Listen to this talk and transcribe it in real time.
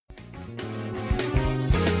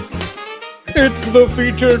It's the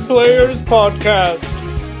Featured Players Podcast,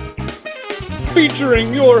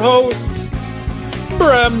 featuring your hosts,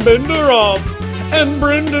 Bram Benderoff and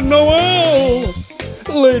Brendan Noel.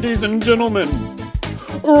 Ladies and gentlemen,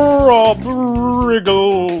 Rob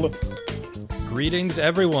Riggle. Greetings,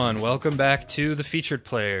 everyone. Welcome back to the Featured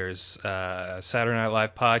Players, Saturday Night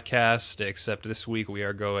Live podcast, except this week we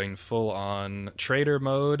are going full-on trader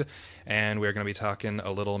mode, and we're going to be talking a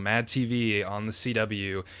little Mad TV on the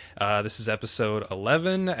CW. This is episode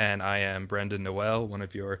 11, and I am Brendan Noel, one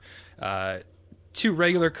of your two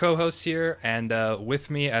regular co-hosts here, and with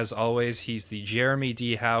me, as always, he's the Jeremy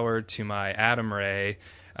D. Howard to my Adam Ray.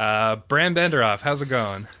 Bram Benderoff, how's it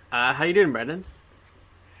going? How you doing, Brendan?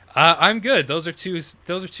 I'm good. Those are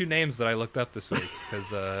two names that I looked up this week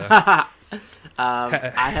because I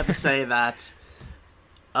have to say that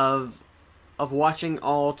of watching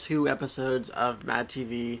all two episodes of Mad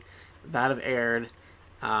TV that have aired,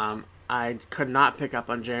 I could not pick up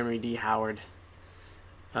on Jeremy D. Howard.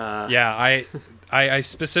 I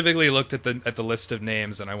specifically looked at the list of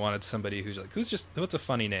names, and I wanted somebody who's like, what's a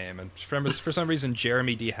funny name? And for some reason,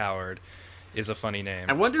 Jeremy D. Howard is a funny name.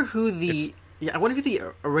 I wonder who the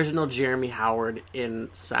original Jeremy Howard in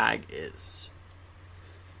SAG is.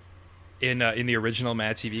 In the original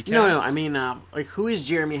Mad TV cast? No. I mean, who is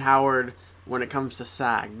Jeremy Howard when it comes to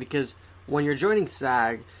SAG? Because when you're joining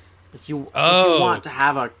SAG, if you want to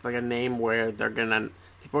have a name where people are gonna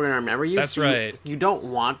remember you. That's right. You don't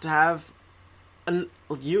want to have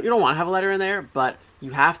you don't want to have a letter in there, but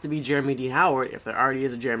you have to be Jeremy D. Howard if there already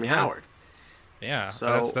is a Jeremy Howard. Yeah,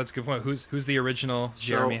 so that's a good point. Who's the original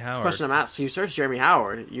Jeremy Howard? The question I'm asking, so you search Jeremy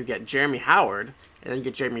Howard, you get Jeremy Howard, and then you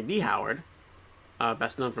get Jeremy D. Howard,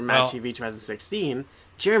 best known for Mad TV 2016.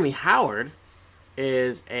 Jeremy Howard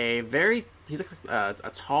is he's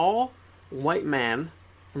a tall white man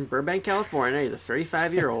from Burbank, California. He's a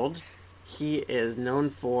 35-year-old. He is known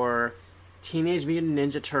for Teenage Mutant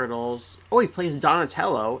Ninja Turtles. Oh, he plays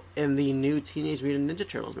Donatello in the new Teenage Mutant Ninja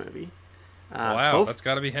Turtles movie. Wow, that's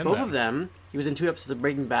got to be him. Both of them. He was in 2 episodes of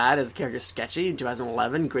Breaking Bad as character Sketchy in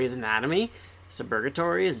 2011. Grey's Anatomy,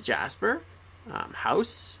 Suburgatory as Jasper,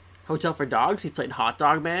 House, Hotel for Dogs. He played Hot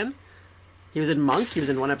Dog Man. He was in Monk. He was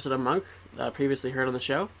in 1 episode of Monk, previously heard on the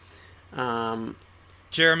show.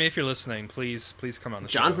 Jeremy, if you're listening, please come on the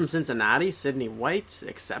show. John from Cincinnati, Sydney White,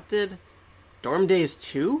 Accepted, Dorm Days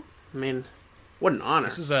 2. I mean, what an honor.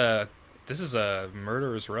 This is a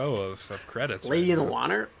murderer's row of credits. Lady in the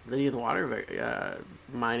Water.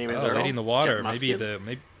 My Name is Earl. Lady in the Water. Maybe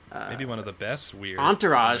One of the best weird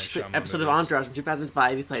Entourage episode movies. of Entourage from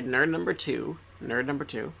 2005. He played Nerd Number 2,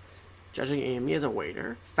 judging Amy as a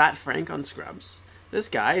waiter. Fat Frank on Scrubs. This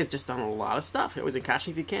guy has just done a lot of stuff. He was in Catch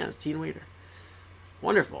Me If You Can as teen waiter.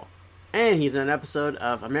 Wonderful. And he's in an episode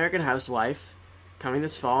of American Housewife coming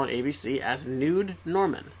this fall on ABC as Nude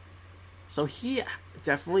Norman. So he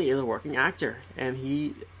definitely is a working actor, and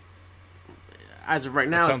he, as of right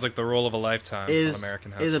now, sounds like the role of a lifetime on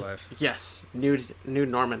American Housewife. Yes, Nude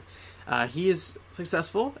Norman. He is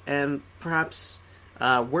successful and perhaps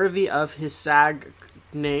worthy of his SAG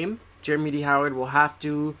name. Jeremy D. Howard will have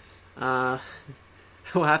to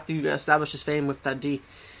establish his fame with that D.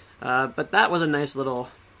 But that was a nice little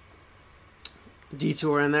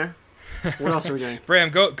detour in there. What else are we doing? Bram,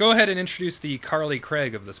 go ahead and introduce the Carly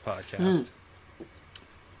Craig of this podcast.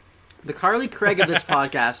 The Carly Craig of this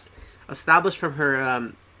podcast, established from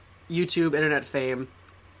her YouTube internet fame,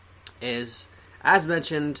 is, as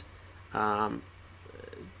mentioned, the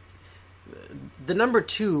number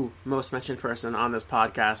 2 most mentioned person on this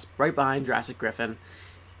podcast, right behind Jurassic Griffin,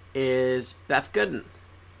 is Beth Goodin.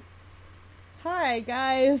 Hi,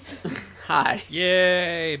 guys. Hi.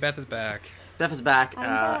 Yay, Beth is back. Beth is back. I'm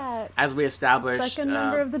back. As we established... Second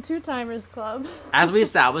member of the Two Timers Club. As we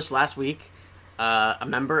established last week, a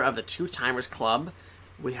member of the Two Timers Club.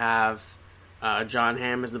 We have John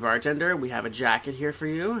Hamm as the bartender. We have a jacket here for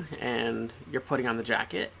you, and you're putting on the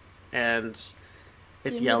jacket. And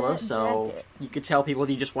it's yellow, so jacket. You could tell people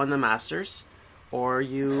that you just won the Masters, or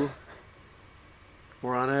you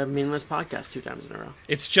were on a meaningless podcast 2 times in a row.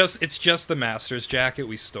 It's just the Masters jacket.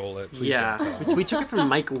 We stole it. Please don't tell. We took it from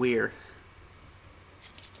Mike Weir.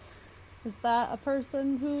 Is that a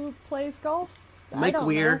person who plays golf? Mike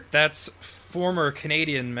Weir. Know. That's former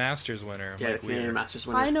Canadian Masters winner. Yeah, Mike the Canadian Weir. Masters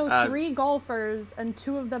winner. I know 3 golfers, and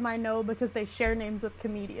 2 of them I know because they share names with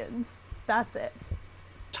comedians. That's it.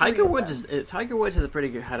 Tiger Woods had a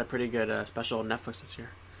pretty good special on Netflix this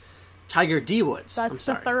year. Tiger D. Woods. That's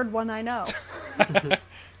the 3rd one I know.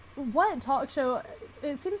 What talk show?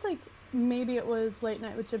 It seems like maybe it was Late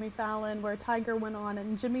Night with Jimmy Fallon, where Tiger went on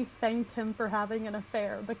and Jimmy thanked him for having an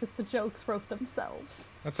affair because the jokes wrote themselves.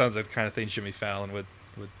 That sounds like the kind of thing Jimmy Fallon would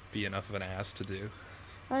be enough of an ass to do.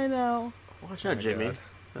 I know. Watch out, Jimmy. God.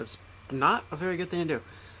 That's not a very good thing to do.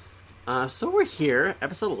 So we're here,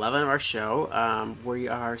 episode 11 of our show. We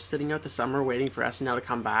are sitting out the summer waiting for SNL to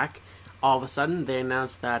come back. All of a sudden, they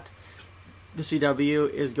announced that the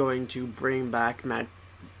CW is going to bring back Mad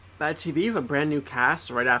TV with a brand new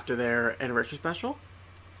cast right after their anniversary special.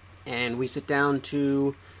 And we sit down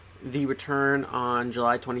to the return on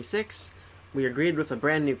July 26th. We agreed with a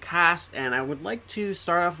brand new cast, and I would like to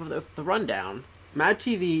start off with the rundown. Mad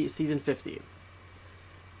TV Season 15.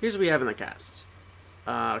 Here's what we have in the cast.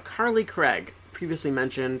 Carly Craig, previously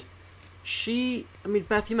mentioned.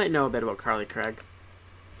 Beth, you might know a bit about Carly Craig.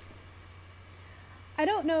 I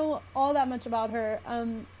don't know all that much about her.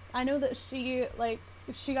 I know that she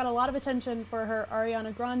got a lot of attention for her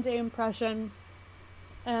Ariana Grande impression,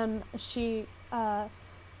 and she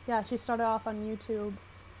started off on YouTube,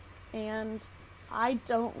 and I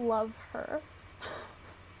don't love her.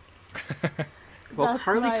 Well, That's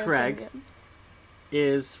Carly my Craig opinion.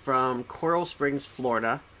 is from Coral Springs,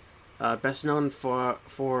 Florida. Best known for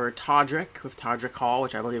Todrick, with Todrick Hall,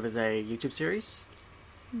 which I believe is a YouTube series.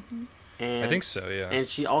 Mm-hmm. And, I think so, yeah. And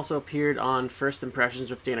she also appeared on First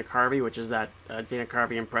Impressions with Dana Carvey, which is that Dana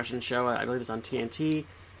Carvey impression show. I believe it's on TNT.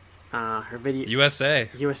 Her video... USA.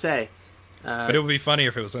 But it would be funnier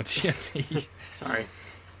if it was on TNT. Sorry.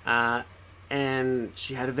 And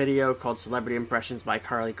she had a video called Celebrity Impressions by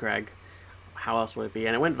Carly Craig. How else would it be?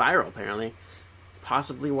 And it went viral, apparently.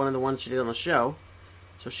 Possibly one of the ones she did on the show.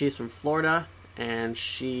 So she's from Florida, and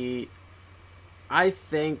I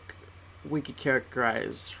think we could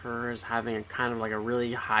characterize her as having a kind of like a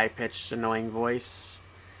really high-pitched, annoying voice.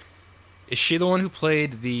 Is she the one who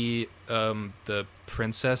played the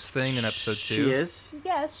princess thing in episode 2? She is.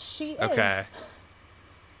 Yes, she is. Okay.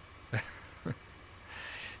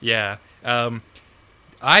 Yeah.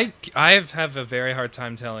 I have a very hard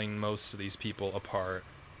time telling most of these people apart.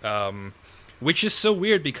 Which is so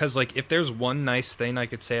weird because, like, if there's one nice thing I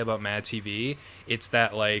could say about Mad TV, it's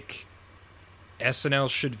that, like,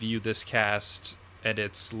 SNL should view this cast and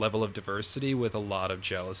its level of diversity with a lot of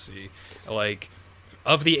jealousy. Like,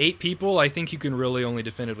 of the 8 people, I think you can really only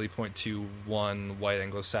definitively point to one white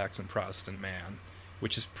Anglo-Saxon Protestant man,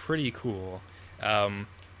 which is pretty cool. And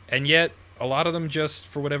yet, a lot of them just,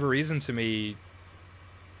 for whatever reason, to me,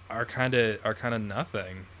 are kind of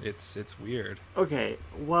nothing. It's weird. Okay,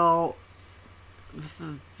 well,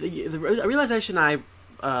 the realization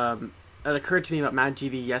that occurred to me about Mad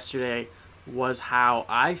TV yesterday was how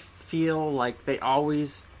I feel like they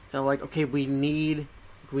always felt like, okay, we need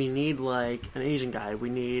like an Asian guy, we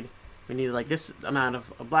need like this amount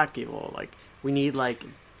of black people, like we need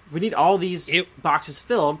all these boxes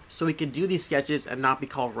filled so we can do these sketches and not be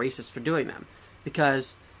called racist for doing them.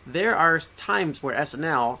 Because there are times where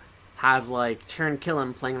SNL has like Taron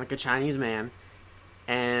Killam playing like a Chinese man,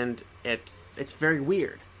 and it's very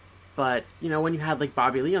weird. But, you know, when you had like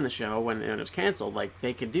Bobby Lee on the show when it was canceled, like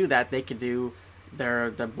they could do that. They could do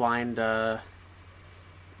the blind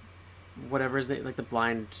whatever is it, like the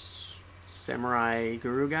blind samurai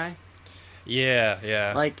guru guy.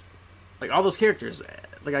 Yeah. Like all those characters.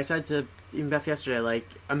 Like I said to even Beth yesterday, like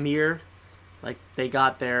Amir, like they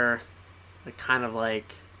got their like kind of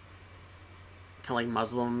like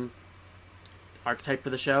Muslim archetype for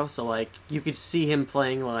the show. So like you could see him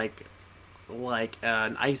playing like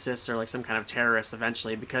an ISIS or like some kind of terrorist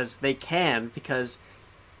eventually because they got him.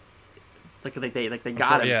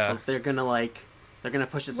 Yeah. So they're gonna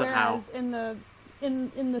push it somehow. Whereas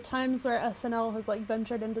in the times where SNL has like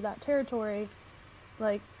ventured into that territory,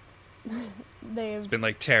 like It's been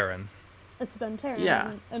like Taron. It's been Taron.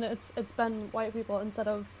 Yeah. And it's been white people instead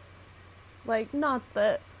of like, not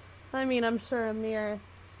that, I mean, I'm sure Amir,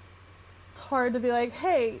 it's hard to be like,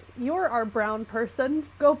 hey, you're our brown person,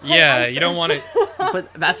 go play ISIS. You don't want to.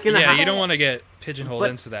 But that's gonna happen. You don't want to get pigeonholed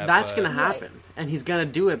into that. That's but... gonna happen, and he's gonna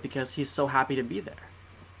do it because he's so happy to be there.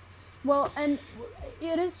 Well, and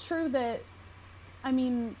it is true that, I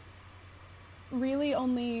mean,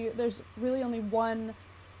 there's really only one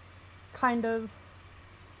kind of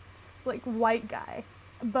like white guy,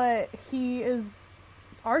 but he is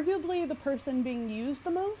arguably the person being used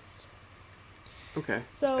the most. Okay.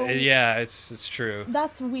 So yeah, it's true.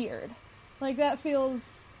 That's weird. Like that feels,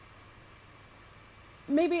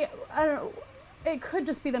 maybe, I don't know, it could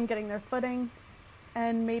just be them getting their footing,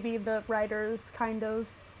 and maybe the writers kind of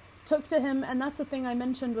took to him, and that's the thing I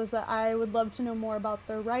mentioned, was that I would love to know more about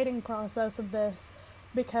the writing process of this,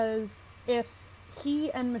 because if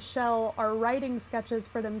he and Michelle are writing sketches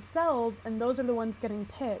for themselves, and those are the ones getting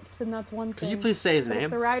picked. And that's one thing. Can you please say his But name?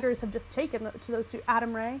 if the writers have just taken to those two,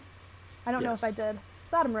 Adam Ray. I don't know if I did.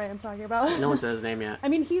 It's Adam Ray I'm talking about. No one said his name yet. I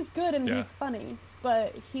mean, he's good and he's funny,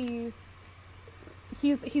 but he's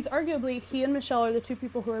arguably, he and Michelle are the two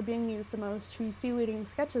people who are being used the most, who you see leading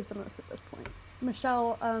sketches the most at this point.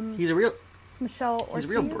 Michelle, he's a real... It's Michelle Ortiz,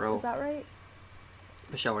 he's a real bro. Is that right?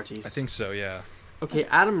 Michelle Ortiz. I think so, yeah. Okay,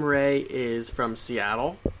 Adam Ray is from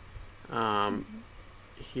Seattle.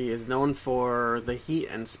 He is known for The Heat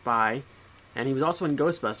and Spy, and he was also in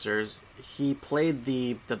Ghostbusters. He played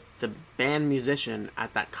the band musician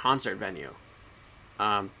at that concert venue.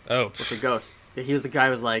 With the ghosts. He was the guy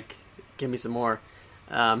who was like, "Give me some more."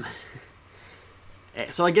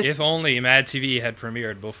 So I guess if only Mad TV had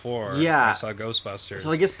premiered before I saw Ghostbusters.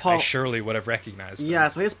 So I guess I surely would have recognized him. Yeah,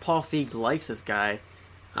 so I guess Paul Feig likes this guy.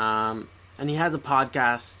 And he has a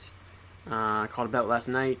podcast called About Last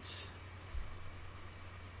Night.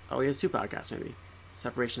 Oh, he has two podcasts, maybe.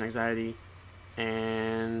 Separation Anxiety.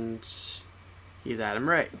 And he's Adam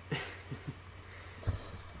Ray.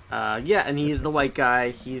 And he's the white guy.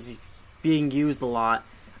 He's being used a lot.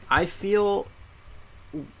 I feel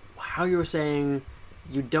how you were saying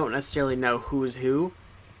you don't necessarily know who's who.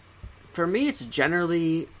 For me, it's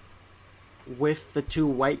generally with the two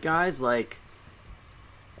white guys, not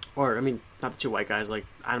the two white guys, like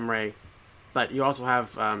Adam Ray, but you also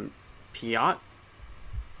have Piot.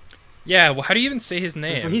 Yeah, well, how do you even say his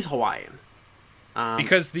name? So he's Hawaiian.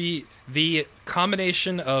 Because the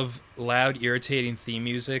combination of loud, irritating theme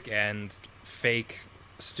music and fake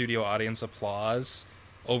studio audience applause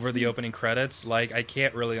over the opening credits, like, I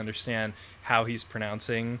can't really understand how he's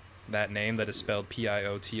pronouncing that name that is spelled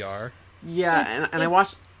Piotr. Yeah, and I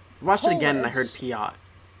watched Polish. It again, and I heard Piot.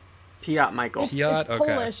 Piot Michael. Piot, it's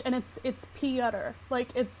Polish, and it's Piotr. Like,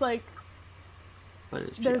 it's like... But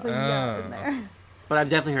it's there's a Y in there. But I've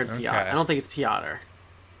definitely heard Piot. I don't think it's Piotr.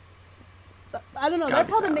 I don't know. That's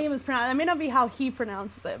how the name is pronounced. It may not be how he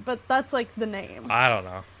pronounces it, but that's, like, the name. I don't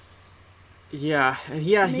know. Yeah, and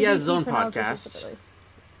he has his own podcast.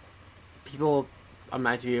 People on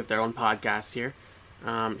my TV have their own podcasts here.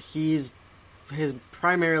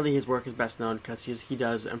 Primarily his work is best known because he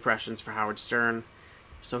does impressions for Howard Stern.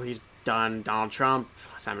 So he's done Donald Trump,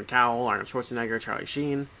 Simon Cowell, Arnold Schwarzenegger, Charlie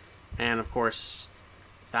Sheen, and of course,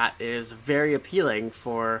 that is very appealing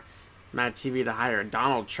for Mad TV to hire a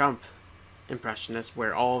Donald Trump impressionist,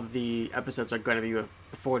 where all of the episodes are going to be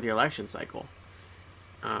before the election cycle.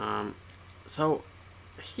 So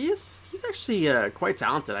he's actually quite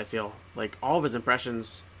talented. I feel like all of his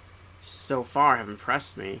impressions so far have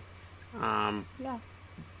impressed me.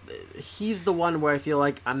 He's the one where I feel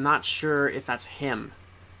like I'm not sure if that's him.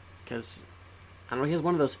 Because, I don't know, he has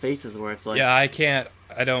one of those faces where it's like... Yeah,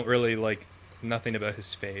 I don't really, like, nothing about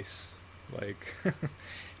his face, like,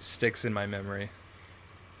 sticks in my memory.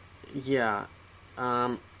 Yeah.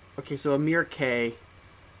 Okay, so Amir K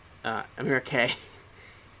is... Amir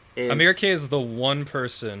K is the one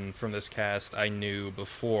person from this cast I knew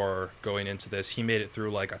before going into this. He made it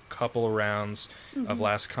through, like, a couple of rounds of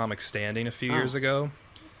Last Comic Standing a few years ago.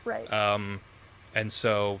 Right. And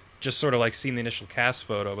so, just sort of like seeing the initial cast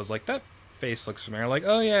photo, I was like, that face looks familiar. Like,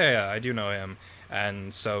 oh yeah, I do know him.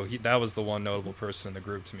 And so that was the one notable person in the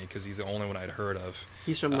group to me because he's the only one I'd heard of.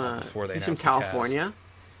 He's from he's from California.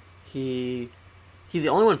 He's the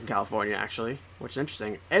only one from California, actually, which is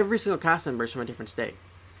interesting. Every single cast member is from a different state.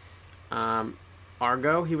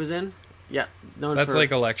 Argo, he was in. Yeah, that's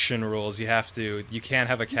like election rules. You can't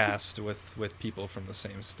have a cast with people from the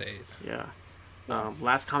same state. Yeah.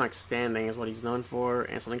 Last Comic Standing is what he's known for,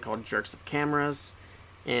 and something called Jerks of Cameras.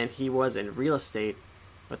 And he was in real estate,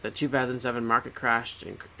 but the 2007 market crash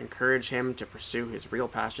encouraged him to pursue his real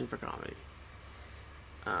passion for comedy.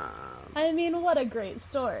 I mean, what a great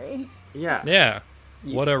story. Yeah. Yeah.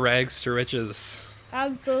 What a rags to riches.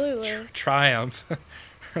 Absolutely. Triumph.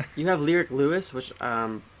 You have Lyric Lewis, which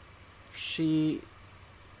was she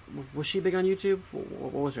big on YouTube?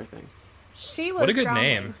 What was her thing? She was. What a good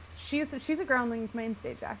Groundlings. name. She's a Groundlings main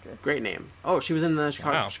stage actress. Great name. Oh, she was in the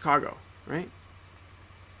Chicago, right?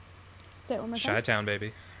 Say it one more time. Chi-Town,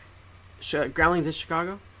 baby. Groundlings is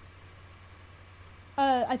Chicago?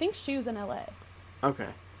 I think she was in LA. Okay.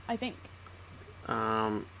 I think.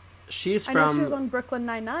 She's from... I know she was on Brooklyn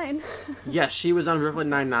Nine-Nine. Yes, she was on Brooklyn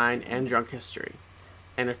Nine-Nine and Drunk History.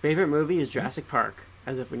 And her favorite movie is Jurassic Park,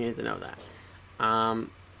 as if we needed to know that.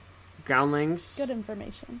 Groundlings. Good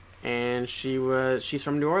information. And she's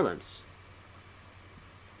from New Orleans.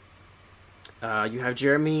 You have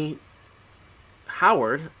Jeremy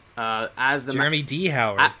Howard as the Jeremy D.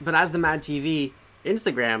 Howard. but as the Mad TV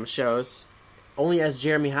Instagram shows, only as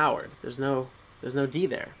Jeremy Howard. There's no D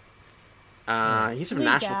there. He's from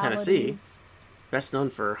Nashville, Tennessee. Legalities. Best known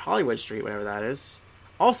for Hollywood Street, whatever that is.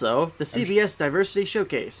 Also, the CBS Diversity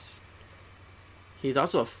Showcase. He's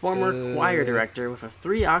also a former choir director with a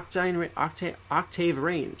 3-octave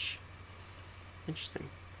range. Interesting.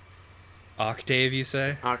 Octave, you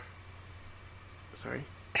say? Sorry.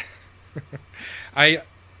 I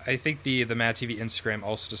think the Mad TV Instagram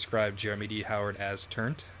also described Jeremy D. Howard as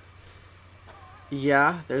turnt.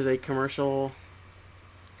 Yeah, there's a commercial.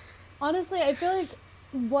 Honestly, I feel like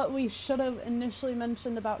what we should have initially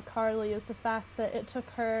mentioned about Carly is the fact that it took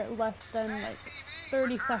her less than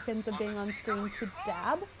 30 seconds of being on screen to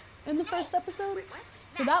dab in the first episode.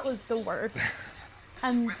 So that was the worst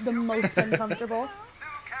and the most uncomfortable.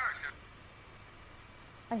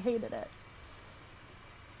 I hated it.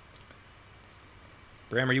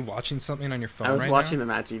 Bram, are you watching something on your phone? I was right watching now?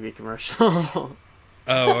 the Matt TV commercial.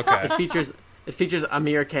 Oh, okay. It features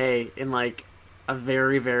Amir K in a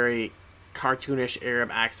very, very cartoonish Arab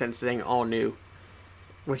accent saying "all new,"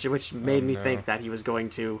 which made me think that he was going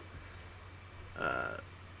to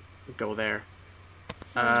go there.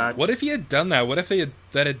 What if he had done that? What if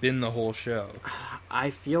that had been the whole show? I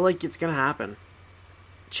feel like it's gonna happen.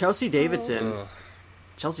 Chelsea Davidson,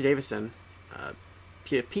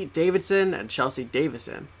 Pete Davidson and Chelsea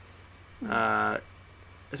Davison,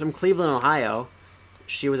 is from Cleveland, Ohio.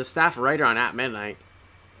 She was a staff writer on At Midnight.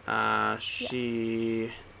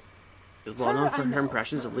 She is well known for her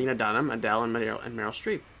impressions of Lena Dunham, Adele, and Meryl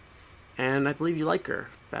Streep. And I believe you like her,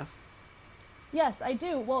 Beth. Yes, I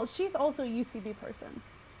do. Well, she's also a UCB person.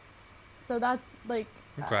 So that's Okay.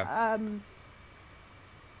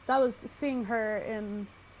 that was seeing her in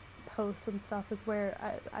posts and stuff is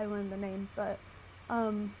where I learned the name. But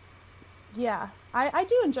yeah, I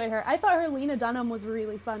do enjoy her. I thought her Lena Dunham was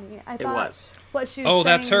really funny. I thought It was. what she was Oh,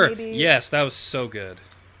 that's her. maybe, Yes, that was so good.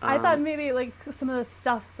 I thought maybe some of the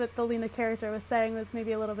stuff that the Lena character was saying was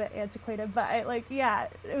maybe a little bit antiquated, but it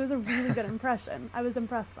was a really good impression. I was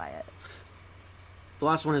impressed by it. The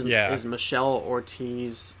last one is Michelle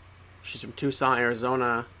Ortiz. She's from Tucson,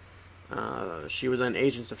 Arizona. She was on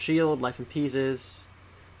Agents of S.H.I.E.L.D., Life in Pieces,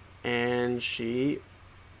 and she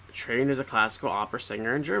trained as a classical opera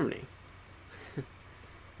singer in Germany.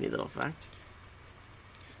 Neat little fact.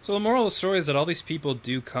 So the moral of the story is that all these people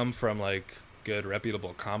do come from good,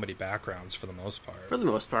 reputable comedy backgrounds for the most part. For the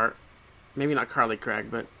most part. Maybe not Carly Craig,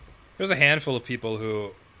 but There's a handful of people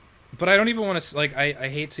who... But I don't even want to... I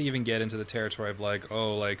hate to even get into the territory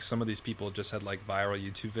of some of these people just had viral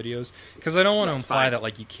YouTube videos. Because I don't want to imply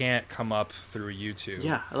that you can't come up through YouTube.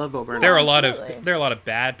 yeah, I love Bo Burnham. There are Absolutely. a lot of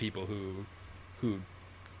bad people who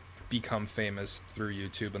become famous through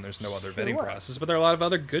YouTube and there's no other vetting Sure. process. But there are a lot of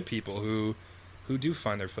other good people who do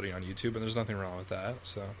find their footing on YouTube, and there's nothing wrong with that.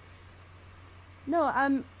 So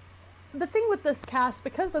No, the thing with this cast,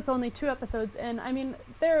 because it's only 2 episodes in, I mean,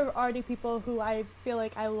 there are already people who I feel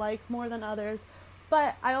like I like more than others,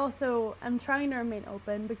 but I also am trying to remain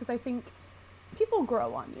open because I think people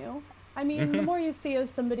grow on you. I mean, the more you see of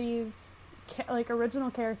somebody's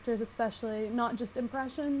original characters, especially, not just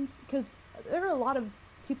impressions, because there are a lot of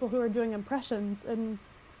people who are doing impressions in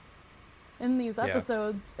these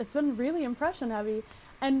episodes. It's been really impression heavy,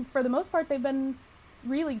 and for the most part, they've been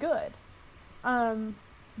really good.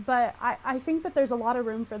 But I think that there's a lot of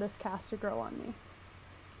room for this cast to grow on me.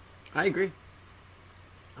 I agree.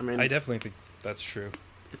 I mean, I definitely think that's true.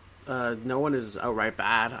 no one is outright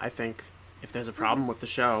bad. I think if there's a problem with the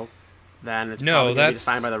show, then it's probably going to be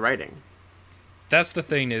defined by the writing. That's the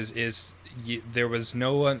thing there was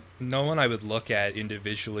no one I would look at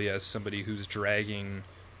individually as somebody who's dragging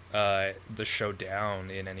the show down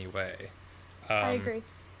in any way. I agree.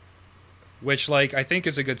 Which I think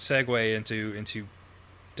is a good segue into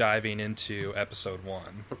diving into episode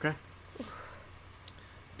 1. Okay.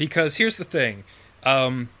 Because here's the thing.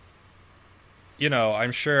 I'm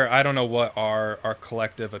sure, I don't know what our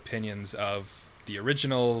collective opinions of the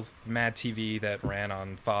original Mad TV that ran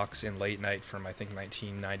on Fox in late night from, I think,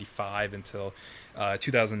 1995 until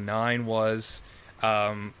 2009 was.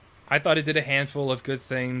 I thought it did a handful of good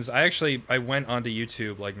things. I went onto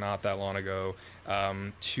YouTube, not that long ago,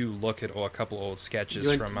 to look at a couple old sketches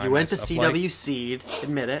from my... You went to CW Seed,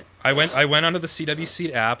 admit it. I went onto the CW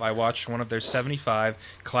Seed app. I watched one of their 75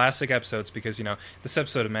 classic episodes because, this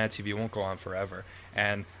episode of Mad TV won't go on forever.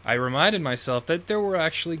 And I reminded myself that there were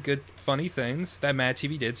actually good, funny things that Mad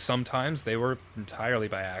TV did. Sometimes they were entirely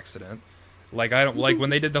by accident. I don't when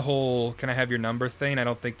they did the whole "Can I have your number" thing. I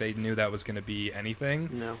don't think they knew that was going to be anything.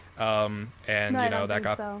 No. And No,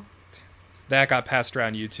 that got passed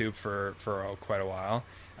around YouTube for quite a while.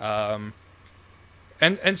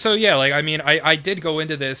 And so yeah, like I mean, I did go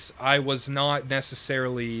into this. I was not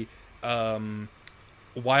necessarily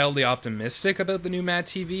wildly optimistic about the new Mad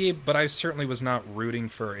TV, but I certainly was not rooting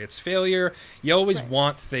for its failure. You always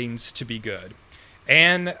want things to be good,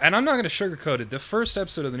 and I'm not going to sugarcoat it. The first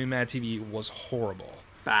episode of the new Mad TV was horrible.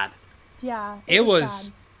 Bad. Yeah, It was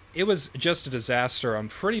bad. It was just a disaster on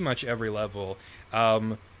pretty much every level.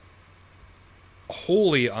 Wholly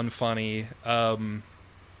unfunny,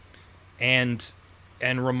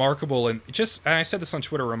 and remarkable, and I said this on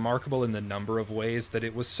Twitter, remarkable in the number of ways that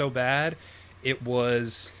it was so bad. It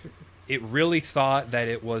really thought that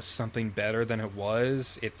it was something better than it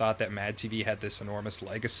was. It thought that Mad TV had this enormous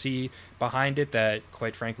legacy behind it that,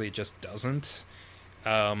 quite frankly, it just doesn't.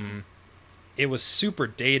 It was super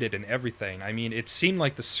dated and everything. I mean, it seemed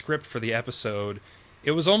like the script for the episode,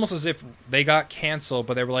 it was almost as if they got canceled,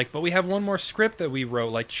 but they were like, but we have one more script that we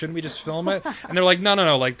wrote, like, shouldn't we just film it? And they're like, no,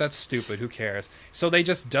 like, that's stupid, who cares? So they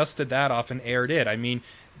just dusted that off and aired it. I mean,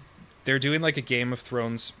 they're doing, like, a Game of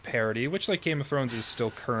Thrones parody, which, like, Game of Thrones is still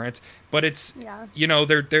current, but it's, you know,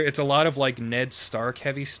 it's a lot of, like, Ned Stark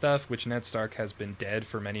heavy stuff, which Ned Stark has been dead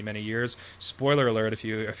for many, many years. Spoiler alert if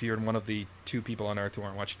you're one of the 2 people on Earth who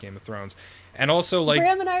aren't watching Game of Thrones. And also, like...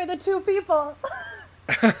 Bram and I are the 2 people.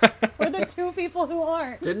 We're the 2 people who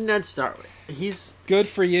aren't. Didn't Ned Stark... He's... Good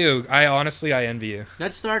for you. I envy you.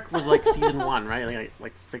 Ned Stark was, like, season 1, right?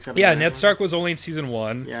 Like 6 episodes. Yeah, Ned Stark was only in season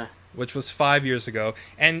 1. Yeah. Which was 5 years ago.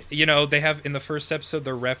 And, you know, they have, in the first episode,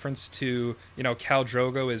 the reference to, you know, Khal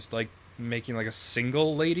Drogo is, like, making, like, a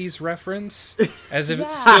single ladies reference, as if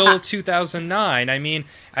it's still 2009. I mean,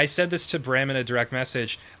 I said this to Bram in a direct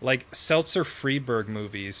message, like, Seltzer Freeberg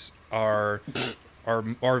movies are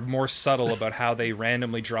more subtle about how they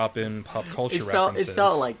randomly drop in pop culture references. It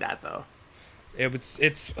felt like that, though. It was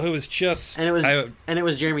just... And it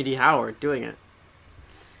was Jeremy D. Howard doing it.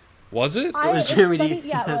 Was it? It was Jeremy D.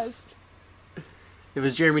 Yeah, it was. It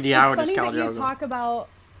was Jeremy D. Howard as Khal Drogo. It's funny that you talk about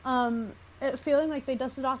it feeling like they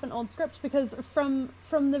dusted off an old script, because from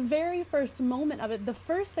the very first moment of it, the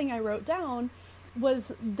first thing I wrote down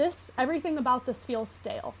was everything about this feels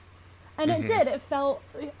stale. And it did. It felt,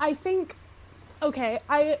 I think, okay,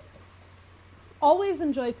 I always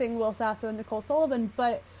enjoy seeing Will Sasso and Nicole Sullivan,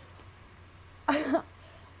 but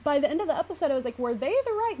by the end of the episode, I was like, were they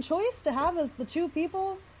the right choice to have as the 2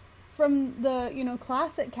 people from the, you know,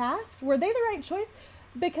 classic cast? Were they the right choice?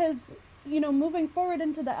 Because, you know, moving forward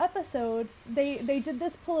into the episode, they did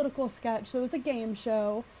this political sketch. So it was a game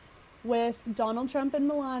show with Donald Trump and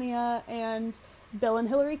Melania and Bill and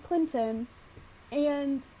Hillary Clinton.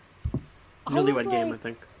 And Newlywed Game, I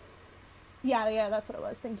think. Yeah, that's what it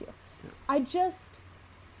was. Thank you. Yeah.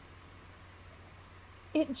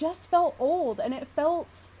 It just felt old, and it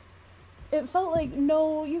felt like,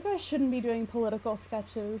 no, you guys shouldn't be doing political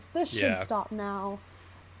sketches. This should stop now.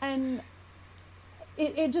 And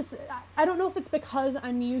it just, I don't know if it's because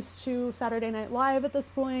I'm used to Saturday Night Live at this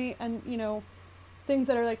point, and, you know, things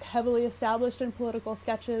that are, like, heavily established in political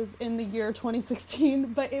sketches in the year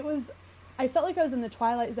 2016, but I felt like I was in the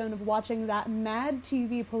twilight zone of watching that Mad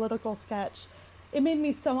TV political sketch. It made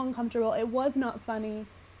me so uncomfortable. It was not funny.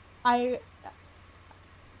 I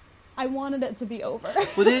wanted it to be over.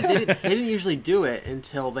 Well, they didn't usually do it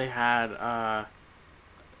until they had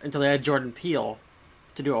Jordan Peele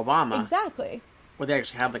to do Obama. Exactly. Where they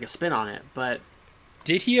actually have, like, a spin on it. But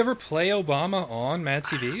did he ever play Obama on Mad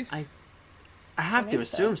TV? I have to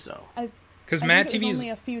assume so. Because Mad TV's only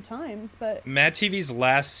a few times, but Mad TV's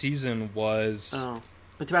last season was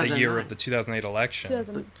the year of the 2008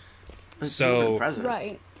 election. So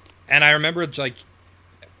right. And I remember, like,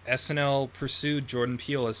 SNL pursued Jordan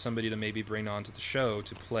Peele as somebody to maybe bring onto the show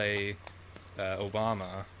to play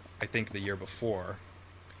Obama, I think the year before,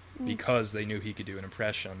 because they knew he could do an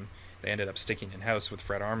impression. They ended up sticking in-house with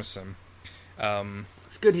Fred Armisen.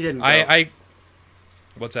 It's good he didn't go.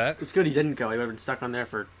 What's that? It's good he didn't go. He would have been stuck on there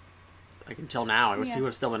for, like, until now. He would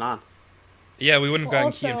have still been on. Yeah, we wouldn't have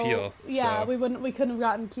gotten Key and Peele. Yeah, so. we couldn't have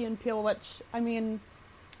gotten Key and Peele, which, I mean,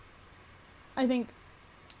 I think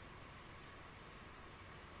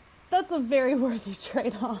that's a very worthy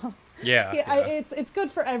trade-off. Yeah. It's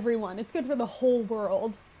good for everyone. It's good for the whole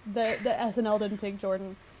world that SNL didn't take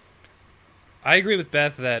Jordan. I agree with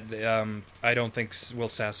Beth that I don't think Will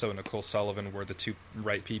Sasso and Nicole Sullivan were the 2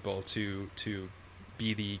 right people to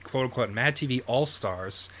be the quote-unquote Mad TV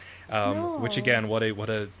All-Stars, which, again, what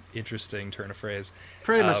a interesting turn of phrase. It's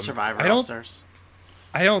pretty much Survivor All-Stars.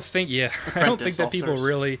 I don't think that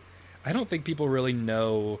people really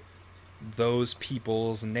know those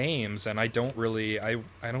people's names, and I don't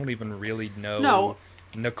even really know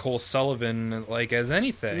Nicole Sullivan like as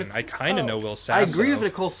anything. I kind of know Will Sasso. I agree with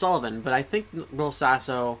Nicole Sullivan, but I think Will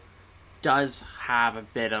Sasso does have a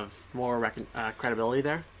bit of more credibility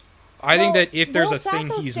there. I think that if there's Will a thing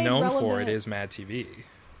Sasso he's stayed known for, relevant. it is Mad TV.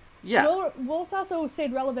 Yeah. Will Sasso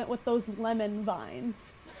stayed relevant with those lemon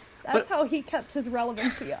vines. That's how he kept his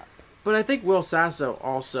relevancy up. But I think Will Sasso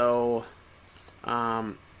also,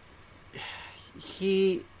 when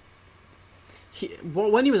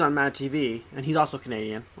he was on Mad TV, and he's also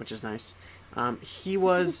Canadian, which is nice. He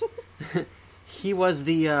was, he was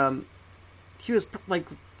like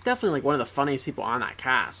definitely like one of the funniest people on that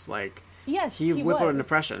cast. Like, Yes, he whip out was. an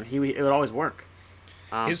impression. It would always work.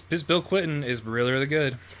 His Bill Clinton is really, really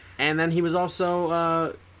good. And then he was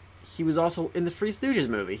also in the Three Stooges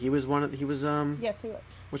movie. He was Yes, he was.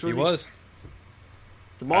 Which He was was.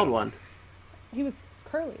 the bald one. He was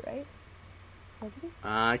curly, right? Wasn't he?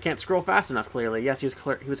 I can't scroll fast enough. Clearly, yes, he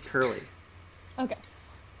was curly. Okay.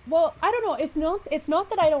 Well, I don't know. It's not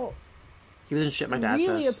that I don't He was in Shit My Dad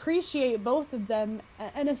really Says. appreciate both of them,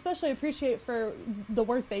 and especially appreciate for the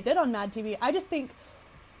work they did on Mad TV. I just think,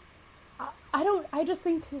 I just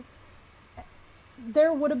think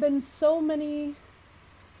there would have been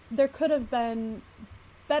there could have been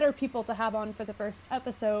better people to have on for the first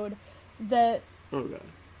episode that... Oh god.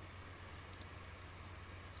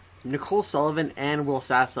 Nicole Sullivan and Will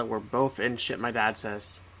Sasso were both in Shit My Dad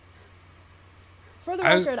Says. For the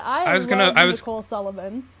I was- record, I was love gonna- Nicole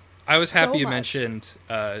Sullivan. I was happy So you much. mentioned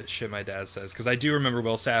Shit My Dad Says, because I do remember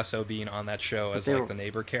Will Sasso being on that show as they like were- the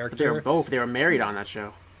neighbor But they were character, married on that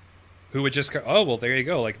show. who would just go, oh, well, there you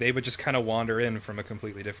go. Like, they would just kind of wander in from a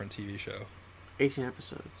completely different TV show. 18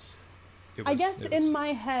 episodes. I guess in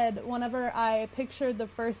my head, whenever I pictured the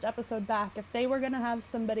first episode back, if they were going to have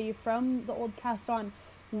somebody from the old cast on,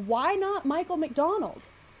 why not Michael McDonald?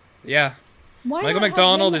 Yeah. Why Michael not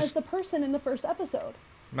McDonald have him is- as the person in the first episode?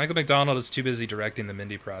 Michael McDonald is too busy directing the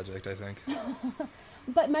Mindy Project, I think.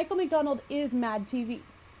 But Michael McDonald is Mad TV.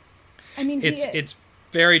 I mean, It's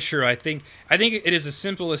very true. I think it is as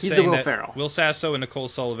simple as He's the saying Will that Ferrell. Will Sasso and Nicole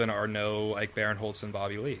Sullivan are no like Barinholtz and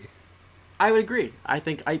Bobby Lee. I would agree. I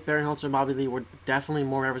think Ike Barinholtz and Bobby Lee were definitely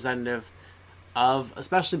more representative of,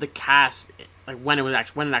 especially the cast, like when it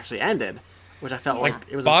actually ended, which I felt like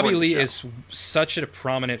it was. Bobby important Lee to show. is such a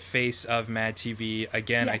prominent face of Mad TV.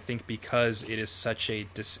 Again, I Yes. think because it is such a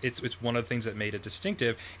it's one of the things that made it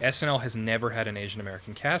distinctive. SNL has never had an Asian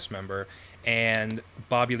American cast member, and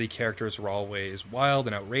Bobby Lee characters were always wild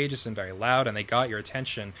and outrageous and very loud, and they got your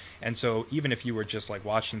attention. And so even if you were just like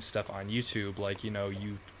watching stuff on YouTube, like you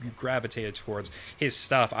gravitated towards his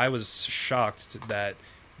stuff. I was shocked that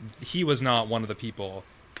he was not one of the people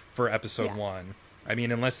for episode 1. I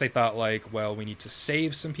mean, unless they thought like, well, we need to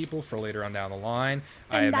save some people for later on down the line.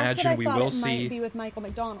 I and that's imagine what I we thought will it see. might be with Michael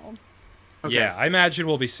McDonald. Okay. Yeah, I imagine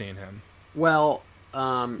we'll be seeing him. Well,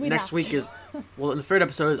 We'd next have week to. is in the third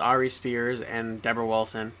episode is Ari Spears and Deborah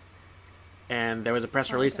Wilson, and there was a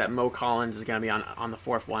press release that Mo Collins is going to be on the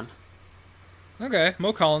fourth one. Okay,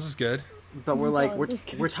 Mo Collins is good. But we're Mo like Collins is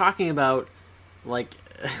good. we're talking about like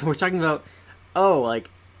oh, like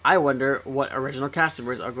I wonder what original cast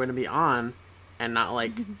members are going to be on, and not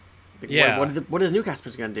like Yeah. what is new cast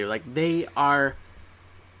members going to do? Like they are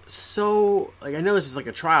so like I know this is like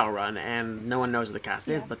a trial run and no one knows who the cast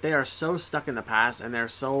is, Yeah. but they are so stuck in the past and they're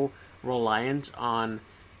so reliant on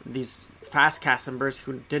these fast cast members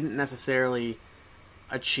who didn't necessarily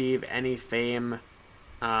achieve any fame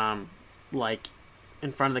like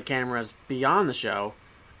in front of the cameras beyond the show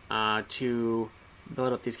to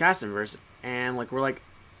build up these cast members. And like we're like,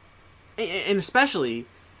 and especially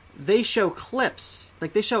they show clips,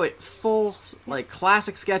 like they show it full like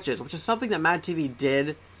classic sketches, which is something that Mad TV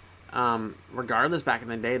did regardless. Back in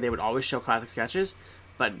the day they would always show classic sketches,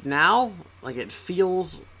 but now like it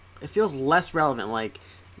feels less relevant. Like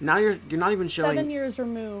now you're not even showing 7 years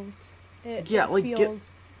removed. It like, feels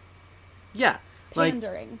yeah, like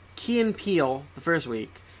pandering. Key and Peele the first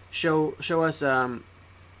week show us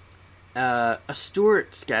a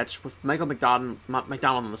Stewart sketch with Michael McDonald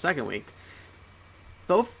on the second week.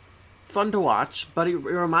 Both fun to watch, but it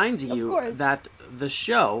reminds Of you course. that the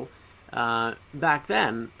show back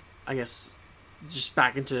then, I guess, just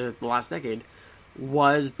back into the last decade,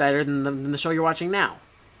 was better than the show you're watching now.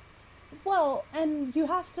 Well, and you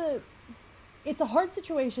have to... It's a hard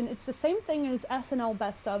situation. It's the same thing as SNL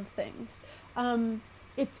Best of things.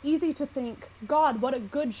 It's easy to think, God, what a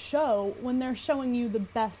good show, when they're showing you the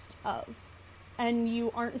best of. And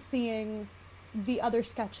you aren't seeing the other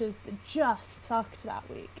sketches that just sucked that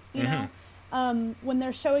week. You know? When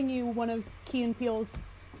they're showing you one of Key and Peele's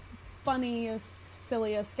funniest,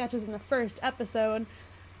 silliest sketches in the first episode,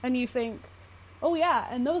 and you think, oh yeah,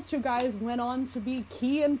 and those two guys went on to be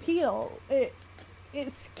Key and Peele. It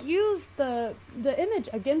skews the image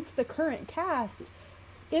against the current cast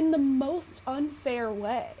in the most unfair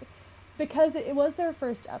way, because it was their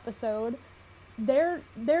first episode. They're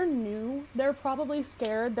new. They're probably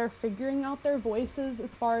scared. They're figuring out their voices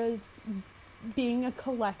as far as being a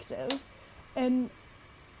collective. And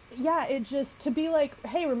yeah, it just, to be like,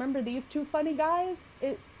 hey, remember these two funny guys?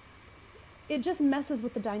 It just messes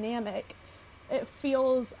with the dynamic. It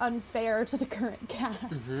feels unfair to the current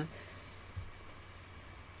cast. Mm-hmm.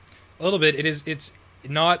 A little bit. It's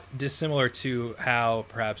not dissimilar to how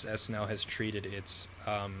perhaps SNL has treated its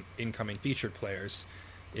incoming featured players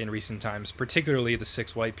in recent times, particularly the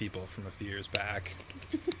 6 white people from a few years back,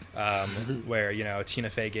 where, you know, Tina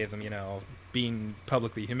Fey gave them, you know, being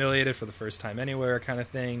publicly humiliated for the first time anywhere kind of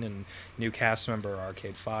thing, and new cast member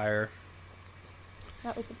Arcade Fire.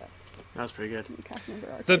 That was the best. That was pretty good. New cast member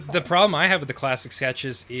Arcade Fire. The problem I have with the classic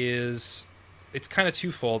sketches is it's kind of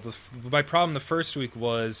twofold. My problem the first week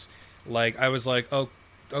was, like, I was like, oh,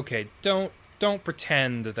 okay, don't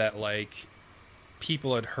pretend that, like,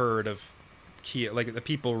 people had heard of Key, like, the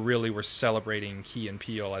people really were celebrating Key and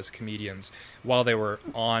Peele as comedians while they were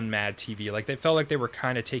on Mad TV. Like, they felt like they were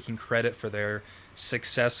kind of taking credit for their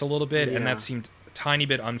success a little bit, and that seemed a tiny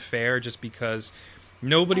bit unfair just because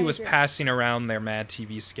nobody was passing around their Mad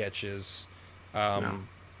TV sketches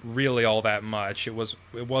really all that much. It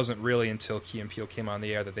wasn't really until Key and Peele came on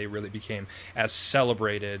the air that they really became as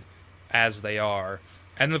celebrated as they are.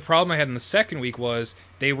 And the problem I had in the second week was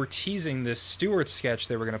they were teasing this Stewart sketch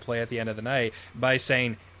they were going to play at the end of the night by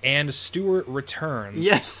saying, and Stewart returns.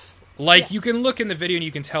 Yes. Like, you can look in the video and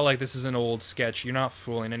you can tell, like, this is an old sketch. You're not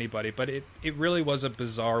fooling anybody. But it really was a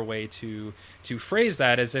bizarre way to phrase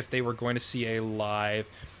that, as if they were going to see a live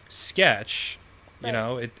sketch. Right. You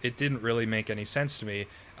know, it didn't really make any sense to me.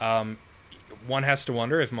 One has to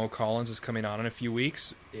wonder if Mo Collins is coming on in a few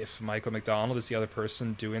weeks, if Michael McDonald is the other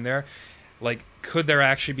person doing there. Like, could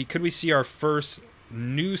we see our first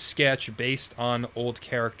new sketch based on old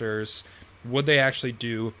characters? Would they actually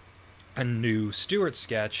do a new Stewart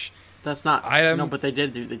sketch? That's not... no, but they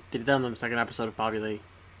did that on the second episode of Bobby Lee.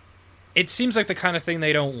 It seems like the kind of thing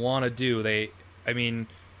they don't want to do.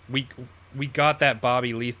 We got that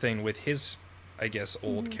Bobby Lee thing with his, I guess,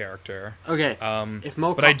 old character. Okay.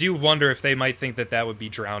 But I do wonder if they might think that would be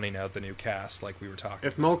drowning out the new cast, like we were talking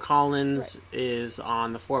If Mo Collins is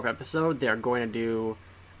on the 4th episode, they're going to do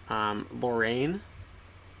Lorraine.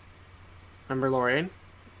 Remember Lorraine?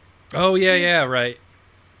 Oh, yeah, right.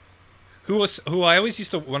 Who I always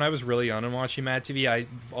used to, when I was really young and watching Mad TV, I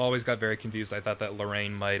always got very confused. I thought that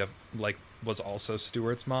Lorraine might have, like, was also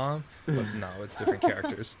Stewart's mom, but no, it's different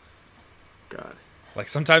characters. God. Like,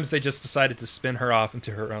 sometimes they just decided to spin her off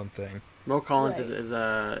into her own thing. Mo Collins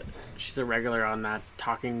she's a regular on that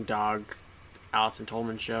Talking Dog Allison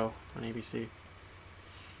Tolman show on ABC.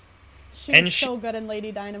 She's so good in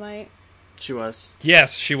Lady Dynamite. She was.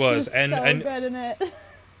 Yes, she was. She's so good in it.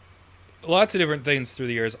 Lots of different things through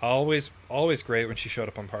the years. Always great when she showed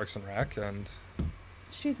up on Parks and Rec, and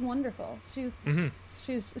she's wonderful. She's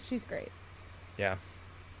great. Yeah.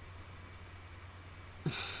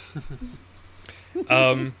 So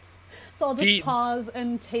I'll just pause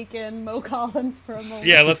and take in Mo Collins for a moment.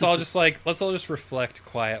 Yeah, let's all just reflect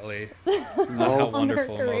quietly on how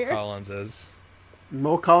wonderful Mo Collins is.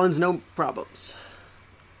 Mo Collins, no problems.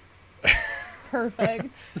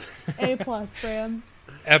 Perfect. A+, Bram.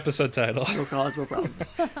 Episode title. Mo Collins, no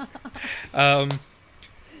problems.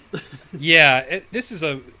 This is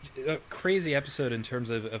a crazy episode in terms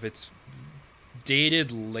of its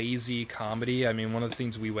dated, lazy comedy. I mean, one of the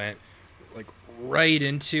things we went like right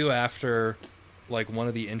into after like one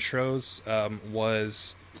of the intros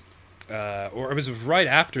was or it was right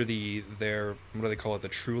after their what do they call it, the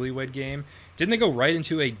Truly-Wed game. Didn't they go right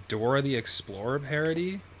into a Dora the Explorer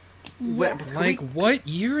parody? Yes. Like, what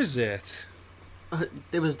year is it?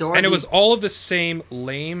 It was Dora, and it was all of the same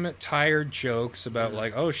lame, tired jokes about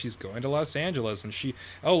like, oh, she's going to Los Angeles, and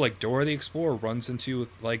like Dora the Explorer runs into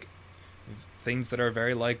like things that are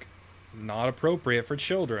very like not appropriate for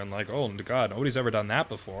children. Like, oh God, nobody's ever done that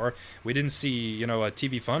before. We didn't see, a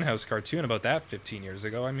TV Funhouse cartoon about that 15 years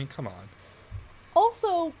ago. I mean, come on.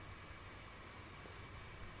 Also,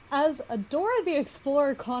 as a Dora the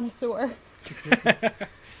Explorer connoisseur,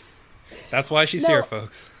 that's why she's here,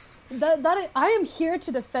 folks. I am here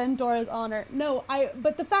to defend Dora's honor.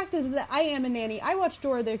 But the fact is that I am a nanny. I watch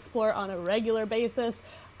Dora the Explorer on a regular basis.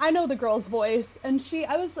 I know the girl's voice, and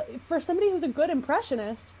for somebody who's a good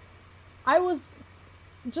impressionist, I was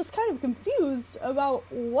just kind of confused about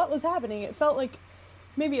what was happening. It felt like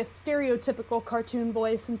maybe a stereotypical cartoon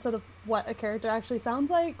voice instead of what a character actually sounds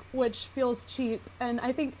like, which feels cheap. And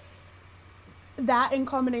I think that in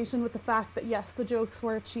combination with the fact that, yes, the jokes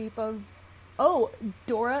were cheap of, oh,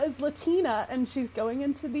 Dora is Latina and she's going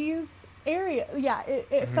into these areas. Yeah,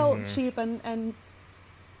 it felt cheap and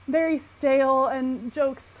very stale, and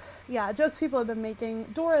jokes people have been making.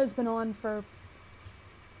 Dora has been on for,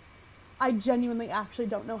 I genuinely actually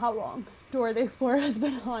don't know how long Dora the Explorer has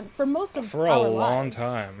been on. For most of for our a lives. long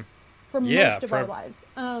time. For most of our lives.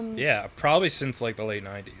 Yeah, probably since like the late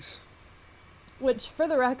 90s. Which, for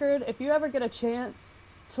the record, if you ever get a chance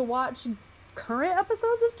to watch current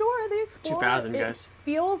episodes of Dora the Explorer, 2000, it guys.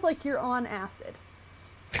 feels like you're on acid.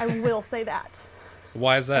 I will say that.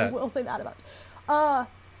 Why is that? I will say that about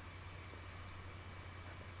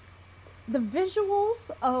the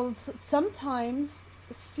visuals of sometimes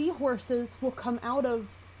seahorses will come out of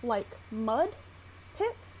like mud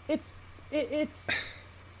pits. It's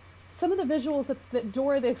some of the visuals that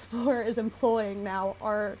Dora the Explorer is employing now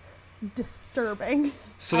are disturbing.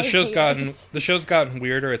 So the show's gotten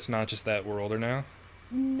weirder. It's not just that we're older now.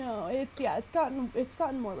 No, it's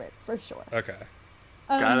gotten more weird for sure. Okay.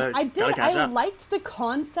 I liked the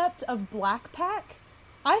concept of Black Pack.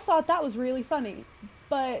 I thought that was really funny,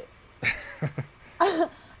 but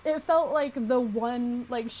it felt like the one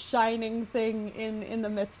like shining thing in the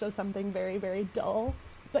midst of something very, very dull.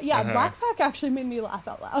 But yeah, Black Pack actually made me laugh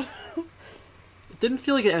out loud. It didn't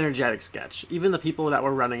feel like an energetic sketch. Even the people that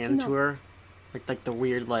were running into her, like the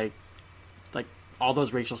weird like all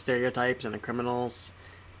those racial stereotypes and the criminals.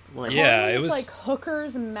 Like, yeah, it was like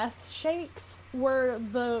hookers and meth shakes were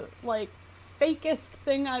the like fakest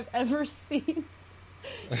thing I've ever seen.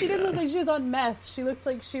 She didn't look like she was on meth. She looked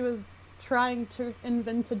like she was trying to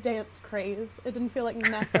invent a dance craze. It didn't feel like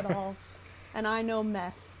meth at all. And I know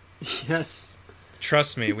meth. Yes.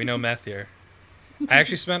 Trust me, we know meth here. I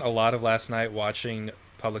actually spent a lot of last night watching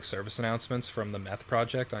public service announcements from the Meth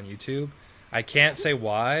Project on YouTube. I can't say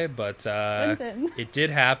why, but it did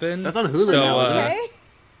happen. That's on Hulu now, isn't it?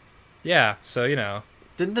 Yeah, so you know.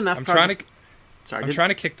 Didn't the Meth Project... I'm trying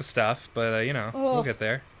to kick the stuff, but you know, we'll get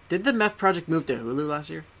there. Did the Meth Project move to Hulu last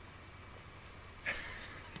year?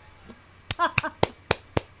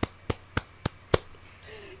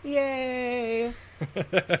 Yay!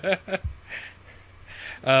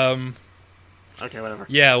 Okay, whatever.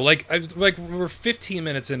 Yeah, like we're 15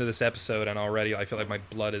 minutes into this episode, and already I feel like my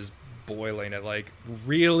blood is boiling. At like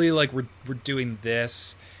really, like we're doing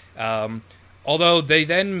this. Although they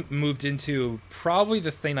then moved into probably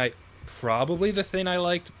the thing I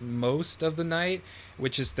liked most of the night,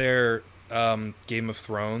 which is their Game of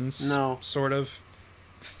Thrones sort of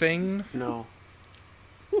thing. No.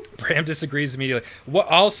 Bram disagrees immediately.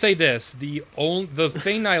 I'll say this: the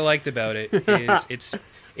thing I liked about it is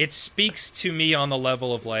it speaks to me on the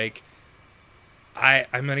level of like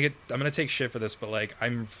I'm gonna take shit for this, but like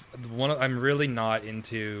I'm really not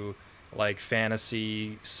into like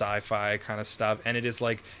fantasy sci-fi kind of stuff, and it is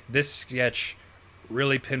like this sketch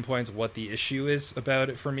really pinpoints what the issue is about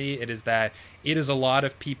it for me. It is that it is a lot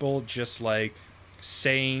of people just like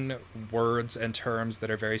saying words and terms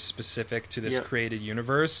that are very specific to this created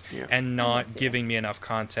universe and not giving me enough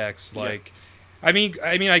context. Like, I mean,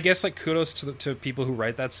 I guess like kudos to people who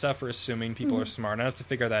write that stuff for assuming people are smart enough to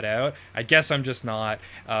figure that out. I guess I'm just not,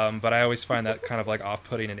 but I always find that kind of like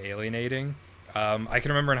off-putting and alienating. I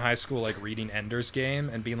can remember in high school like reading Ender's Game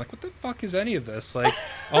and being like, what the fuck is any of this? Like,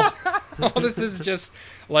 all this is just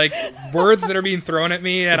like words that are being thrown at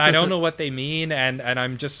me and I don't know what they mean, and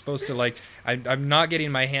I'm just supposed to like I'm not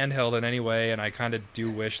getting my hand held in any way, and I kind of do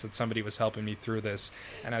wish that somebody was helping me through this,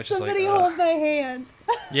 and I was just somebody like, hold my hand.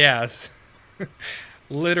 Yes.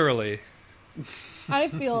 Literally. I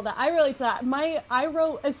feel that. I relate to that. I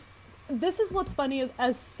wrote this is what's funny is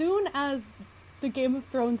as soon as the Game of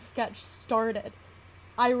Thrones sketch started,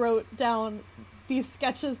 I wrote down these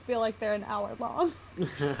sketches feel like they're an hour long.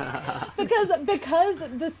 because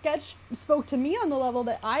the sketch spoke to me on the level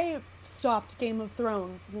that I stopped Game of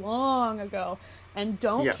Thrones long ago and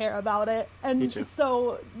don't care about it. And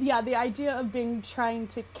so, yeah, the idea of trying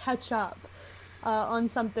to catch up on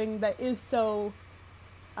something that is so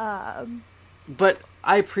but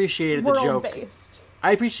I appreciated the joke. World-based.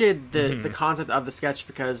 I appreciated the concept of the sketch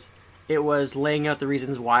because it was laying out the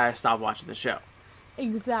reasons why I stopped watching the show.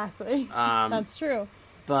 Exactly. That's true.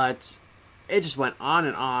 But it just went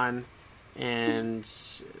on, and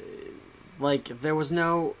like there was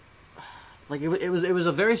no, like it was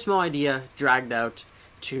a very small idea dragged out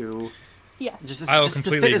to just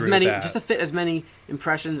to fit as many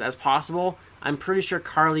impressions as possible. I'm pretty sure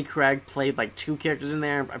Carly Craig played like 2 characters in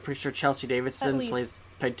there. I'm pretty sure Chelsea Davidson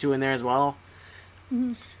played 2 in there as well.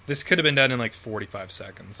 This could have been done in like 45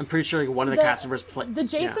 seconds. I'm pretty sure like, one of the cast members played. The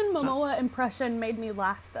Jason Momoa impression made me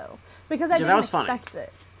laugh though, because I didn't expect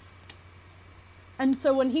it. And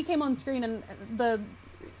so when he came on screen and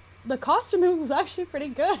the costuming was actually pretty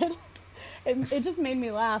good. It just made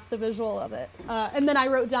me laugh, the visual of it. And then I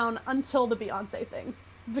wrote down until the Beyonce thing.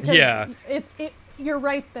 Because you're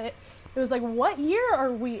right that it was like, what year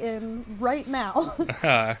are we in right now?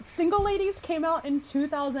 Single Ladies came out in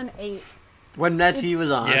 2008. When Mad TV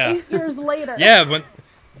was on. Yeah. 8 years later. Yeah,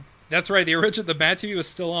 that's right. The Mad TV was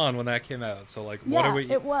still on when that came out. So like, what are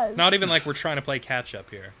we? It was. Not even like we're trying to play catch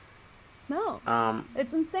up here. No.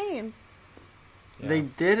 It's insane. Yeah. They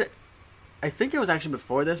did. I think it was actually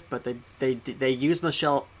before this, but they used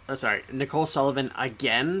Nicole Sullivan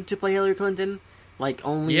again to play Hillary Clinton. Like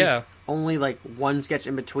only like one sketch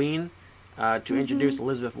in between to introduce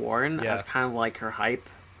Elizabeth Warren as kind of like her hype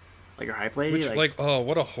lady. Which,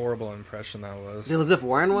 what a horrible impression that was. The Elizabeth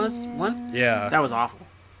Warren was one. Yeah, that was awful.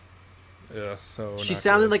 Yeah, so she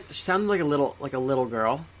sounded like a little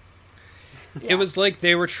girl. Yeah. It was like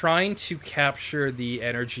they were trying to capture the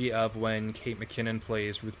energy of when Kate McKinnon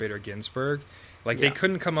plays Ruth Bader Ginsburg. Like they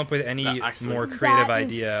couldn't come up with any more creative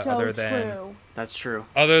idea other than that's true.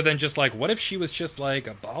 Other than just like, what if she was just like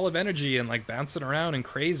a ball of energy and like bouncing around and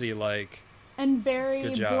crazy, like and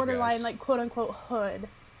very borderline, guys. Like quote unquote hood.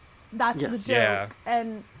 That's the joke. Yeah.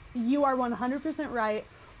 And you are 100% right.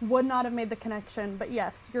 Would not have made the connection, but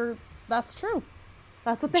yes, that's true.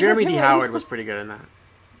 That's what they Jeremy were doing. D. Howard was pretty good in that.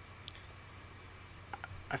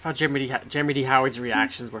 I thought Jeremy D. Howard's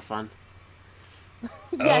reactions were fun.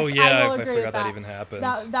 Yes, I forgot that even happened.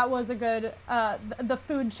 That was a good. The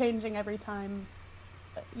food changing every time.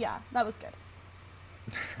 Yeah, that was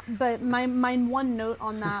good. But my one note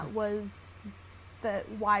on that was that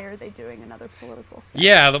why are they doing another political sketch?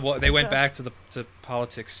 Yeah, they went back to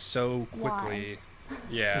politics so quickly. Why?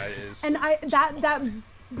 Yeah, it is. And that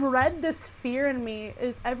bred this fear in me.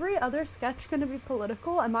 Is every other sketch going to be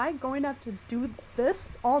political? Am I going to have to do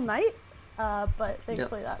this all night? But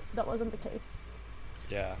thankfully that wasn't the case.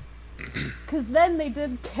 Yeah. Because then they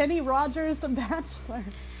did Kenny Rogers' The Bachelor.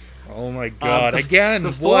 Oh my god. Again,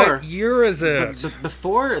 what year is it?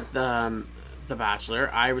 Before The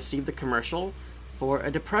Bachelor, I received a commercial for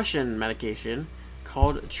a depression medication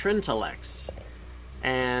called Trintalex.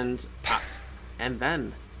 And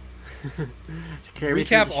then...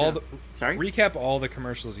 recap all the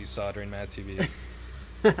commercials you saw during Mad TV.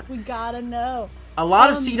 We gotta know. A lot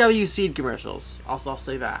of CW Seed commercials. I'll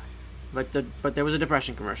say that. But there was a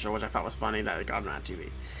depression commercial, which I thought was funny that it got on Mad TV.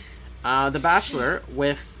 The Bachelor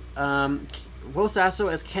with Will Sasso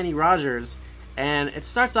as Kenny Rogers, and it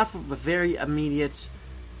starts off with a very immediate,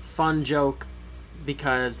 fun joke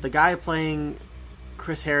because the guy playing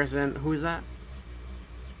Chris Harrison, who is that?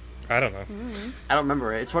 I don't know. I don't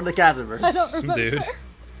remember it. It's one of the cast members. I don't remember. Some dude.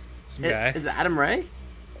 Some guy. Is it Adam Ray?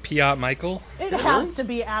 Piot Michael? It has to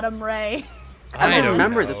be Adam Ray. I don't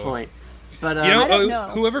remember at this point. But I don't know.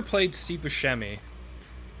 Whoever played Steve Buscemi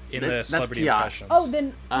in the Celebrity Impressions. Oh,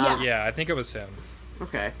 then yeah, I think it was him.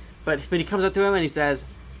 Okay, but he comes up to him and he says,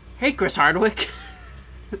 "Hey, Chris Hardwick."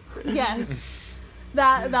 Yes,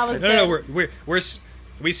 that was. No,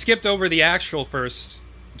 we skipped over the actual first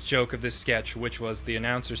joke of this sketch, which was the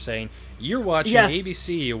announcer saying, "You're watching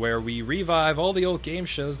ABC, where we revive all the old game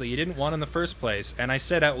shows that you didn't want in the first place." And I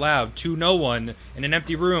said out loud to no one in an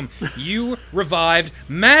empty room, "You revived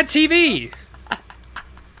Mad TV."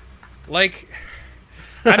 Like,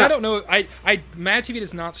 and I don't know. Mad TV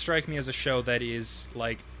does not strike me as a show that is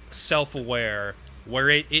like self-aware, where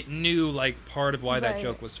it knew like part of why that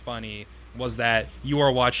joke was funny was that you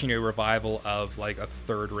are watching a revival of like a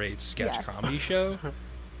third-rate sketch comedy show.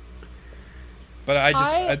 But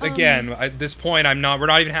at this point, we're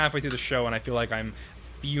not even halfway through the show, and I feel like I'm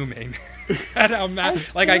fuming at how mad.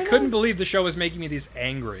 Like, I couldn't believe the show was making me this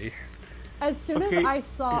angry. As soon as I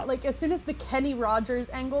saw, as soon as the Kenny Rogers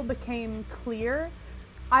angle became clear,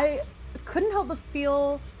 I couldn't help but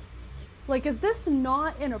feel like, is this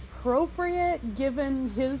not inappropriate given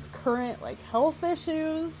his current, health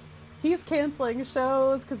issues? He's canceling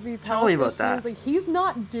shows because these health issues. That. Like, he's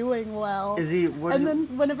not doing well. Is he? Then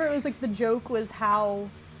whenever it was the joke was how.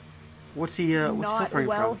 What's he? What's suffering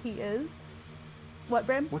well from? He is. What,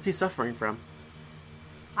 Bram? What's he suffering from?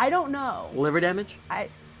 I don't know. Liver damage?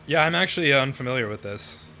 Yeah, I'm actually unfamiliar with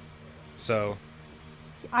this. So.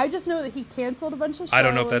 I just know that he canceled a bunch of shows. I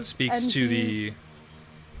don't know if that speaks to the.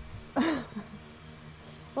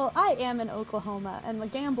 Well, I am in Oklahoma, and The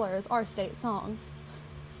Gambler is our state song.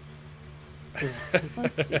 Let's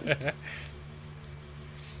see.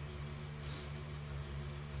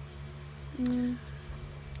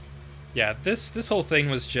 Yeah, this whole thing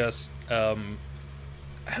was just I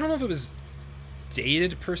don't know if it was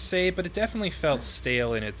dated per se, but it definitely felt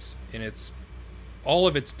stale in its all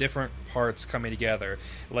of its different parts coming together,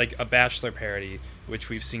 like a Bachelor parody, which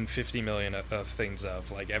we've seen 50 million of things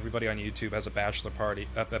of. Like everybody on YouTube has a Bachelor parody.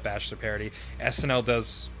 SNL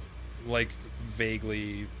does like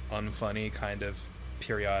vaguely unfunny kind of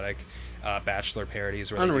periodic Bachelor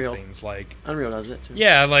parodies where they do things like Unreal does it too.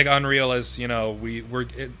 Yeah, like Unreal is,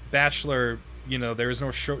 Bachelor, there is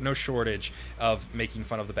no shortage of making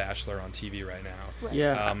fun of The Bachelor on TV right now. Right.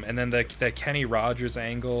 Yeah. And then the Kenny Rogers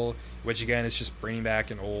angle, which again is just bringing back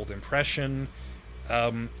an old impression.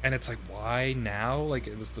 And it's like, why now? Like,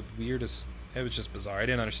 it was the weirdest. It was just bizarre. I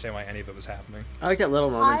didn't understand why any of it was happening. I like that little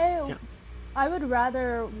moment. I would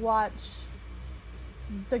rather watch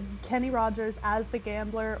the Kenny Rogers as the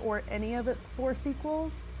Gambler or any of its 4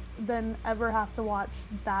 sequels than ever have to watch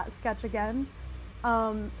that sketch again.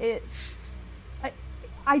 It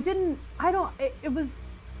was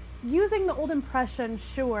using the old impression,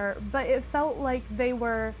 sure, but it felt like they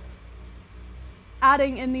were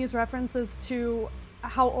adding in these references to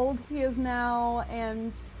how old he is now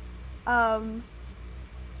and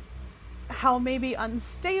how maybe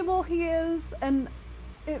unstable he is, and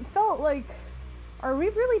it felt like, are we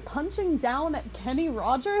really punching down at Kenny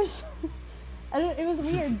Rogers? It was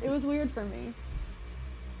weird. It was weird for me. It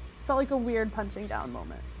felt like a weird punching down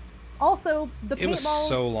moment. Also, the paintballs. It was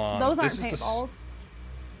so long. Those aren't paintballs.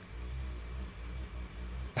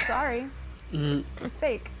 Sorry. It was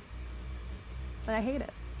fake. And I hate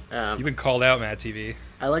it. You've been called out, Matt TV.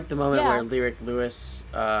 I like the moment where Lyric Lewis,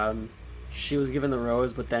 she was given the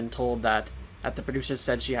rose, but then told that the producers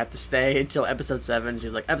said she had to stay until episode 7. She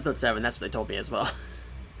was like, episode 7, that's what they told me as well.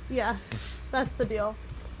 Yeah, that's the deal.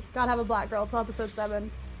 Gotta have a black girl till episode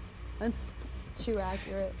 7. That's too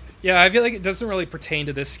accurate. Yeah, I feel like it doesn't really pertain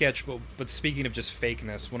to this sketch, but speaking of just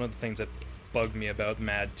fakeness, one of the things that bugged me about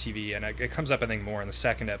Mad TV, and it comes up I think more in the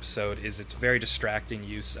second episode, is its very distracting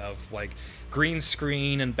use of like green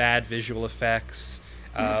screen and bad visual effects,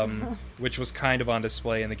 which was kind of on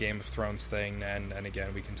display in the Game of Thrones thing, and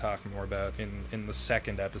again we can talk more about in the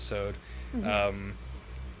second episode. Mm-hmm.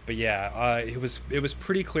 But yeah, it was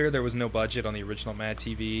pretty clear there was no budget on the original Mad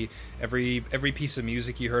TV. Every piece of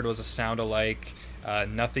music you heard was a sound alike.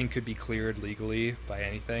 Nothing could be cleared legally by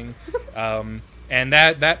anything. And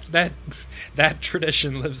that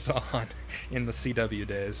tradition lives on in the CW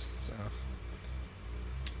days. So.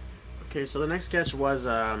 Okay, so the next sketch was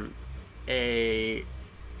a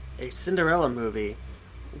Cinderella movie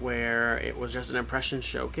where it was just an impression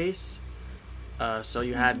showcase. So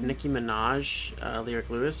you had Nicki Minaj, Lyric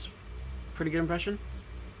Lewis, pretty good impression.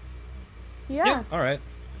 Yeah, all right,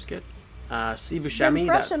 it was good. Steve the Buscemi.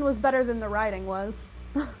 impression was better than the writing was.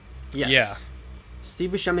 Yes. Yeah.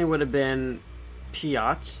 Steve Buscemi would have been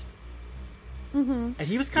Piot. Mm-hmm. And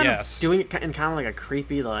he was kind of doing it in kind of like a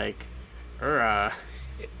creepy, like,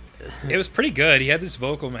 It was pretty good. He had his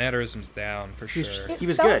vocal mannerisms down, for sure. He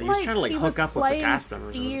was good. He was trying to like hook up with the cast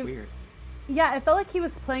members. It was weird. Yeah, it felt like he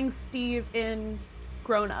was playing Steve in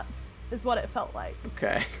Grown Ups, is what it felt like.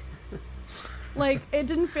 Okay. Like, it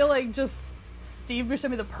didn't feel like just Steve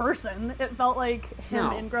Buscemi the person. It felt like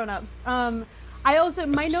him in Grown Ups. I also,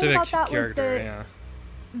 my note about that was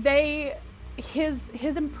that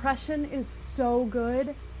his impression is so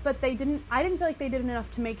good, but I didn't feel like they did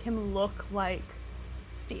enough to make him look like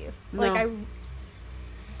Steve. No.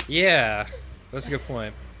 Yeah, that's a good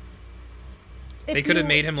point. They could have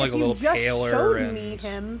made him like a little paler. If you just showed me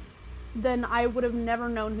him, then I would have never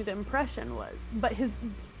known who the impression was. But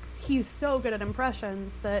he's so good at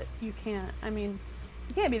impressions that you can't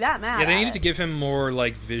be that mad. Yeah, they needed to give him more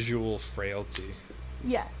like visual frailty.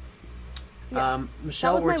 Yes. Yeah.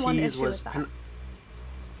 Michelle Ortiz was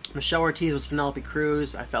Penelope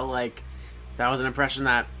Cruz. I felt like that was an impression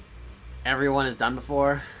that everyone has done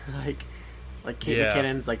before. Like Kate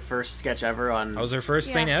McKinnon's like first sketch ever on. That was her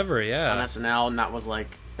first thing ever, yeah. On SNL, and that was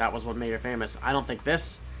what made her famous. I don't think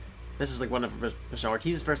this is like one of Michelle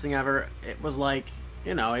Ortiz's first thing ever. It was like,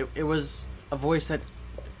 it was a voice that.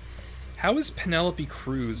 How is Penelope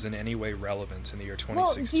Cruz in any way relevant in the year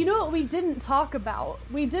 2016? Well, do you know what we didn't talk about?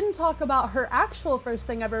 We didn't talk about her actual first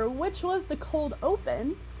thing ever, which was the cold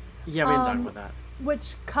open. Yeah, we didn't talk about that.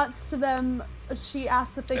 Which cuts to them. She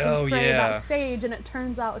asks if they can pray backstage, and it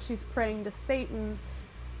turns out she's praying to Satan.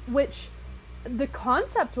 Which, the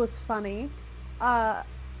concept was funny. I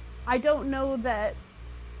don't know that.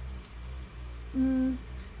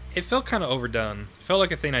 It felt kind of overdone. It felt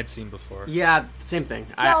like a thing I'd seen before. Yeah, same thing.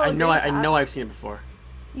 I know I've seen it before.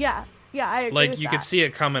 Yeah, I agree like with you that. could see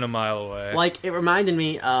it coming a mile away. Like it reminded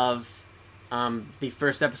me of the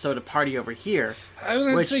first episode of Party Over Here. I was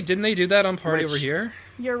going to say, didn't they do that on Party Over Here?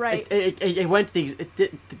 You're right. It went it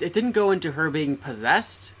didn't go into her being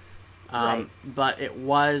possessed, Right. but it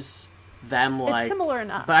was them like It's similar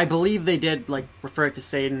enough. But I believe they did like refer it to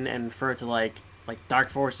Satan and refer it to like dark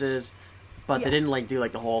forces, but Yeah. they didn't like do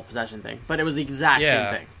like the whole possession thing. But it was the exact same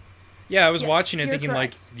thing. Yeah, I was Yes, watching it you're thinking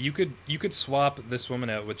correct. like you could swap this woman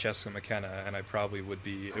out with Jessica McKenna, and I probably would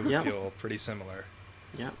it would Yep. feel pretty similar.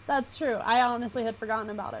 Yeah. That's true. I honestly had forgotten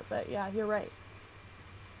about it, but yeah, you're right.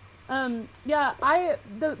 Yeah,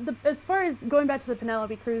 the as far as going back to the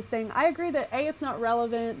Penelope Cruz thing, I agree that A, it's not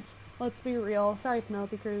relevant. Let's be real. Sorry,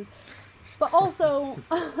 Penelope Cruz. But also,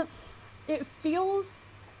 it feels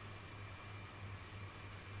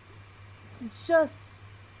just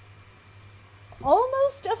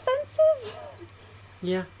almost offensive.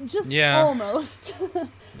 Yeah. Just Yeah. almost.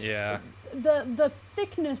 Yeah. The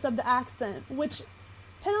thickness of the accent, which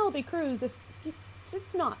Penelope Cruz,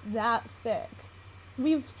 it's not that thick.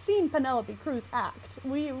 We've seen Penelope Cruz act.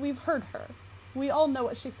 We've heard her. We all know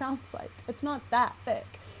what she sounds like. It's not that thick.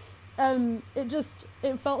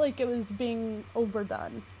 It felt like it was being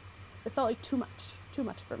overdone. It felt like too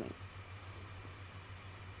much for me.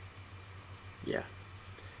 Yeah.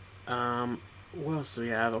 What else do we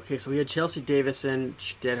have? Okay, so we had Chelsea Davison.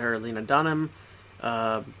 She did her Lena Dunham.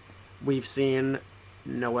 We've seen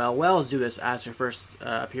Noelle Wells do this as her first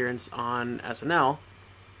appearance on SNL.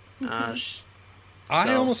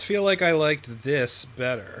 I almost feel like I liked this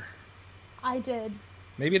better. I did.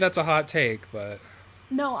 Maybe that's a hot take, but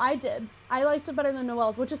No, I did. I liked it better than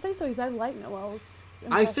Noelle's, which is saying so because I like Noelle's.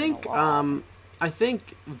 I impression think a lot. I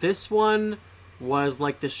think this one was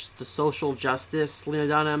like the social justice Lena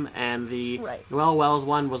Dunham, and the Right. Noelle Wells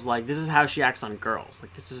one was like this is how she acts on girls.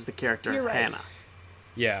 Like this is the character You're right. Hannah,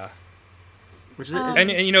 yeah. which is And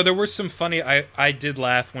you know, there were some funny. I did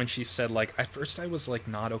laugh when she said like at first I was like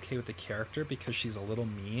not okay with the character because she's a little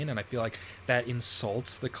mean, and I feel like that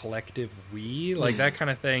insults the collective we, like that kind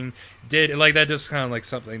of thing. That just kind of like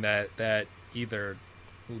something that either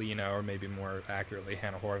Lena or maybe more accurately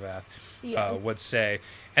Hannah Horvath Yes. would say.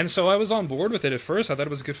 And so I was on board with it at first. I thought it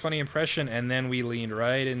was a good funny impression, and then we leaned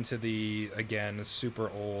right into the again super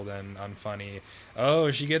old and unfunny.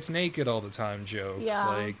 Oh, she gets naked all the time jokes. Yeah.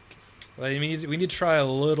 Like we need to try a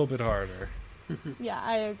little bit harder. Yeah,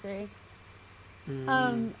 I agree.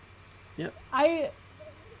 Yep.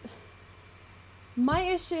 My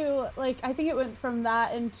issue, like, I think it went from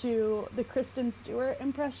that into the Kristen Stewart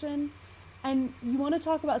impression. And you want to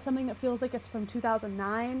talk about something that feels like it's from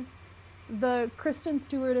 2009? The Kristen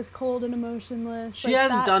Stewart is cold and emotionless. She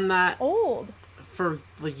hasn't done that old. for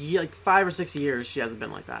like 5 or 6 years. She hasn't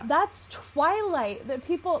been like that. That's Twilight. That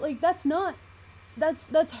people, like, that's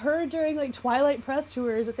her during, like, Twilight press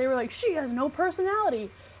tours, that they were like, she has no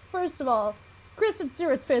personality. First of all, Kristen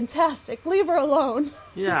Stewart's fantastic. Leave her alone.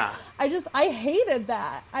 Yeah. I hated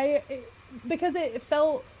that. Because it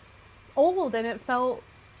felt old and it felt.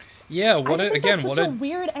 Yeah, That's such a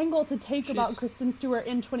weird angle to take about She's- Kristen Stewart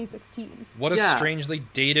in 2016. what a Yeah. strangely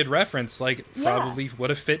dated reference. Like Yeah. probably would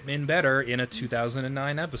have fit in better in a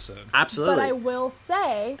 2009 episode. Absolutely. But I will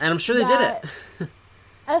say, and I'm sure they did it.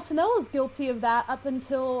 SNL is guilty of that up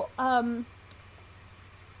until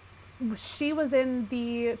she was in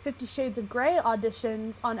the 50 Shades of Grey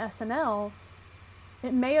auditions on SNL.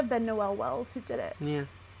 It may have been Noelle Wells who did it. Yeah.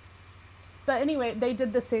 But anyway, they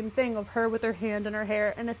did the same thing of her with her hand in her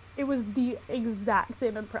hair, and it was the exact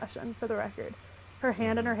same impression, for the record. Her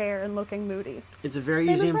hand in her hair and looking moody. It's a very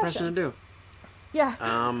Same easy impression. impression to do. Yeah.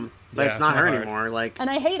 But Yeah, it's not her hard. anymore. Like And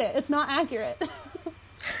I hate it. It's not accurate.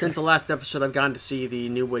 since the last episode, I've gone to see the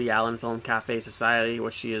new Woody Allen film Cafe Society,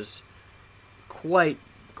 which she is quite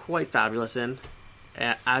fabulous in,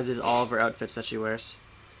 as is all of her outfits that she wears.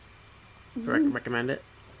 Recommend it.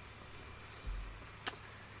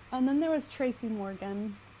 And then there was Tracy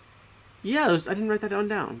Morgan. Yeah, I didn't write that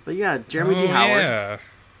down. But yeah, Jeremy D. Howard.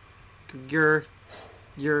 Yeah.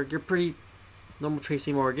 You're pretty normal.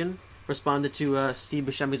 Tracy Morgan responded to Steve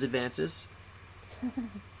Buscemi's advances.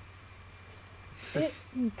 It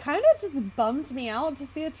kind of just bummed me out to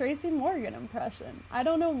see a Tracy Morgan impression. I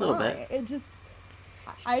don't know Little why. bit. It just...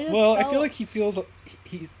 I just Well, I felt- feel like he feels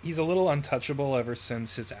he's a little untouchable ever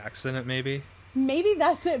since his accident, maybe. Maybe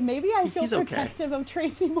that's it. Maybe I feel He's okay. protective of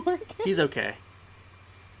Tracy Morgan. He's okay.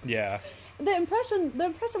 Yeah. The impression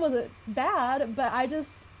wasn't bad, but I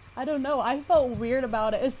don't know. I felt weird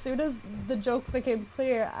about it. As soon as the joke became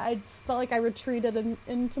clear, I just felt like I retreated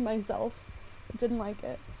into myself. Didn't like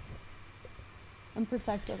it. I'm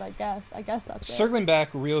protective, I guess. I guess that's it. Circling back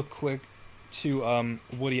real quick to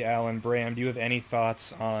Woody Allen, Bram, do you have any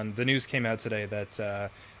thoughts on the news came out today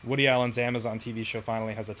that Woody Allen's Amazon TV show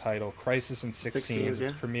finally has a title, Crisis in Six Scenes.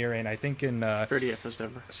 It's premiering, I think, in 30th of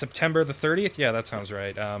September. September the 30th? Yeah, that sounds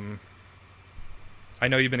right. I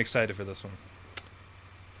know you've been excited for this one.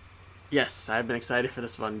 Yes, I've been excited for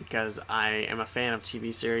this one because I am a fan of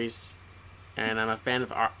TV series, and I'm a fan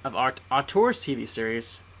of Artur's TV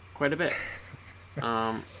series quite a bit.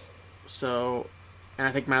 And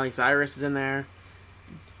I think Miley Cyrus is in there.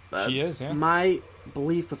 She is, yeah. My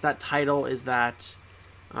belief with that title is that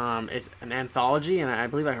it's an anthology, and I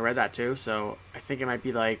believe I read that too, so I think it might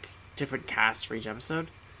be like different casts for each episode,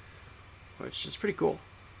 which is pretty cool.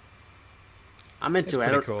 I'm into it.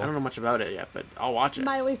 I don't know much about it yet, but I'll watch it.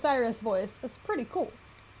 Miley Cyrus voice. That's pretty cool.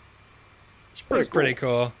 It's pretty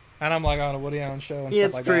cool. And I'm like on a Woody Allen show and yeah,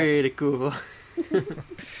 stuff like that. It's pretty cool.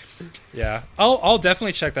 Yeah, I'll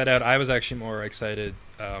definitely check that out. I was actually more excited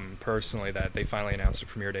personally that they finally announced a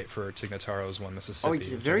premiere date for Tig Notaro's One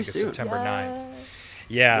Mississippi. Oh, very soon. September 9th.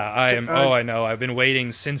 Yeah, I am. I know. I've been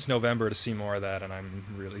waiting since November to see more of that, and I'm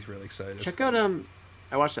really, really excited. Check out I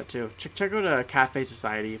watched that too. Check out Cafe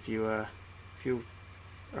Society if you are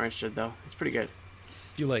interested, though. It's pretty good.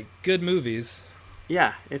 If you like good movies.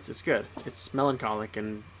 Yeah, it's good. It's melancholic,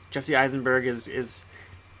 and Jesse Eisenberg is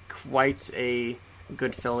quite a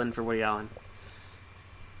good fill-in for Woody Allen.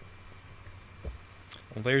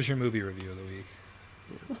 Well, there's your movie review of the week.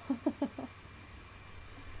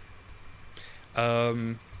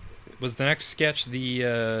 Yeah. Was the next sketch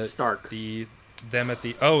the Stark? It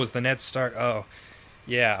was the Ned Stark. Oh,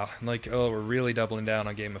 yeah. Like, we're really doubling down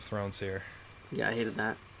on Game of Thrones here. Yeah, I hated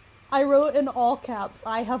that. I wrote in all caps,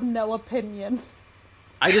 I have no opinion.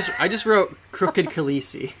 I just wrote Crooked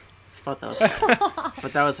Khaleesi. I thought that was funny.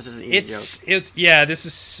 But that was such an easy joke.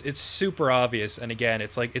 It's super obvious, and again,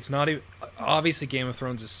 it's like it's not even obviously Game of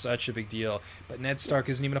Thrones is such a big deal, but Ned Stark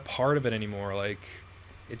isn't even a part of it anymore. Like,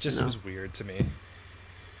 it just was weird to me.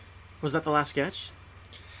 Was that the last sketch?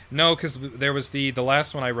 No, because there was the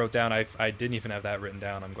last one I wrote down. I didn't even have that written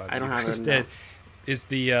down. I'm glad I don't have it did. Is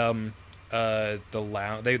the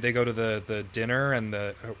lounge? They go to the dinner, and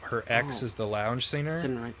her ex is the lounge singer.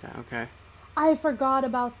 Didn't write that. Okay. I forgot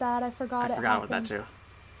about that. I forgot about that too.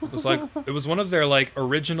 It was like it was one of their like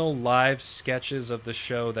original live sketches of the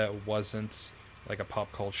show that wasn't like a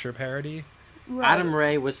pop culture parody. Right. Adam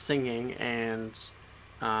Ray was singing, and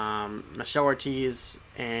Michelle Ortiz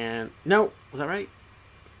was that right?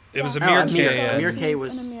 It was Amir K. Amir K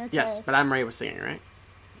was yes, but Adam Ray was singing, right?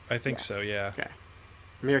 I think so. Yeah. Okay.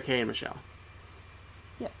 Amir K and Michelle.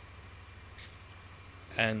 Yes.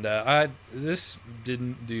 And this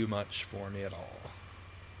didn't do much for me at all.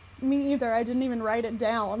 Me either. I didn't even write it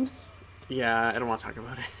down. Yeah, I don't want to talk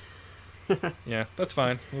about it. Yeah, that's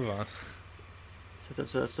fine. Move on. Is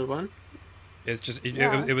this episode 1? It's just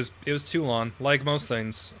it was too long, like most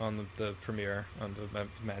things on the premiere on the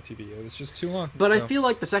Matt TV. It was just too long. But I feel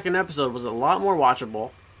like the second episode was a lot more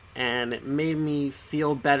watchable, and it made me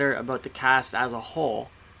feel better about the cast as a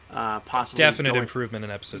whole. Possibly definite improvement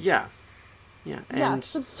in episodes. Yeah, yeah, and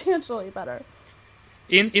substantially better.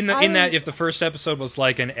 In that if the first episode was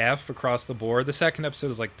like an F across the board, the second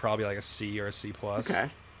episode is like probably like a C or a C plus.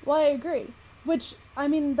 Okay. Well, I agree. Which, I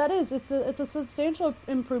mean, it's a substantial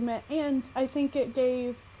improvement, and I think it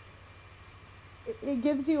gives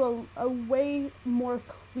you a way more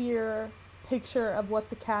clear picture of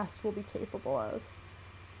what the cast will be capable of.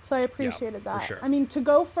 So I appreciated that. For sure. I mean, to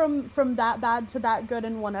go from that bad to that good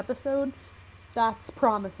in one episode, that's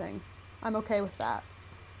promising. I'm okay with that.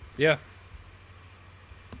 Yeah.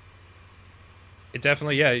 It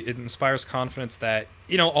definitely, it inspires confidence that,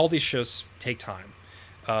 all these shows take time.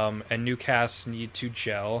 And new casts need to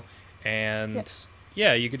gel. And,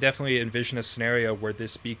 you could definitely envision a scenario where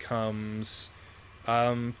this becomes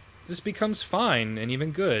fine and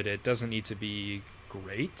even good. It doesn't need to be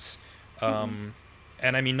great. And,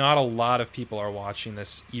 I mean, not a lot of people are watching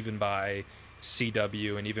this even by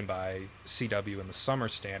CW and even by CW in the summer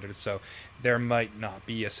standards. So there might not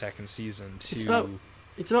be a second season to...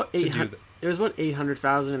 It's about 800. It was about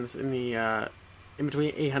 800,000 in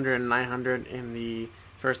between 800 and 900 in the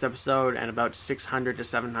first episode, and about 600 to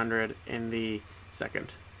 700 in the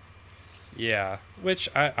second. Yeah, which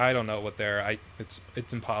I don't know what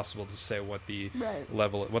it's impossible to say what the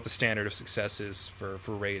level, what the standard of success is for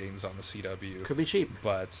ratings on the CW. Could be cheap,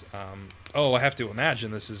 but I have to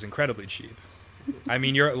imagine this is incredibly cheap. I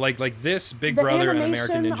mean, you're like this Big Brother and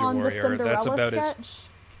American Ninja Warrior. That's about as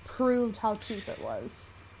proved how cheap it was.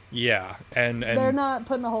 Yeah, and they're not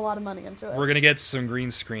putting a whole lot of money into it. We're gonna get some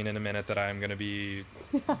green screen in a minute that I'm gonna be,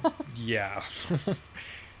 yeah.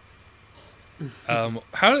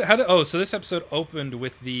 So this episode opened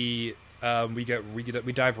with the we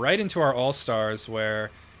dive right into our all stars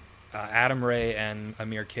where Adam Ray and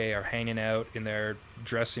Amir K are hanging out in their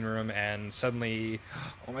dressing room, and suddenly,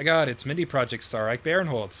 oh my God, it's Mindy Project star Ike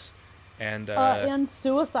Barinholtz, and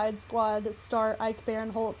Suicide Squad star Ike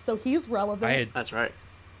Barinholtz, so he's relevant. That's right.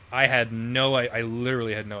 I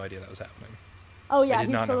literally had no idea that was happening. Oh yeah,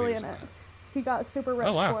 he's totally in it. He got super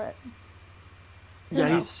ripped for it. Yeah,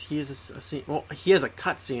 he's a scene. Well, he has a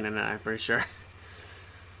cut scene in it. I'm pretty sure.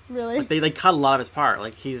 Really? Like they cut a lot of his part.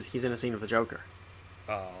 Like he's in a scene with the Joker.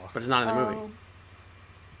 Oh. But it's not in the movie.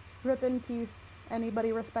 Rip in peace,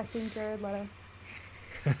 anybody respecting Jared Leto.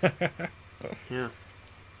 Yeah.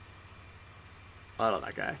 I love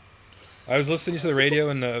that guy. I was listening to the radio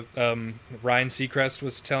and Ryan Seacrest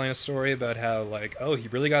was telling a story about how, like, oh, he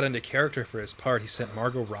really got into character for his part. He sent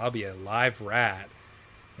Margot Robbie a live rat.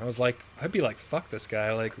 And I was like, I'd be like, fuck this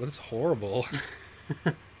guy. Like, that's horrible.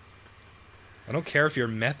 I don't care if you're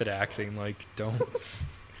method acting. Like,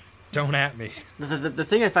 don't at me. The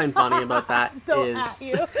thing I find funny about that don't at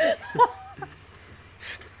you.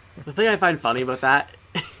 The thing I find funny about that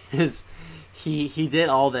is he did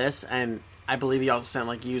all this, and I believe he also sent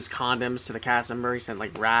like used condoms to the cast member. He sent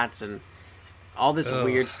like rats and all this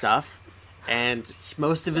weird stuff, and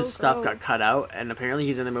most of his stuff got cut out. And apparently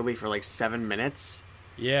he's in the movie for like 7 minutes.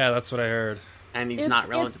 Yeah, that's what I heard. And he's not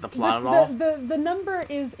relevant to the plot at all. The number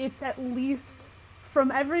is, it's at least,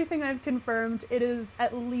 from everything I've confirmed, it is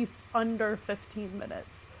at least under 15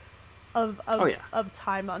 minutes of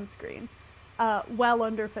time on screen. Well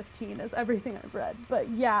under 15 is everything I've read. But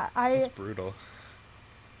yeah, That's brutal.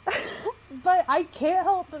 But I can't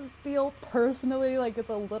help but feel personally like it's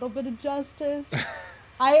a little bit of justice.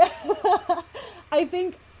 I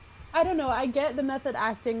think, I don't know, I get the method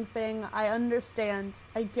acting thing. I understand.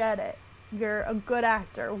 I get it. You're a good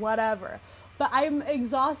actor, whatever. But I'm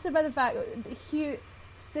exhausted by the fact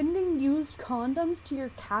sending used condoms to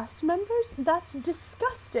your cast members? That's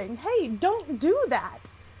disgusting. Hey, don't do that.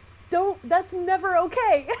 That's never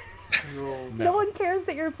okay. No one cares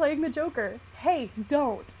that you're playing the Joker. Hey,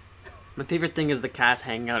 don't. My favorite thing is the cast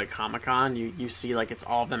hanging out at Comic-Con. You see, like, it's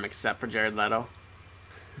all of them except for Jared Leto.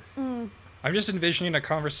 I'm just envisioning a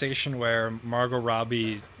conversation where Margot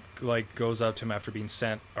Robbie, like, goes up to him after being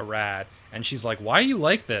sent a rat, and she's like, why are you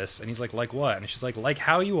like this? And he's like what? And she's like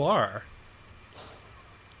how you are.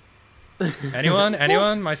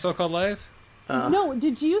 Anyone? My so-called life? No,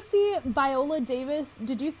 did you see Viola Davis?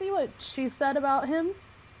 Did you see what she said about him?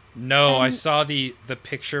 No, I saw the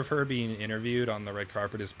picture of her being interviewed on the red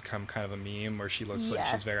carpet has become kind of a meme where she looks like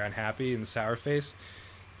she's very unhappy and sour face.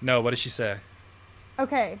 No, what did she say?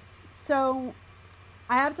 Okay, so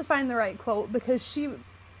I have to find the right quote because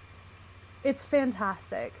it's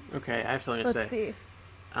fantastic. Okay, I have something to say. Let's see.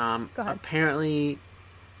 Go ahead. Apparently,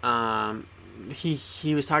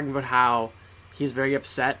 he was talking about how he's very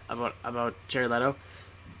upset about Jared Leto,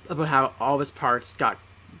 about how all of his parts got,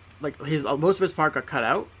 like, most of his part got cut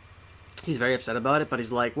out. He's very upset about it, but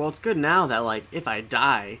he's like, well, it's good now that, like, if I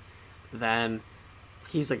die, then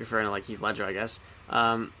he's, like, referring to, like, Heath Ledger, I guess,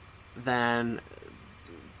 then,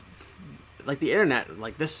 like, the internet,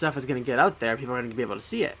 like, this stuff is going to get out there, people are going to be able to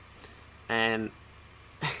see it, and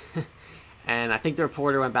and I think the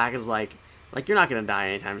reporter went back and was like, you're not going to die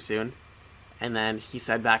anytime soon, and then he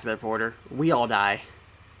said back to the reporter, we all die.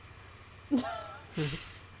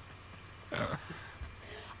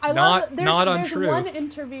 Not there's untrue.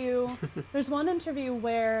 There's one interview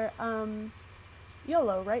where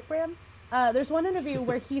YOLO, right, Bram? There's one interview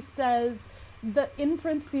where he says in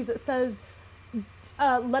parentheses it says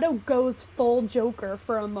Leto goes full Joker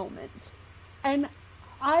for a moment, and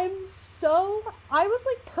I was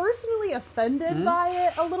like personally offended by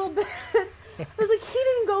it a little bit. I was like, he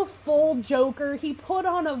didn't go full Joker. He put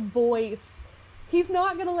on a voice. He's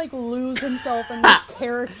not gonna like lose himself in this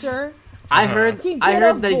character. I heard that he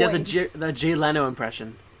does voice. a Jay Leno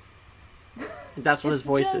impression. That's what his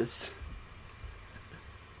voice is.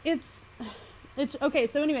 It's okay.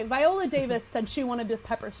 So anyway, Viola Davis said she wanted to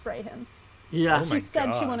pepper spray him. Yeah, she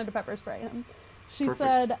said she wanted to pepper spray him. She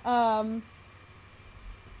Perfect. said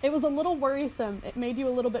it was a little worrisome. It made you a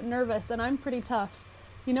little bit nervous, and I'm pretty tough.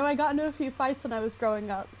 You know, I got into a few fights when I was growing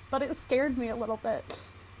up, but it scared me a little bit.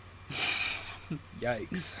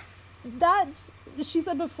 Yikes. She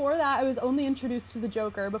said before that I was only introduced to the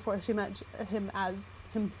Joker before she met him as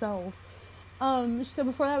himself. She said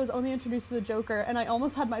before that I was only introduced to the Joker, and I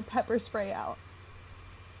almost had my pepper spray out.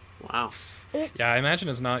 Wow. Yeah, I imagine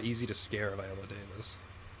it's not easy to scare Viola Davis.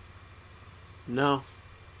 No.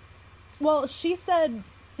 Well, she said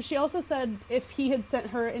She also said if he had sent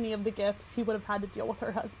her any of the gifts, he would have had to deal with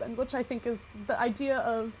her husband, which I think is the idea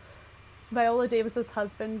of Viola Davis's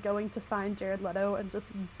husband going to find Jared Leto and just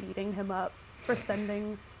beating him up for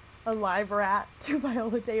sending a live rat to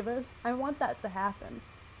Viola Davis. I want that to happen.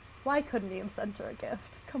 Why couldn't he have sent her a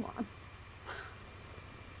gift? Come on.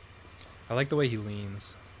 I like the way he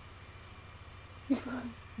leans.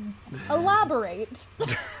 Elaborate.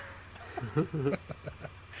 You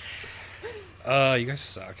guys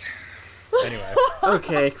suck. Anyway.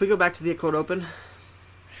 Okay, can we go back to the cold open?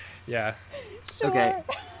 Yeah. Sure. Okay.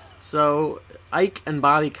 So Ike and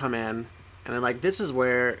Bobby come in, and they're like, "This is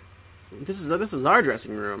our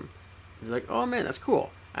dressing room." They're like, "Oh man, that's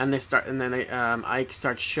cool." And then Ike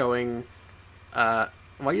starts showing. Why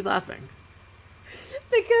are you laughing?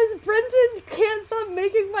 Because Brendan can't stop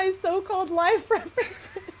making my so-called life references.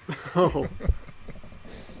 Oh,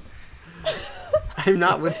 I'm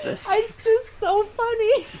not with this. It's just so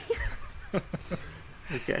funny.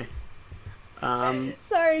 Okay.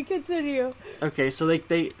 Sorry, continue. Okay, so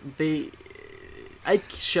they Ike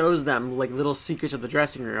shows them like little secrets of the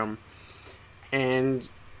dressing room, and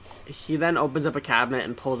he then opens up a cabinet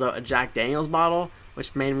and pulls out a Jack Daniel's bottle,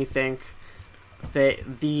 which made me think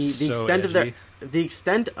that the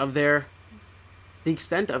extent of their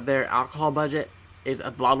alcohol budget is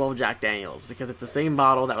a bottle of Jack Daniel's, because it's the same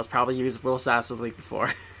bottle that was probably used with Will Sasso the week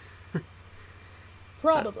before.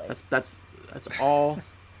 Probably. That's all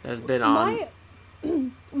that has been on.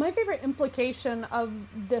 My favorite implication of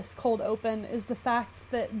this cold open is the fact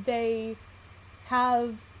that they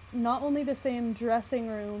have not only the same dressing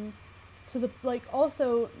room,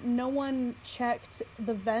 also no one checked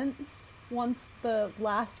the vents once the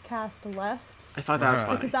last cast left. I thought that was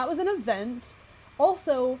funny. Because that was an event.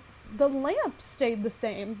 Also, the lamp stayed the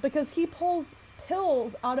same because he pulls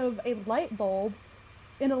pills out of a light bulb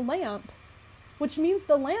in a lamp, which means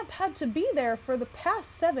the lamp had to be there for the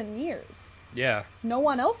past 7 years. Yeah. No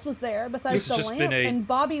one else was there besides the lamp and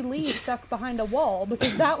Bobby Lee stuck behind a wall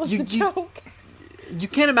because that was the joke. You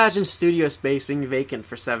can't imagine studio space being vacant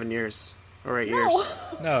for 7 years or 8 years.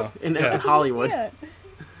 No. In Hollywood. Yeah.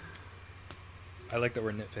 I like that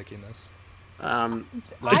we're nitpicking this. I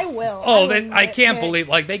will. I can't believe,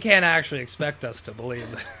 they can't actually expect us to believe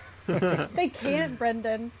that. They can't,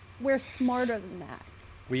 Brendan. We're smarter than that.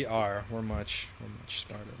 We are. We're much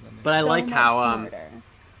smarter than that. But I like smarter.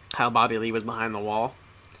 how Bobby Lee was behind the wall,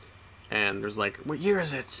 and there's like, what year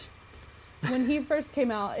is it? When he first came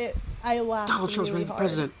out, I laughed Donald Trump's really running for hard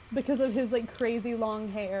president because of his crazy long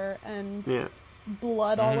hair and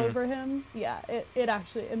blood all over him. Yeah, it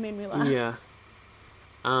made me laugh. Yeah.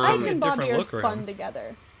 Ike and Bobby are look fun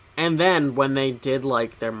together. And then when they did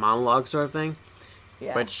their monologue sort of thing,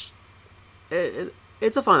 which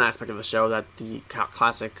it's a fun aspect of the show that the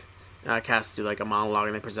classic cast do a monologue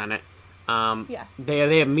and they present it.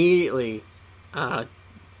 They immediately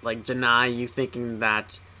deny you thinking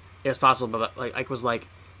that it was possible, but Ike was like,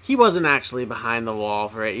 he wasn't actually behind the wall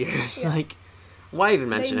for 8 years. Yeah. Why even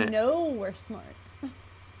mention it? They know we're smart.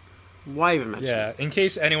 Why even mention it? Yeah, in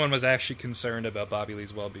case anyone was actually concerned about Bobby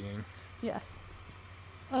Lee's well-being. Yes.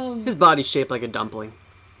 His body's shaped like a dumpling.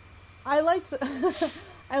 I liked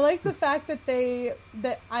the fact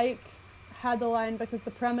that Ike had the line because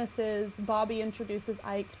the premise is Bobby introduces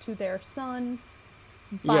Ike to their son,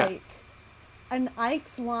 Bike. Yeah. And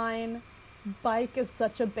Ike's line, Bike is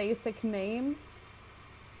such a basic name,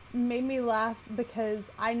 made me laugh because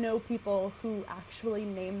I know people who actually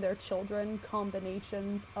name their children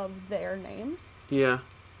combinations of their names. Yeah.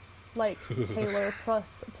 Like Taylor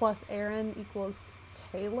plus Aaron equals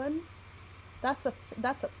Talon. That's a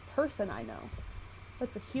person I know.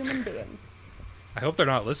 That's a human being. I hope they're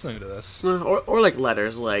not listening to this. Or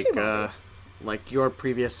letters, like your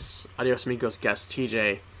previous Adios Amigos guest,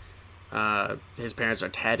 TJ. His parents are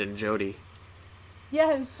Ted and Jody.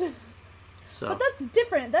 Yes. So. But that's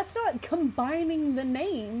different. That's not combining the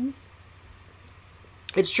names.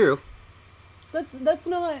 It's true. That's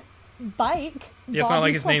not Bike. Yeah, it's not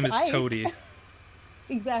like his name is Ike. Toady.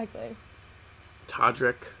 Exactly.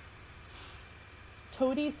 Todrick.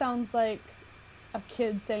 Toady sounds like a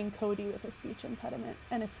kid saying Cody with a speech impediment,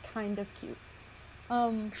 and it's kind of cute.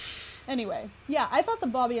 Anyway, yeah, I thought the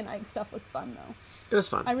Bobby and Ike stuff was fun, though. It was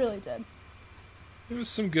fun. I really did. It was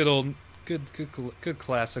some good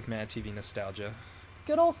classic Mad TV nostalgia.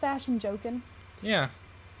 Good old-fashioned joking. Yeah,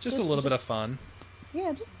 just a little bit of fun.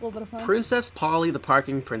 Yeah, just a little bit of fun. Princess Polly, the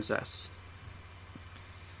Parking Princess.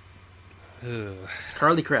 Ugh.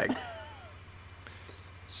 Carly Craig.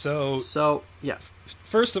 So yeah.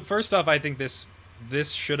 First off, I think this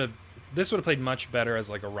would have played much better as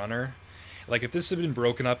a runner, Like, if this had been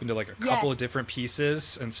broken up into, like, a couple of Yes. different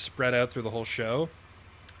pieces and spread out through the whole show,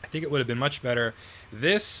 I think it would have been much better.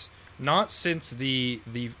 This, not since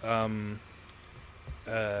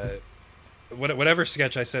whatever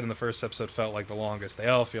sketch I said in the first episode felt like the longest. They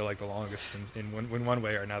all feel like the longest in one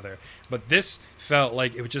way or another. But this felt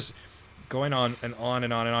like it was just going on and on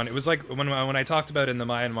and on and on. It was like when I talked about in the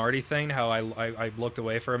Maya and Marty thing, how I looked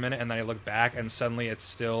away for a minute and then I looked back and suddenly it's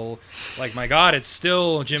still like, my God, it's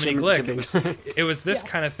still Jiminy Glick. It was this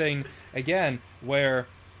kind of thing again where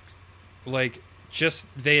like just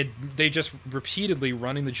they just repeatedly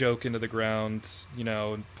running the joke into the ground, you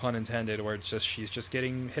know, pun intended, where it's just she's just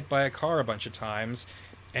getting hit by a car a bunch of times,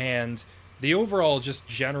 and the overall just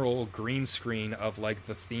general green screen of like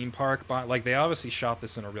the theme park, like they obviously shot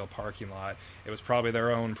this in a real parking lot. It was probably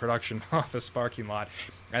their own production office parking lot,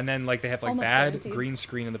 and then like they have like Almost bad guaranteed. green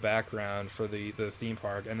screen in the background for the theme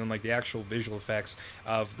park, and then like the actual visual effects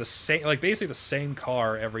of the same, like basically the same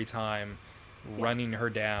car every time running her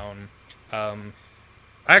down.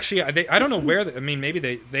 Actually, I don't know where. I mean, maybe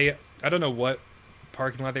they I don't know what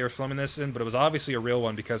parking lot they were filming this in, but it was obviously a real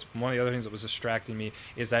one, because one of the other things that was distracting me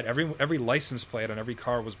is that every license plate on every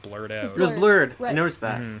car was blurred out. It was blurred. I Right. noticed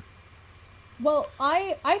that. Well,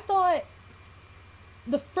 I thought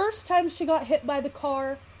the first time she got hit by the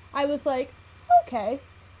car, I was like, okay.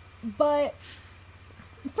 But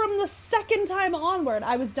from the second time onward,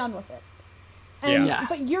 I was done with it. And Yeah.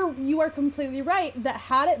 but you are completely right that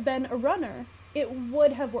had it been a runner, it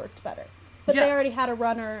would have worked better. But Yeah. they already had a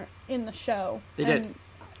runner in the show. They did. and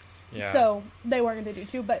Yeah. So they weren't going to do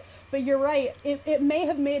two. But you're right. It may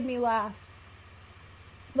have made me laugh.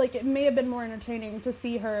 Like, it may have been more entertaining to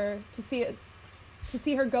see her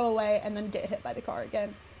go away and then get hit by the car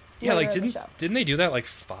again. Yeah, like later in the show. didn't they do that like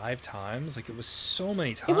 5 times? Like it was so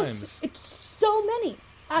many times. It's so many.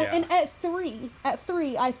 Yeah. And at three,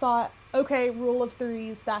 I thought, okay, rule of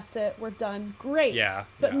threes, that's it, we're done. Great. Yeah,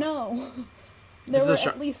 But yeah. no, there This were is a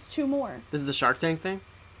at least two more. This is the Shark Tank thing?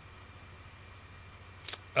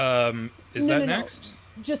 Is No, that no. next?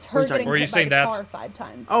 Just What are her you talking getting about? Or are you hit by saying the that's- car 5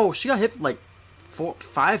 times. Oh, she got hit like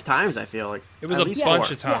 5 times, I feel like. It was At a least bunch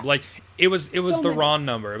 4. of times. Yeah. Like it was So the many. wrong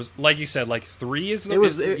number. It was like you said, like 3 is the It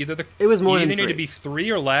was- is it- either the it was more you than either need to 3. be 3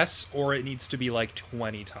 or less, or it needs to be like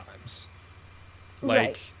 20 times. Like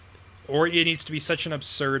Right. or it needs to be such an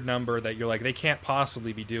absurd number that you're like, they can't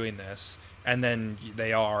possibly be doing this, and then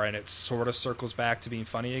they are, and it sort of circles back to being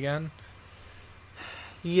funny again.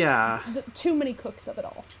 Yeah. Too many cooks of it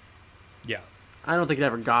all. Yeah. I don't think it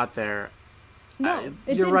ever got there. No,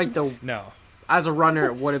 it You're right, didn't. though. No. As a runner,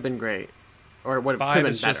 it would have been great. Or it would have could 5 have been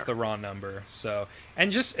is better. just the raw number. So,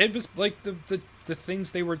 and just it was like the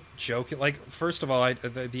things they were joking. Like, first of all,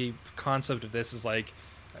 the concept of this is like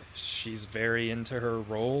she's very into her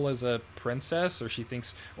role as a princess, or she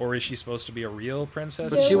thinks, or is she supposed to be a real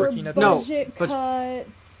princess? But she were working at No, this? budget but-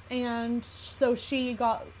 cuts, and so she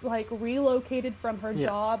got like relocated from her Yeah.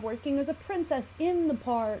 job working as a princess in the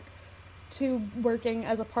park to working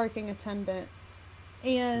as a parking attendant.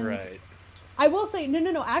 And Right. I will say,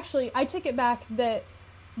 no, actually, I take it back that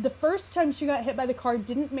the first time she got hit by the car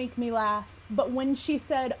didn't make me laugh, but when she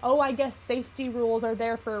said, oh, I guess safety rules are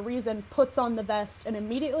there for a reason, puts on the vest, and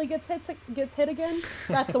immediately gets hit again,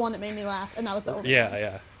 that's the one that made me laugh, and that was the only Yeah, one.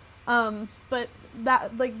 yeah. But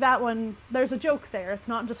that one, there's a joke there. It's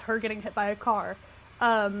not just her getting hit by a car.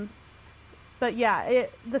 But yeah,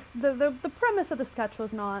 the premise of the sketch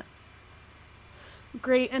was not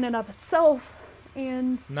great in and of itself,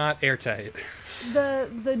 and Not airtight.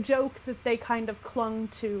 the joke that they kind of clung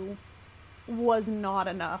to was not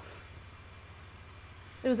enough.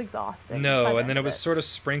 It was exhausting. by No, the and then end it of was sort of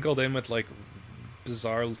sprinkled in with like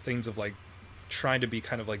bizarre things of like trying to be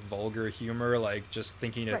kind of like vulgar humor, like just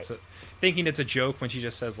thinking it's a joke when she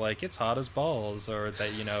just says like it's hot as balls, or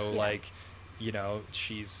that like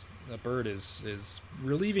she's a bird is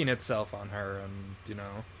relieving itself on her, and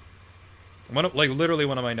literally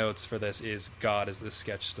one of my notes for this is, God, is this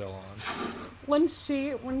sketch still on? When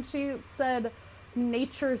she said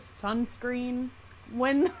nature's sunscreen,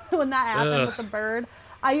 when that happened Ugh. with the bird,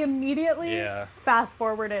 I immediately Yeah. fast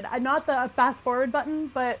forwarded. Not the fast forward button,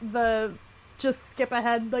 but the just skip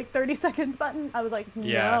ahead like 30 seconds button. I was like,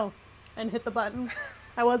 Yeah. no, and hit the button.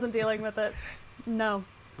 I wasn't dealing with it. No,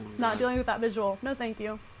 not dealing with that visual. No, thank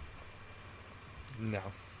you. No.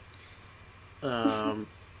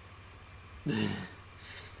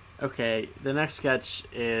 Okay, the next sketch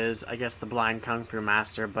is, I guess, the Blind Kung Fu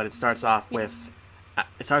Master, but it starts off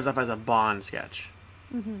as a Bond sketch.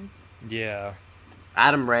 Yeah.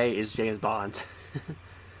 Adam Ray is James Bond.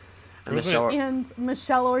 And Wasn't Michelle, And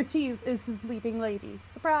Michelle Ortiz is his leading lady.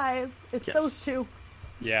 Surprise! It's Yes. those two.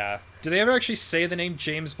 Yeah. Do they ever actually say the name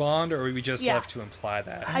James Bond, or are we just Yeah. left to imply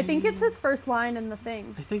that? I think it's his first line in the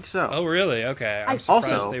thing. I think so. Oh, really? Okay. I'm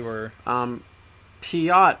surprised Also, they were...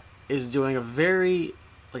 Piot is doing a very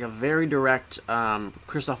direct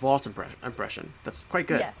Christoph Waltz impression. That's quite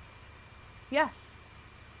good. Yes. Yeah.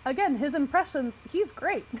 Again, his impressions, he's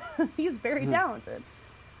great. He's very talented.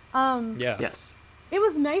 Yeah. Yes. It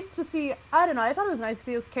was nice to see, I don't know, I thought it was nice to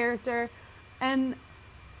see his character, and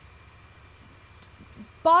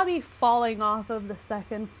Bobby falling off of the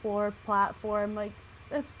second floor platform, like,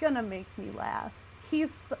 it's gonna make me laugh.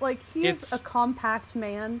 He's, like, he is a compact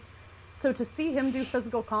man, so to see him do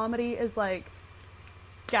physical comedy is like,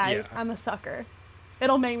 guys, Yeah. I'm a sucker.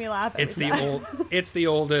 It'll make me laugh every time. It's the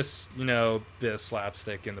oldest, bit of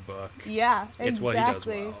slapstick in the book. Yeah, exactly. It's what he does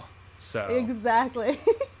well. So Exactly.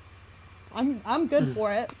 I'm good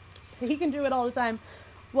for it. He can do it all the time.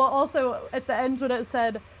 Well, also at the end when it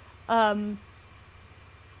said, what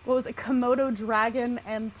was it? Komodo dragon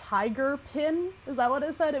and tiger pin? Is that what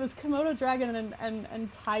it said? It was Komodo dragon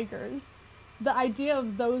and tigers. The idea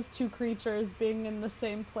of those two creatures being in the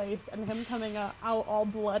same place and him coming out all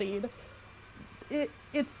bloodied.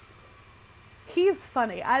 He's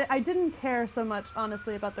funny. I didn't care so much,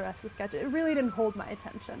 honestly, about the rest of the sketch. It really didn't hold my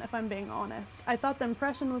attention, if I'm being honest. I thought the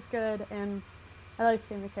impression was good, and I liked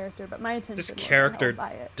seeing the character, but my attention this wasn't character held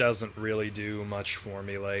by it. doesn't really do much for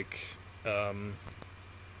me. Like, I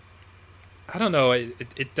don't know.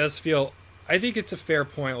 It does feel... I think it's a fair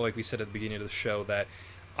point, like we said at the beginning of the show, that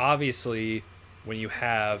obviously when you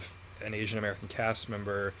have an Asian American cast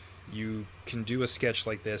member, you can do a sketch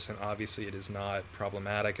like this, and obviously it is not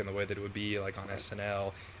problematic in the way that it would be like on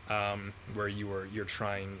SNL, where you're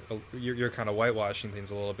kind of whitewashing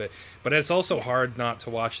things a little bit. But it's also hard not to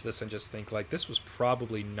watch this and just think like this was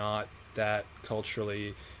probably not that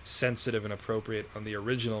culturally sensitive and appropriate on the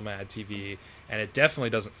original Mad TV, and it definitely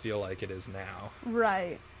doesn't feel like it is now.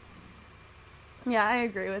 Right. Yeah, I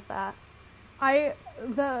agree with that.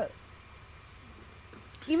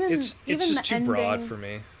 It's just too broad for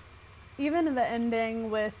me. Even the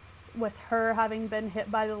ending with her having been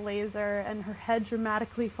hit by the laser and her head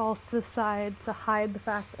dramatically falls to the side to hide the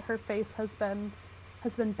fact that her face has been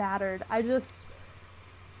battered. I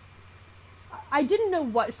didn't know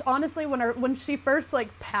what, honestly, when she first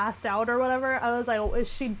like passed out or whatever, I was like, oh,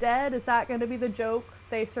 is she dead? Is that going to be the joke?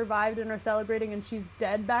 They survived and are celebrating and she's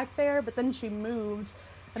dead back there? But then she moved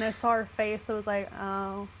and I saw her face. I was like,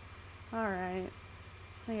 oh, all right.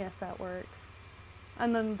 I guess that works.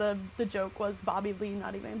 And then the joke was Bobby Lee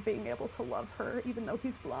not even being able to love her, even though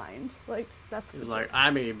he's blind. Like, that's... He was like, I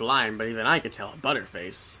may be blind, but even I could tell a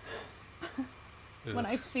butterface. When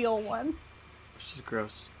I feel one. Which is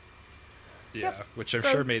gross. Yeah, Yep. which I'm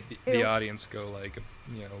Gross. sure made the Ew. audience go like,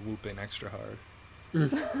 whooping extra hard.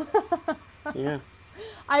 Yeah.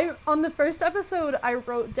 On the first episode, I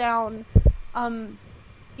wrote down,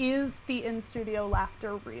 is the in-studio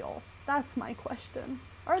laughter real? That's my question.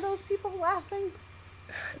 Are those people laughing?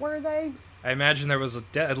 Were they? I imagine there was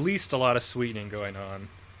at least a lot of sweetening going on.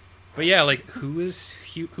 But yeah, like, who is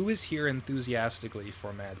here enthusiastically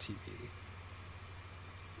for Mad TV?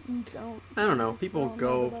 I don't know. People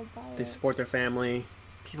go, they support their family.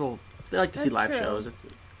 People, they like to see That's live true. shows.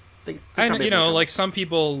 They And, probably have like, some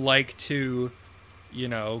people like to,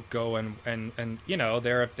 go and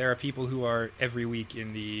there are people who are every week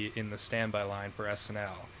in the standby line for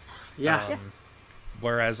SNL. Yeah.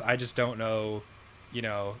 Whereas I just don't know,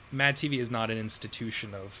 Mad TV is not an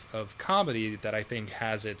institution of comedy that I think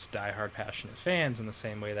has its diehard passionate fans in the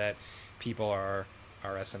same way that people are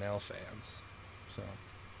SNL fans. So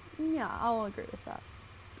Yeah, I'll agree with that.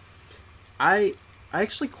 I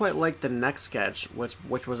actually quite liked the next sketch,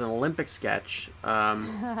 which was an Olympic sketch,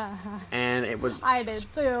 and it was... I did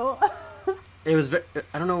too. It was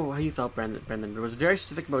I don't know how you felt, Brendan, but it was very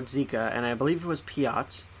specific about Zika, and I believe it was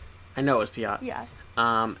Piot. I know it was Piot. Yeah.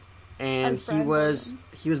 And As Brian Williams.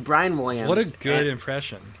 he was Brian Williams. what a good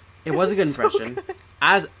impression. It was a good So impression. good.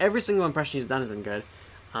 As every single impression he's done has been good.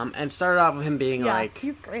 And it started off with him being Yeah, like,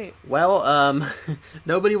 he's great. well,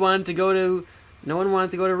 no one wanted to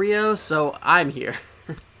go to Rio, so I'm here.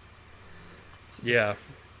 Yeah.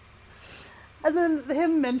 And then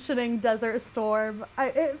him mentioning Desert Storm,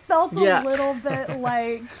 it felt a little bit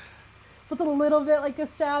like a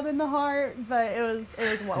stab in the heart, but it was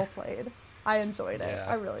well played. I enjoyed it. Yeah.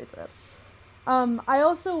 I really did. I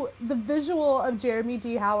also, the visual of Jeremy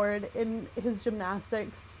D. Howard in his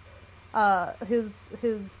gymnastics,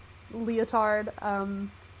 his leotard,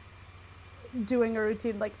 doing a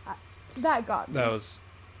routine, like, that got me. That was,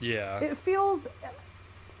 yeah. It feels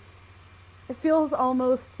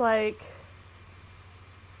almost like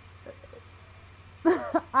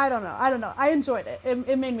I don't know. I enjoyed it.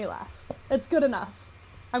 It made me laugh. It's good enough.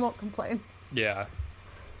 I won't complain. Yeah.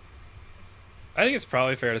 I think it's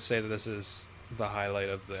probably fair to say that this is the highlight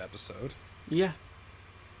of the episode. Yeah.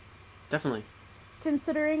 Definitely.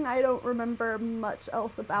 Considering I don't remember much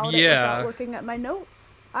else about it without looking at my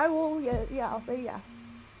notes, I will, I'll say yeah.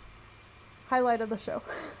 Highlight of the show.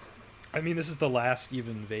 I mean, this is the last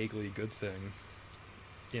even vaguely good thing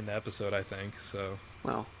in the episode, I think, so...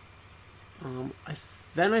 Well, I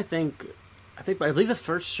believe the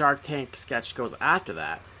first Shark Tank sketch goes after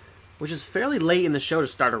that, which is fairly late in the show to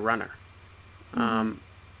start a runner.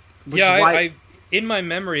 I in my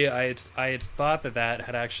memory, I had thought that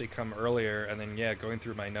had actually come earlier, and then going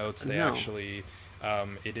through my notes, they actually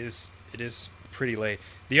it is pretty late.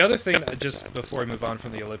 The other thing, just before we move on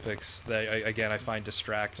from the Olympics, that I find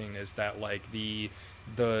distracting is that like the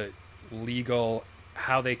legal,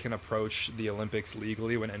 how they can approach the Olympics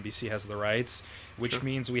legally when NBC has the rights, which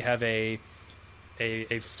means we have a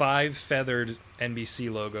 5-feathered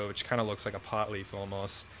NBC logo, which kind of looks like a pot leaf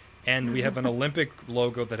almost, and we have an Olympic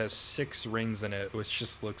logo that has 6 rings in it, which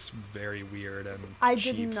just looks very weird and I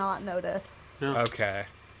cheap. did not notice. No. Okay.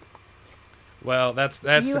 Well, that's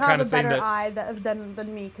you the kind of thing that... You have a better eye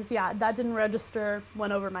than me, because that didn't register,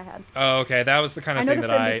 went over my head. Oh, okay, that was the kind of thing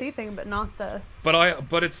that I noticed the NBC thing, but not the...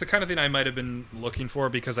 But it's the kind of thing I might have been looking for,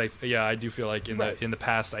 because I do feel like in the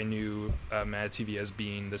past I knew Mad TV as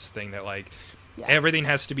being this thing that like everything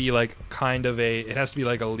has to be like kind of it has to be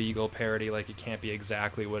like a legal parody, like it can't be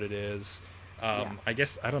exactly what it is. I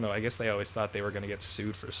guess I don't know. I guess they always thought they were going to get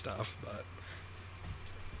sued for stuff, but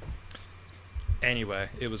anyway,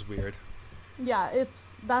 it was weird. Yeah,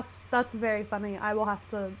 that's very funny. I will have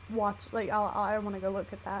to watch. Like, I want to go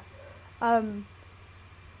look at that. Let's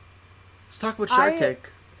talk about Shark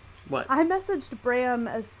Tank. What? I messaged Bram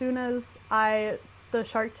as soon as the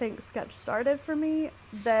Shark Tank sketch started for me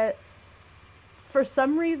that for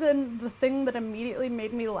some reason the thing that immediately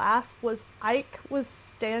made me laugh was Ike was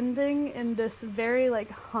standing in this very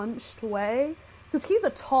like hunched way, because he's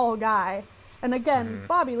a tall guy, and again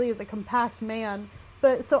Bobby Lee is a compact man.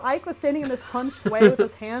 But so Ike was standing in this hunched way with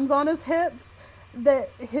his hands on his hips, that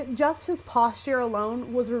just his posture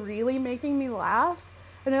alone was really making me laugh.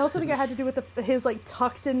 And I also think it had to do with his like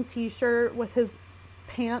tucked in t-shirt with his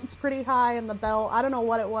pants pretty high and the belt. I don't know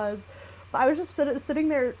what it was, but I was just sitting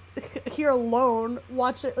there here alone,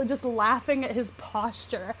 just laughing at his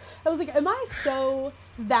posture. I was like, am I so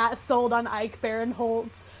that sold on Ike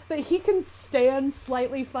Barinholtz that he can stand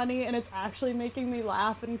slightly funny and it's actually making me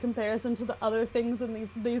laugh in comparison to the other things in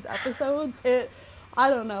these episodes? I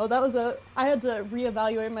don't know. I had to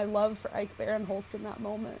reevaluate my love for Ike Barinholtz in that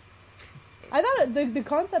moment. I thought the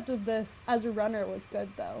concept of this as a runner was good,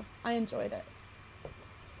 though. I enjoyed it.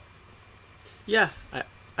 Yeah,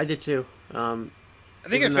 I did too. I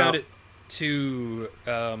think I found it too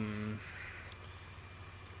a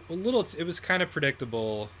little. It was kind of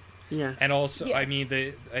predictable. Yeah, and also, I mean,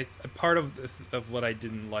 part of what I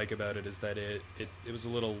didn't like about it is that it was a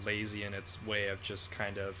little lazy in its way of just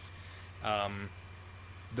kind of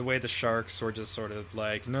the way the sharks were just sort of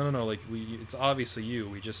like, no, like it's obviously you.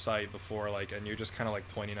 We just saw you before, like, and you're just kind of like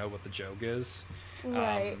pointing out what the joke is.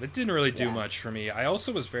 Right. It didn't really do much for me. I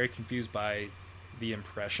also was very confused by the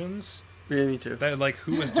impressions. Yeah, me too. That like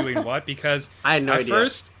who was doing what, because I had no idea.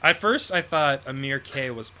 At first I thought Amir K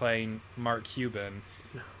was playing Mark Cuban.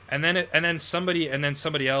 And then somebody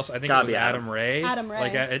else, I think it was Adam Ray. Adam Ray.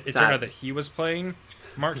 Like it turned out that he was playing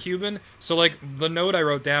Mark Cuban. So like the note I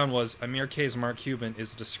wrote down was Amir K's Mark Cuban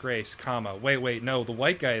is a disgrace, comma. Wait, no, the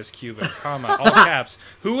white guy is Cuban, comma, all caps.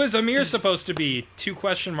 Who is Amir supposed to be? 2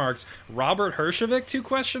 question marks. Robert Herjavec? 2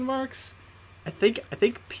 question marks. I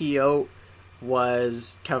think P.O.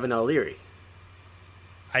 was Kevin O'Leary.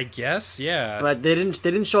 I guess, yeah. But they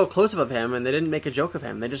didn't show a close up of him, and they didn't make a joke of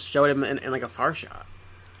him. They just showed him in like a far shot.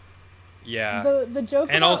 Yeah. The joke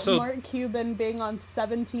and about also, Mark Cuban being on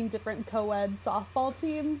 17 different co-ed softball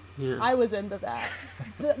teams, I was into that.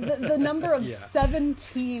 The number of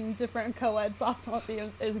 17 different co-ed softball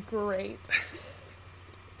teams is great.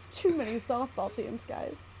 It's too many softball teams,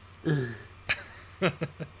 guys.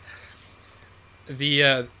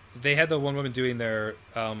 They had the one woman doing their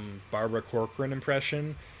Barbara Corcoran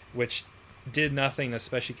impression, which did nothing,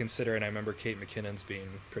 especially considering I remember Kate McKinnon's being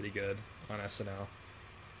pretty good on SNL.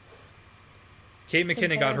 Kate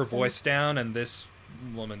McKinnon got her voice down, and this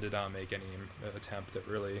woman did not make any attempt at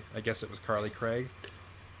really. I guess it was Carly Craig.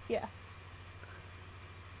 Yeah.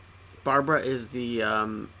 Barbara is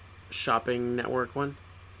the shopping network one.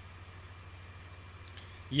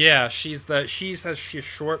 Yeah, she has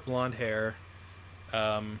short blonde hair.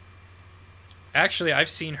 Actually, I've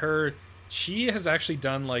seen her she has actually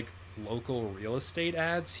done like local real estate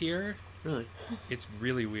ads here. Really? It's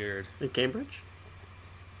really weird. In Cambridge?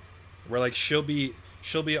 Where like she'll be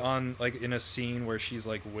on like in a scene where she's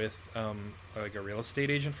like with like a real estate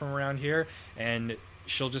agent from around here, and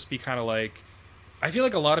she'll just be kind of like, I feel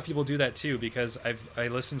like a lot of people do that too, because I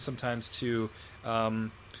listen sometimes to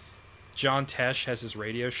John Tesh has his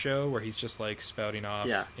radio show where he's just like spouting off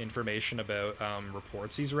information about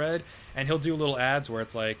reports he's read, and he'll do little ads where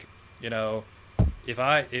it's like, you know, if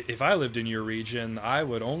I lived in your region, I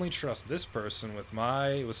would only trust this person with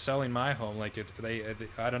selling my home. Like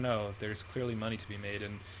I don't know. There's clearly money to be made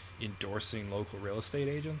in endorsing local real estate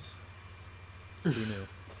agents. Who knew?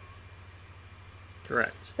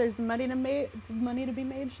 Correct. There's money to be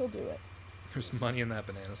made. She'll do it. There's money in that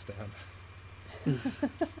banana stand.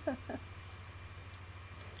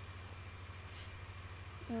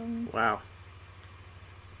 Wow.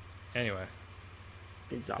 Anyway,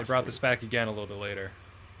 exhausting. They brought this back again a little bit later,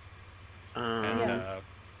 and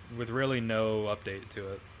with really no update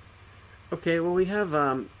to it. Okay, well we have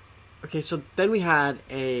so then we had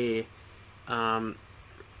a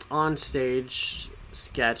on-stage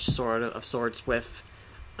sketch of sorts with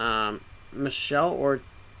Michelle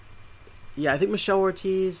I think Michelle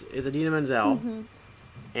Ortiz is Idina Menzel,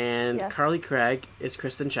 and Carly Craig is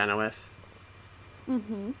Kristen Chenoweth,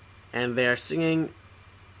 and they're singing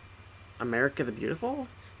America the Beautiful,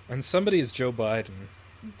 and somebody is Joe Biden.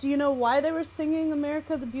 Do you know why they were singing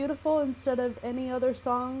America the Beautiful instead of any other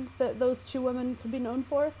song that those two women could be known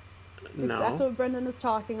for? It's exactly what Brendan is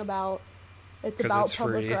talking about. It's about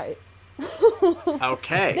public rights.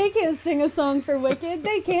 Okay. They can't sing a song for Wicked.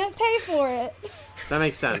 They can't pay for it. That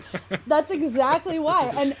makes sense. That's exactly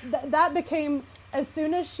why. And that became, as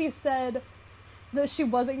soon as she said that she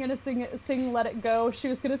wasn't going to sing Let It Go, she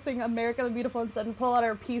was going to sing America the Beautiful instead and pull out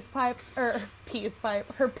her her pitch pipe.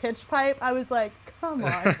 I was like, come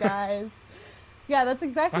on, guys. Yeah, that's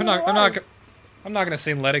exactly what it was. I'm not going to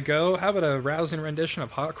sing Let It Go. How about a rousing rendition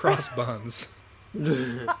of Hot Cross Buns?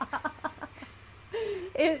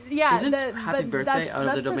 Isn't Happy Birthday out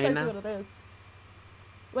of the domain now? That's precisely what it is.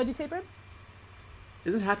 What'd you say, Brad?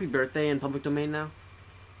 Isn't Happy Birthday in public domain now?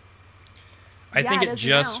 I think it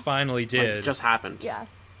just finally did. Like, it just happened. Yeah.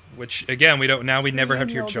 Which, again, we never have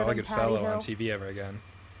to hear Jolly Good Fellow on TV ever again.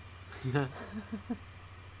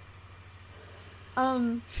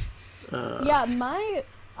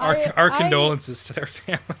 Our condolences to their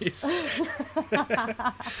families.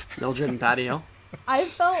 Mildred and Patty Hill. I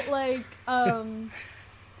felt like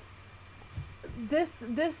this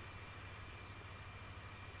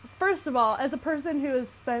first of all, as a person who has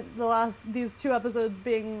spent these two episodes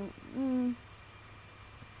being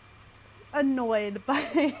annoyed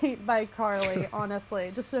by Carly,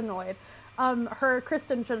 honestly, just annoyed. Her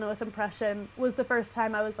Kristen Chenoweth impression was the first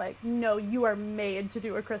time I was like, no, you are made to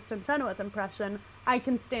do a Kristen Chenoweth impression. I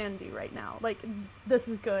can stand you right now. Like, this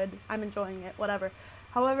is good. I'm enjoying it, whatever.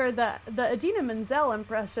 However, the Idina Menzel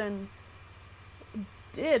impression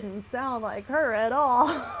didn't sound like her at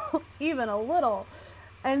all, even a little.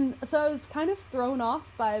 And so I was kind of thrown off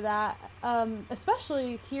by that,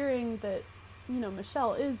 especially hearing that,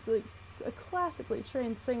 Michelle is a classically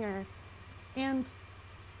trained singer and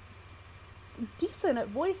decent at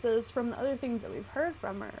voices from the other things that we've heard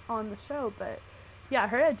from her on the show. But yeah,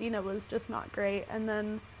 her Idina was just not great. And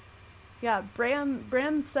then,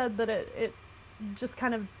 Bram said that it just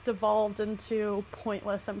kind of devolved into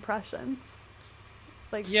pointless impressions.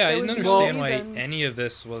 Like, I didn't understand why any of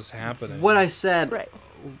this was happening. What I said, right.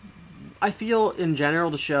 I feel in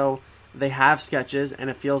general the show, they have sketches, and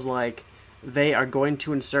it feels like they are going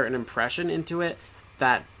to insert an impression into it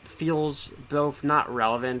that feels both not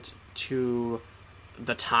relevant to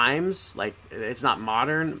the times, like it's not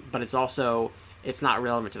modern, but it's not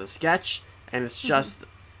relevant to the sketch, and it's just,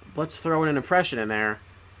 let's throw in an impression in there.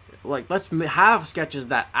 Like, let's have sketches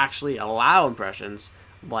that actually allow impressions,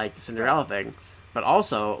 like the Cinderella thing, but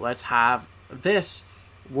also let's have this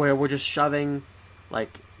where we're just shoving,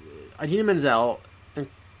 like, Idina Menzel,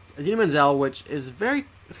 which is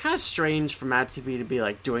it's kind of strange for Mad TV to be,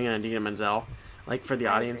 like, doing an Idina Menzel, like, for the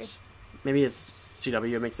audience. Maybe it's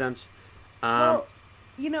CW, it makes sense. Go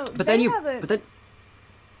ahead.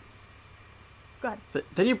 But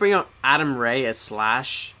then you bring out Adam Ray as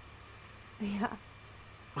Slash. Yeah.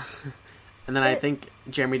 And then I think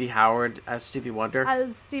Jeremy D. Howard as Stevie Wonder.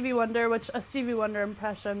 As Stevie Wonder, which a Stevie Wonder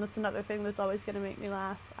impression, that's another thing that's always going to make me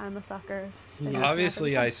laugh. I'm a sucker. Yeah.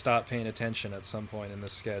 Obviously, I stopped paying attention at some point in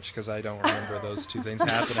this sketch because I don't remember those two things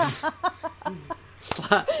happening.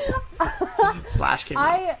 Slash came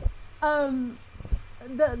out.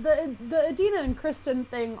 the Adina and Kristen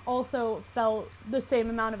thing also felt the same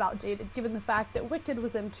amount of outdated, given the fact that Wicked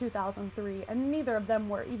was in 2003, and neither of them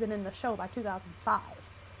were even in the show by 2005.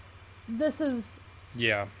 This is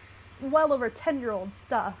well over 10-year-old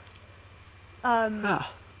stuff.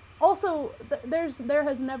 Also, there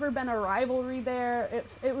has never been a rivalry there.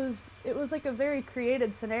 It was like a very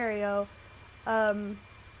created scenario, and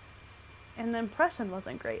the impression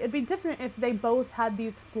wasn't great. It'd be different if they both had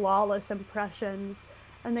these flawless impressions,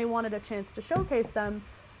 and they wanted a chance to showcase them,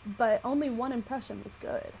 but only one impression was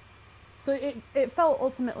good. So it felt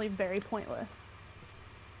ultimately very pointless.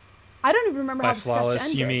 I don't even remember how the flawless,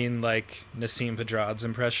 sketch ended. You mean like Nassim Pedrad's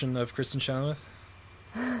impression of Kristen Chenoweth?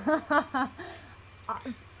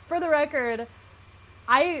 For the record,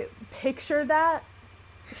 I picture that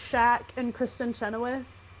Shaq and Kristen Chenoweth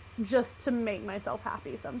just to make myself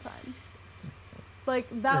happy sometimes. Like,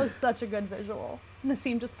 that was such a good visual.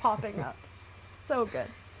 Nassim just popping up. So good.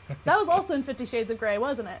 That was also in 50 Shades of Grey,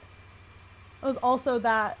 wasn't it? It was also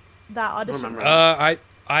that audition.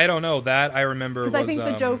 I don't know. That I remember was... Because I think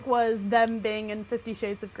the joke was them being in 50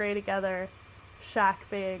 Shades of Grey together, Shaq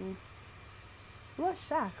being... It was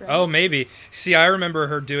Shaq, right? Oh, maybe. See, I remember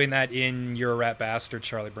her doing that in You're a Rat Bastard,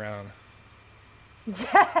 Charlie Brown.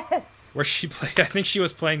 Yes! Where she played... I think she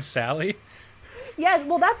was playing Sally. Yeah,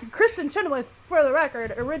 well, that's Kristen Chenoweth, for the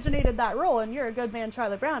record, originated that role in You're a Good Man,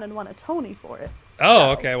 Charlie Brown, and won a Tony for it.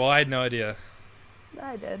 Oh, okay. Well, I had no idea.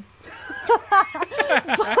 I did.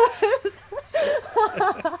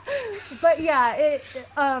 But yeah,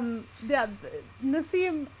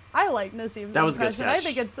 Nassim, I like Nassim's That was a good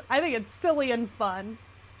impression. sketch. I think it's silly and fun.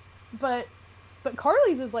 But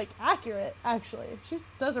Carly's is like accurate, actually. She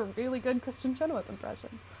does a really good Kristen Chenoweth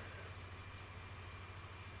impression.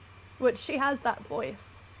 Which she has that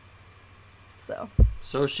voice.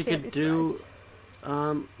 So she could do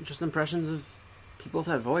just impressions of people with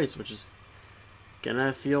that voice, which is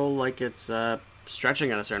gonna feel like it's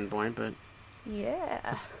stretching at a certain point, but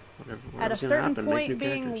yeah. Whatever's At a gonna certain happen, make point, new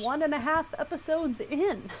being characters. 1.5 episodes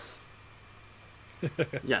in.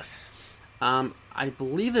 Yes. I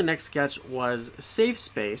believe the next sketch was Safe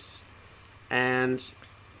Space, and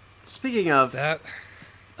speaking of That...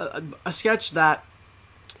 a sketch that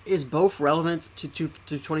is both relevant to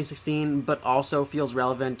 2016, but also feels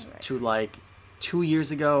relevant to like 2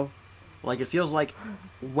 years ago. Like, it feels like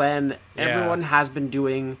when everyone has been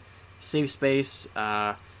doing Safe Space,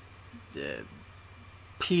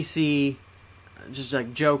 PC, just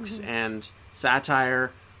like jokes and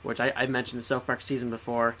satire, which I mentioned the South Park season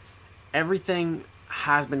before. Everything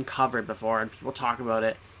has been covered before, and people talk about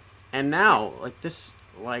it. And now, like this,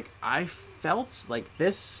 like I felt like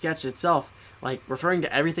this sketch itself, like referring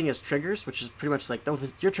to everything as triggers, which is pretty much like, oh,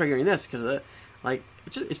 you're triggering this because of it. Like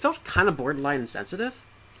it felt kind of borderline insensitive.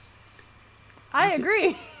 I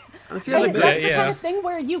agree. It feels like That's the kind of thing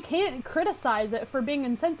where you can't criticize it for being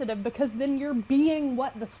insensitive, because then you're being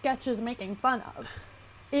what the sketch is making fun of.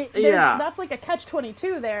 That's like a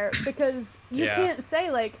catch-22 there, because you can't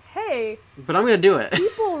say like, hey, but I'm gonna do it.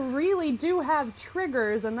 People really do have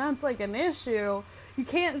triggers, and that's like an issue. You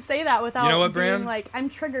can't say that without being like, I'm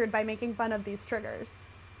triggered by making fun of these triggers.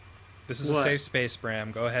 This is a safe space,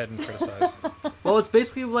 Bram. Go ahead and criticize. Well, it's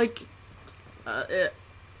basically like,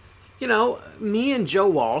 me and Joe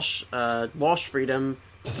Walsh, Walsh Freedom,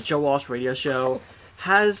 the Joe Walsh radio show,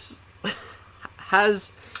 has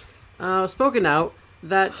spoken out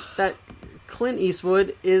that Clint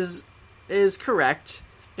Eastwood is correct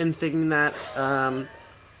in thinking that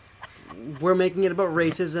we're making it about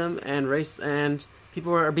racism and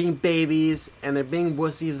people are being babies and they're being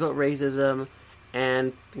wussies about racism,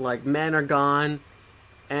 and like men are gone,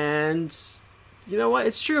 and you know what?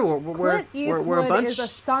 It's true. We're a bunch. Is a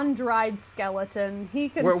sun-dried skeleton. He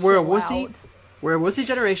can. We're a wussy. Out. We're a wussy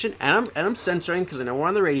generation, and I'm censoring because I know we're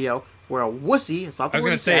on the radio. We're a wussy. It's not the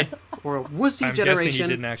word he said. We're a wussy generation. I'm guessing he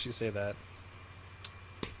didn't actually say that.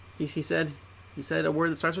 He said a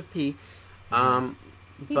word that starts with P. He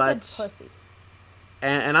but said pussy.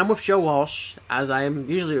 And I'm with Joe Walsh, as I am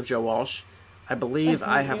usually with Joe Walsh. I believe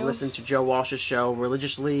I have listened to Joe Walsh's show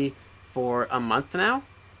religiously for a month now.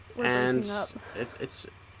 We're it's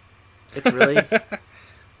really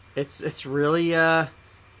it's really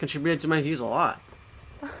contributed to my views a lot.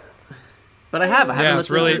 But I haven't it's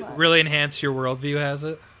really enhanced your worldview, has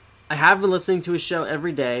it? I have been listening to his show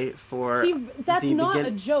every day for. That's not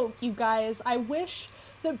a joke, you guys. I wish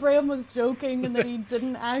that Bram was joking and that he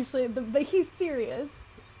didn't actually. But he's serious.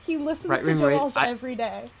 He listens to Joe Walsh every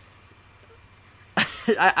day.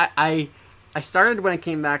 I started when I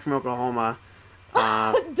came back from Oklahoma.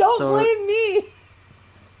 Don't blame me.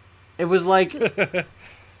 It was like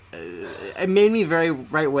it made me very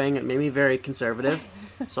right wing. It made me very conservative.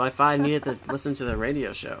 So I thought I needed to listen to the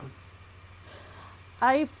radio show.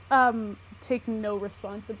 I take no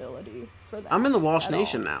responsibility for that. I'm in the Walsh at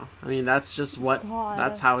Nation all. now. I mean, that's just what. God.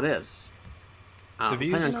 That's how it is. The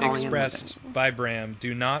views calling in expressed by Bram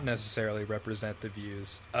do not necessarily represent the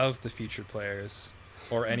views of the featured players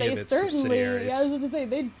or any of its subsidiaries. I was going to say,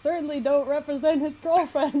 they certainly don't represent his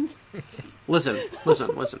girlfriend. Listen.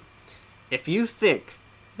 If you think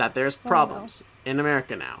that there's problems in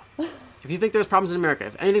America now, if you think there's problems in America,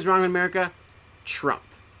 if anything's wrong in America, Trump.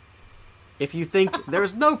 If you think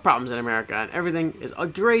there's no problems in America and everything is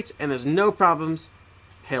great and there's no problems,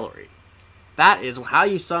 Hillary. That is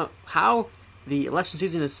how the election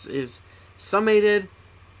season is summated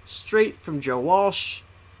straight from Joe Walsh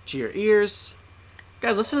to your ears.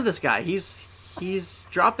 Guys, listen to this guy. He's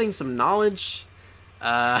dropping some knowledge.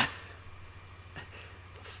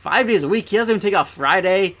 5 days a week. He doesn't even take off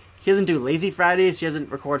Friday. He doesn't do lazy Fridays. He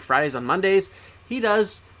doesn't record Fridays on Mondays. He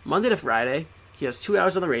does Monday to Friday. He has 2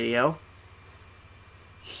 hours on the radio.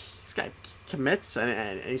 This guy commits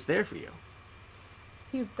and he's there for you.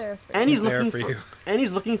 He's there for And you.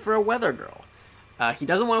 he's looking for a weather girl. He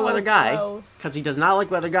doesn't want a weather guy because he does not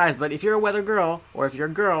like weather guys. But if you're a weather girl, or if you're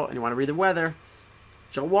a girl and you want to read the weather,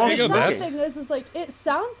 Joe Walsh is The looking. thing is like, it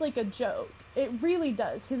sounds like a joke. It really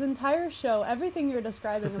does. His entire show, everything you're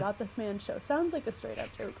describing about this man's show, sounds like a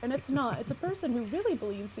straight-up joke. And it's not. It's a person who really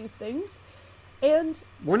believes these things. And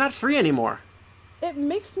We're not free anymore. it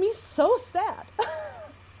makes me so sad.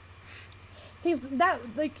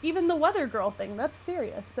 Even the weather girl thing, that's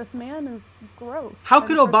serious. This man is gross. How And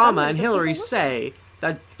could for some Obama and reason, Hillary people listen. say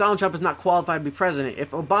that Donald Trump is not qualified to be president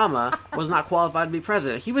if Obama was not qualified to be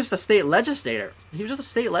president? He was the state legislator. He was just a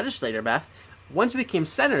state legislator, Beth. Once he became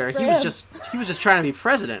senator, he was just trying to be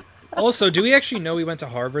president. Also, do we actually know he went to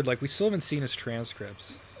Harvard? Like, we still haven't seen his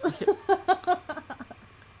transcripts.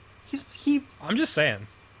 I'm just saying.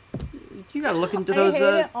 You gotta look into I those. hate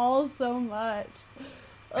it all so much.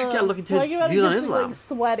 You gotta look into his Talking about it views on gets me, Islam. like,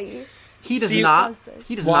 sweaty. He does See, not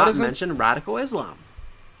why doesn't- mention radical Islam.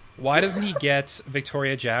 Why doesn't he get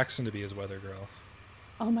Victoria Jackson to be his weather girl?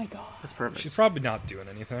 Oh my god. That's perfect. She's probably not doing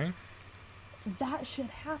anything. That should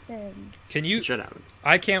happen. Can you? Should happen.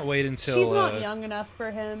 I can't wait until. She's not young enough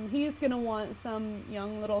for him. He's gonna want some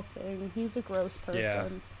young little thing. He's a gross person. Yeah.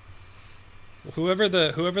 Whoever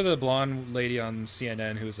the blonde lady on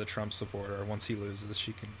CNN who is a Trump supporter, once he loses,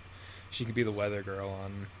 she can be the weather girl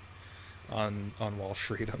on Wall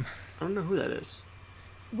Freedom. I don't know who that is.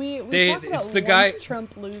 We talk it's about the guy- once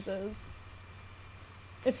Trump loses.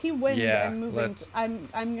 If he wins, Yeah, I'm moving. let's- I'm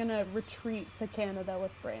gonna retreat to Canada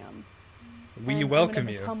with Bram. We I'm welcome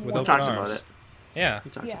gonna you become with one. We open talked arms. about it. Yeah,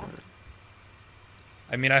 We talked Yeah. about it.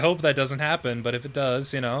 I mean, I hope that doesn't happen, but if it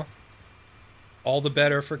does, all the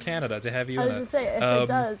better for Canada to have you I in was it. gonna say, if it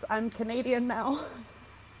does, I'm Canadian now.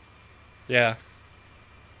 Yeah.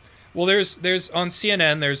 Well, there's on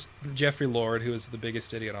CNN. There's Jeffrey Lord, who is the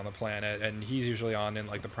biggest idiot on the planet, and he's usually on in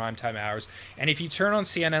like the primetime hours. And if you turn on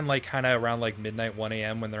CNN like kind of around like midnight, 1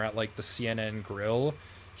 a.m. when they're at like the CNN grill,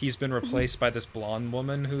 he's been replaced by this blonde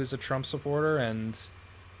woman who is a Trump supporter and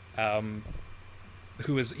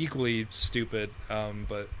who is equally stupid,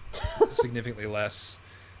 but significantly less.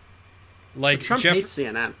 Like But Trump hates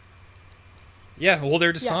CNN. Yeah, well,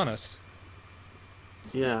 they're dishonest.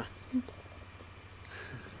 Yeah.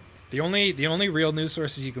 The only real news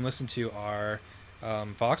sources you can listen to are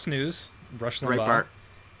Fox News, Rush Limbaugh,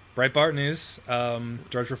 Breitbart News,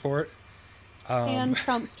 Drudge Report, And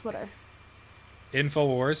Trump's Twitter.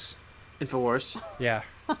 Infowars. Yeah.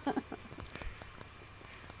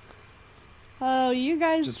 Oh, you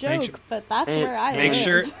guys Just make joke, sure- but that's and where I Make live.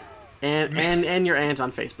 sure. And your aunt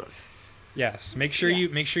on Facebook. Yes. Make sure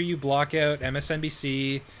you block out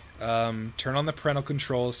MSNBC. Turn on the parental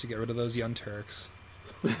controls to get rid of those young Turks.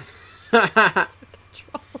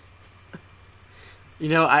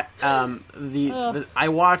 I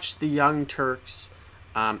watch the Young Turks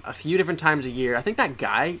a few different times a year. I think that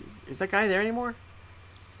guy there anymore?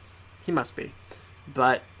 He must be.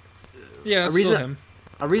 But Yeah, that's still him.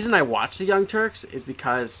 a reason I watch the Young Turks is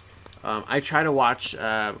because I try to watch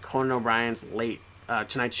Conan O'Brien's late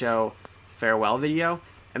Tonight Show farewell video,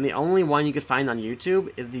 and the only one you could find on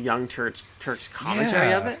YouTube is the Young Turks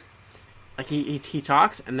commentary of it. Like he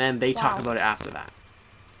talks, and then they talk about it after that.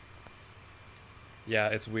 Yeah,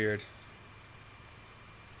 it's weird.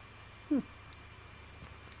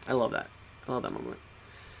 I love that. I love that moment.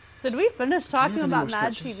 Did we finish talking have any about more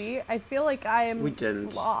Mad sketches? TV? I feel like I am We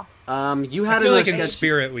didn't. lost. You I had feel another like in sketch.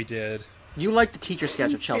 spirit we did. You liked the teacher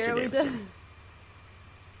sketch of Chelsea Here we Davidson.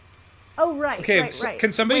 Oh, right, Okay, right, right.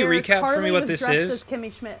 can somebody Where recap for Carly me what was this dressed is? as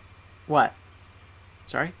Kimmy Schmidt. What?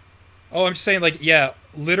 Sorry? Oh, I'm just saying, like, yeah,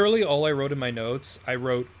 literally all I wrote in my notes, I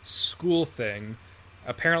wrote school thing,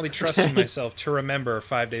 apparently trusting myself to remember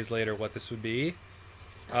 5 days later what this would be.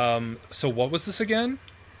 So what was this again?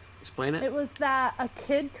 Explain it. It was that a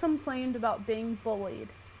kid complained about being bullied,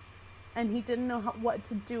 and he didn't know what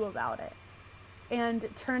to do about it. And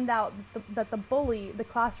it turned out that the bully, the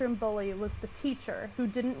classroom bully, was the teacher who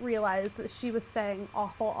didn't realize that she was saying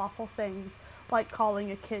awful, awful things, like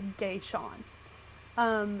calling a kid Gay Sean.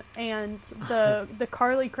 And the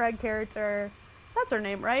Carly Craig character, that's her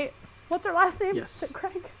name, right? What's her last name? Yes. Is it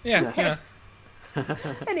Craig? Yeah, Yes. yeah.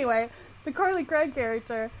 Anyway, the Carly Craig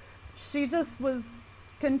character, she just was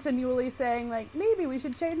continually saying, like, maybe we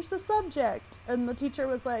should change the subject. And the teacher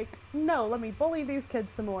was like, no, let me bully these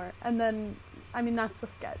kids some more. And then, I mean, that's the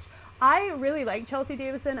sketch. I really like Chelsea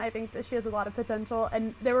Davison. I think that she has a lot of potential.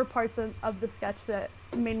 And there were parts of the sketch that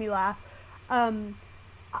made me laugh. I'm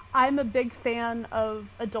a big fan of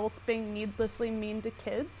adults being needlessly mean to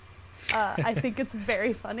kids. I think it's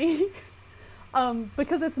very funny.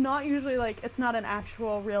 Because it's not usually, like, it's not an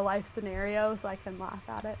actual real life scenario, so I can laugh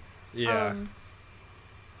at it. Yeah.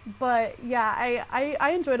 But yeah, I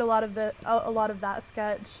enjoyed a lot of that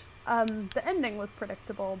sketch. The ending was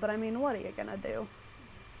predictable, but I mean, what are you gonna do?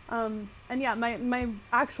 And yeah, my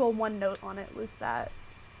actual one note on it was that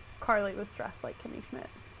Carly was dressed like Kimmy Schmidt.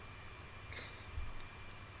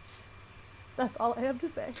 That's all I have to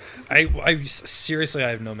say. I seriously, I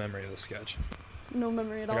have no memory of the sketch. No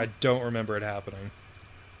memory at all. Like, I don't remember it happening.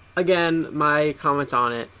 Again, my comment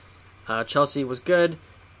on it, Chelsea was good.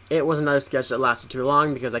 It was another sketch that lasted too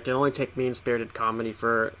long because I can only take mean-spirited comedy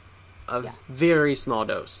for a very small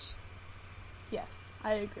dose. Yes,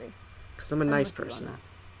 I agree. Because I'm a nice person.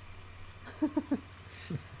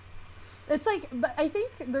 It's like, but I think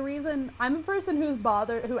the reason I'm a person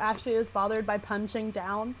who actually is bothered by punching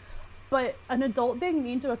down, but an adult being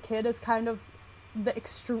mean to a kid is kind of the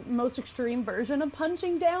most extreme version of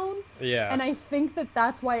punching down. Yeah. And I think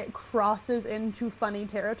that's why it crosses into funny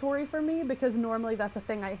territory for me, because normally that's a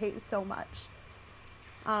thing I hate so much.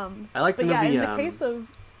 I like the movie. Yeah, in the case of,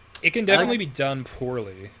 it can definitely be done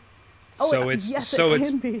poorly. oh, So yes, it's it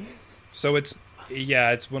can be. So it's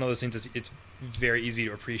one of those things. It's very easy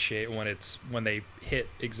to appreciate when they hit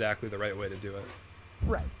exactly the right way to do it.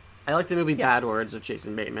 Right. I like the movie Yes. Bad Words of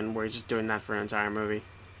Jason Bateman, where he's just doing that for an entire movie.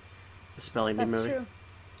 The spelling bee That's movie. true.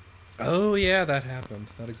 Oh yeah, that happened.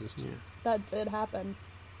 That existed. Yeah. That did happen.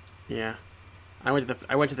 Yeah, I went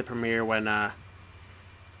to the premiere when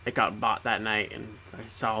it got bought that night, and I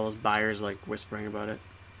saw all those buyers like whispering about it.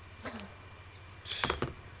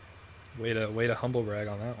 Way to humble brag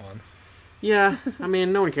on that one. Yeah, I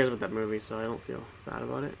mean, no one cares about that movie, so I don't feel bad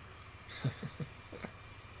about it.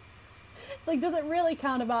 It's like, does it really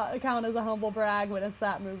count as a humble brag when it's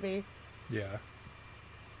that movie? Yeah.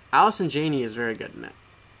 Allison Janney is very good in it.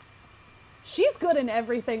 She's good in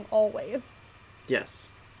everything always. Yes.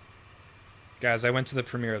 Guys, I went to the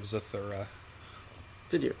premiere of Zathura.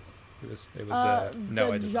 Did you? It was no, the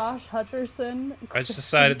I didn't. Josh Hutcherson. I just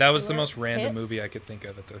decided that was the Stewart most random hit. movie I could think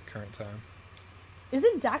of at the current time.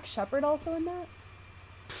 Isn't Dax Shepard also in that?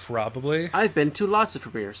 Probably. I've been to lots of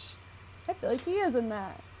premieres. I feel like he is in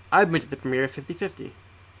that. I've been to the premiere of 50-50.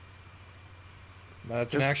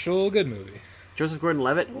 That's an Just- actual good movie. Joseph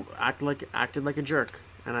Gordon-Levitt acted like a jerk,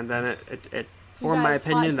 and then it formed You my guys,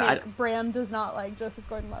 opinion hot that take, Bram does not like Joseph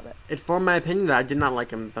Gordon-Levitt. it formed my opinion that I did not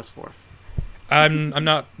like him thus forth. I'm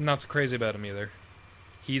not so crazy about him either.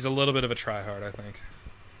 He's a little bit of a tryhard, I think.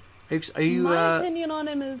 Are you My opinion on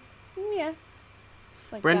him is, yeah.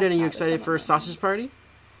 Like Brendan? that Are you cat is excited for someone Sausage Party?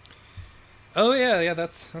 Oh yeah,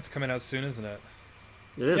 that's coming out soon, isn't it?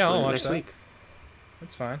 It is Yeah, I'll watch next that. week.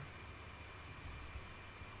 That's fine.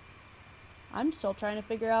 I'm still trying to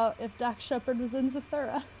figure out if Dax Shepard was in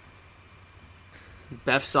Zathura.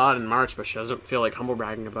 Beth saw it in March, but she doesn't feel like humble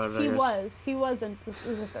bragging about it. I guess. He was in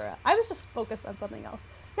Zathura. I was just focused on something else.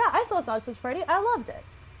 Yeah, I saw Sausage Party. I loved it.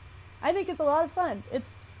 I think it's a lot of fun.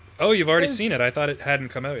 Oh, you've already Is- seen it. I thought it hadn't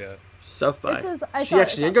come out yet. South by. I She saw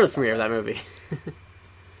actually it did go to the on premiere of South that movie.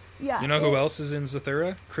 Yeah. You know who else is in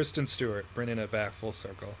Zathura? Kristen Stewart, bringing it back full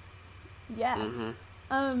circle. Yeah.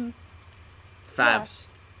 Mm-hmm. Favs.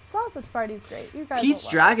 Sausage Party's great. You guys Pete's will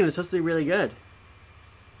love Dragon is supposed to be really good.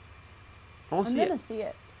 I want it. to I'm see gonna it. see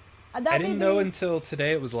it. I didn't know until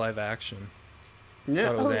today it was live action. I Yeah.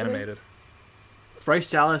 thought it was Oh, really? animated. Bryce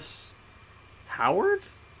Dallas Howard?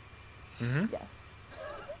 Mm-hmm. Yes.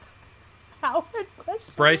 Howard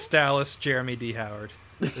question. Bryce Dallas Jeremy D. Howard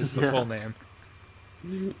is the full name.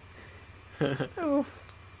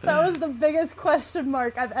 Oof. That was the biggest question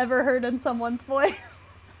mark I've ever heard in someone's voice.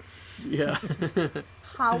 Yeah.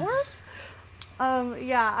 Howard?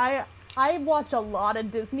 Yeah, I watch a lot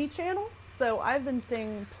of Disney Channel, so I've been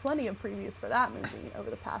seeing plenty of previews for that movie over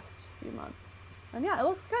the past few months. And yeah, it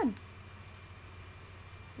looks good.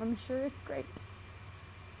 I'm sure it's great.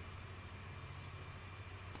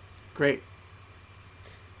 Great.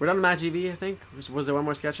 We're done with Matt TV, I think. Was there one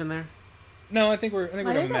more sketch in there? No, I think we're done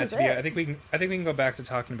with Matt that's TV. it. I think we can go back to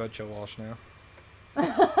talking about Joe Walsh now.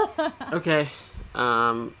 Okay.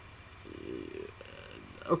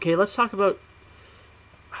 Okay, let's talk about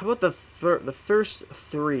how about the first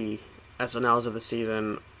 3 SNLs of the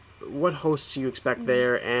season. What hosts do you expect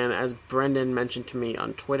there? And as Brendan mentioned to me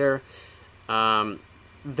on Twitter,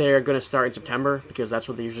 they're going to start in September because that's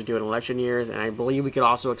what they usually do in election years. And I believe we could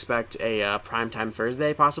also expect a primetime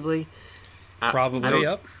Thursday, possibly. Probably,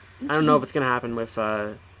 yep. I don't know if it's going to happen with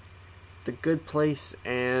The Good Place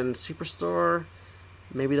and Superstore.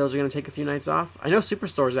 Maybe those are going to take a few nights off. I know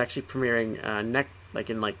Superstore is actually premiering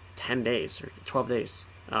in 10 days or 12 days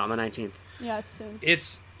on the 19th. Yeah, it's soon.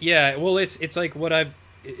 It's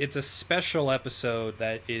a special episode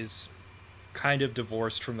that is kind of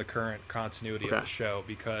divorced from the current continuity of the show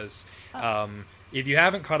because if you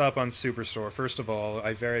haven't caught up on Superstore, first of all,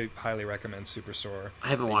 I very highly recommend Superstore. I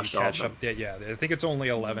haven't watched all of them. Yeah, I think it's only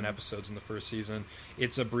 11 episodes in the first season.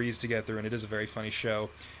 It's a breeze to get through, and it is a very funny show.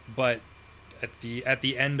 But at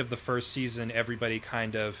the end of the first season, everybody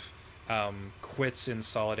kind of quits in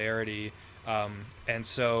solidarity. And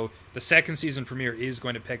so the second season premiere is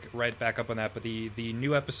going to pick right back up on that, but the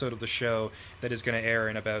new episode of the show that is going to air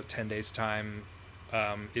in about 10 days' time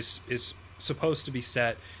is supposed to be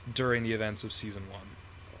set during the events of season 1.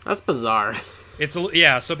 That's bizarre.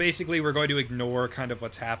 So basically we're going to ignore kind of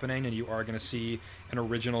what's happening, and you are going to see an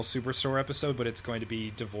original Superstore episode, but it's going to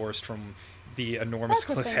be divorced from the enormous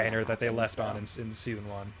cliffhanger that they left on in season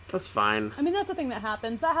 1. That's fine. I mean, that's the thing that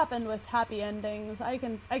happens. That happened with happy endings. I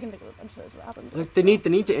can think of a bunch of those that happened. Like they need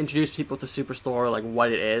to introduce people to Superstore, like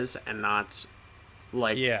what it is, and not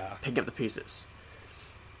picking up the pieces.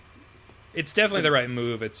 It's definitely the right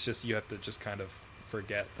move. It's just you have to just kind of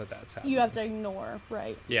forget that's happening. You have to ignore,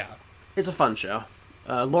 right? Yeah. It's a fun show.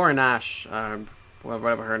 Laura Nash,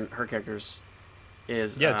 whatever her character's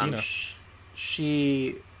is. Yeah, Tina.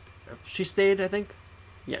 She stayed, I think.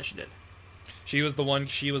 Yeah, she did. She was the one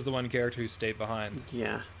character who stayed behind.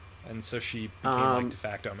 Yeah. And so she became de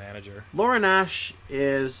facto manager. Laura Nash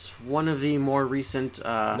is one of the more recent.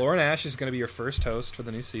 Laura Nash is going to be your first host for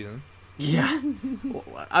the new season. Yeah.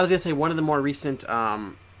 I was going to say one of the more recent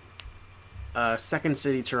Second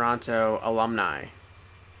City Toronto alumni.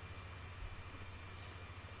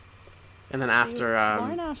 And then after...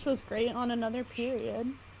 Laura Nash was great on Another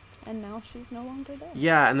Period, and now she's no longer there.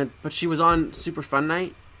 Yeah, but she was on Super Fun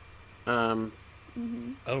Night. Oh,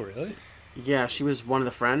 really? Yeah, she was one of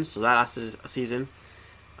the friends, so that lasted a season.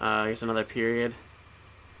 I guess Another Period.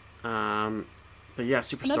 But yeah,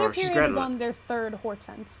 Superstore. Another She's Period great. is on their third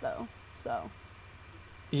Hortense, though, so...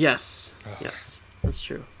 Yes. Oh. Yes, that's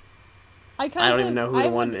true. I don't even know who the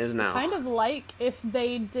one is now. Kind of like if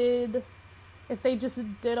they just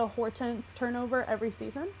did a Hortense turnover every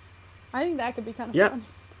season. I think that could be kind of fun.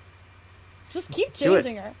 Just keep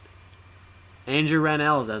changing her. Andrew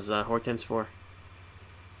Rannells as Hortense 4.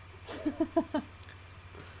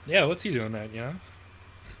 Yeah, what's he doing that? Yeah.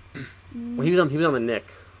 Well, he was on the Nick.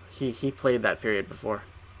 He played that period before.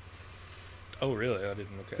 Oh, really? I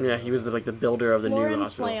didn't look at. Yeah, he was the builder of the Lauren new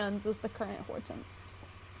hospital. Flans is the current Hortense.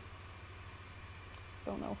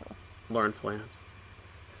 Don't know her. Lauren Flans.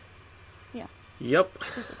 Yeah. Yep.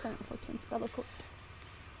 She's the current Hortense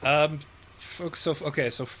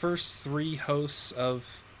Bellecourt. So first 3 hosts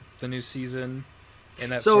of the new season in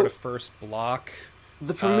that sort of first block.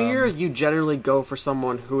 The premiere, you generally go for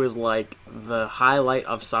someone who is like the highlight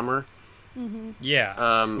of summer. Mm-hmm.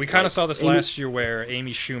 Yeah. We kind of saw this last year where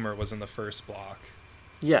Amy Schumer was in the first block.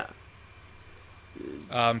 Yeah.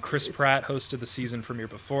 Chris Pratt hosted the season premiere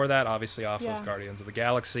before that, obviously off of Guardians of the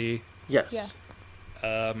Galaxy. Yes.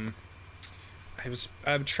 Yeah.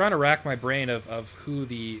 I'm trying to rack my brain of who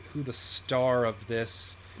the star of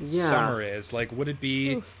this summer is. Like, would it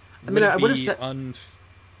be? Oof. I would have said.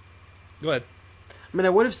 Go ahead. I mean, I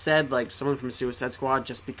would have said like someone from Suicide Squad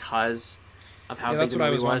just because of how big the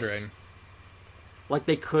movie was. Wondering. Like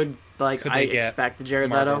they could expect a Jared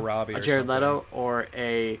Leto, or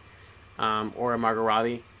a Margot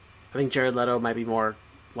Robbie. I think Jared Leto might be more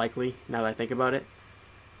likely now that I think about it.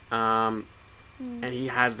 And he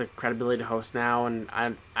has the credibility to host now, and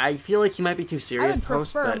I feel like he might be too serious to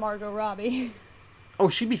host. I would prefer but Margot Robbie. Oh,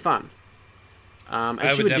 she'd be fun. And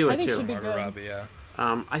I she would do definitely it too. she'd be Margot good. Robbie, yeah.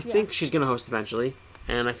 I think she's going to host eventually,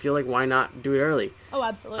 and I feel like why not do it early? Oh,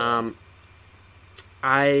 absolutely.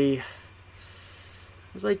 I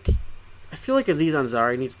was like, I feel like Aziz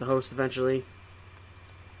Ansari needs to host eventually,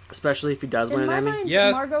 especially if he does win In an my Emmy. mind,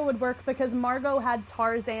 Yeah. Margot would work because Margot had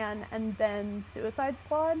Tarzan and then Suicide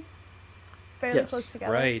Squad fairly Yes. close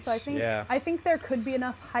together. Right, So I think there could be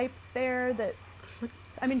enough hype there that,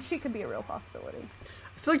 I mean, she could be a real possibility.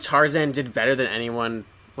 I feel like Tarzan did better than anyone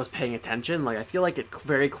was paying attention. Like, I feel like it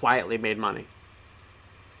very quietly made money.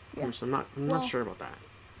 Yeah. So I'm Well- not sure about that.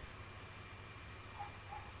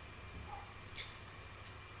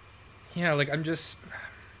 Yeah, like I'm just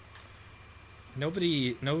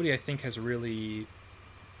nobody I think has really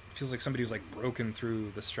feels like somebody who's like broken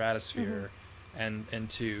through the stratosphere and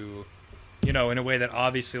into in a way that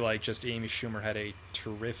obviously like just Amy Schumer had a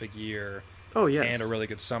terrific year Oh, yes. and a really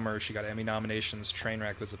good summer. She got Emmy nominations.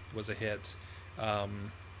 Trainwreck was a hit.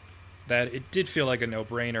 That it did feel like a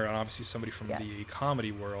no-brainer, and obviously somebody from the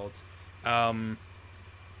comedy world.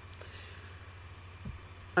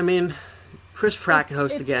 I mean, Chris Pratt can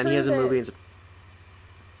host it's again. He true has a that- movie in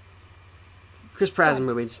Chris Pratt has a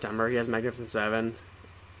movie in September. He has Magnificent Seven.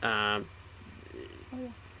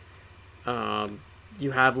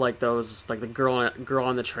 You have like those, like the girl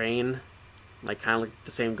on the train, like kind of like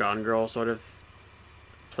the same Gone Girl sort of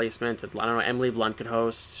placement. I don't know. Emily Blunt could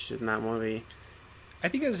host. She's in that movie. I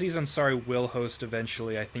think Aziz Ansari will host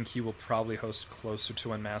eventually. I think he will probably host closer to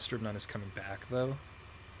when Master of None is coming back, though.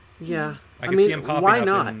 Yeah, I could mean, see him popping why up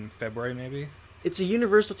not? in February, maybe. It's a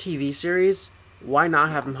Universal TV series. Why not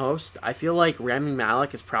have him host? I feel like Rami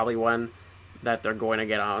Malek is probably one that they're going to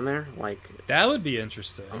get on there. Like, That would be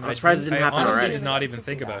interesting. I'm surprised it didn't happen I honestly already. did not I'd even like to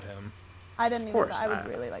think see about that. him. I didn't of course, either. I would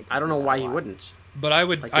really like to I don't see know that why a he lot. wouldn't. But I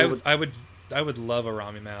would, Like, they I would love a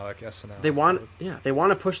Rami Malek SNL. They want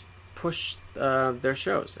to push their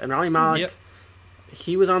shows. And Rami Malek, Yep.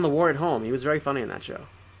 he was on The War at Home. He was very funny in that show.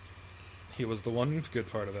 He was the one good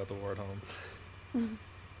part about the War at Home.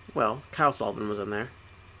 Well, Kyle Sullivan was in there.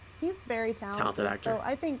 He's very talented actor. So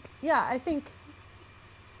I think I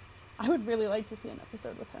would really like to see an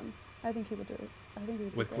episode with him. I think he would do it. I think he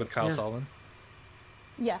would do With great. Kyle Yeah. Sullivan.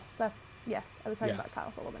 Yes, I was talking Yes. about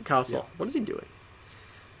Kyle Sullivan. Kyle Sullivan. What is he doing?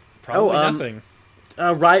 Probably Oh, nothing.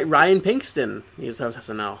 Ryan Pinkston. He's the host of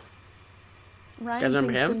SNL. Ryan guys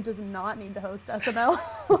remember Kingston him? does not need to host SNL.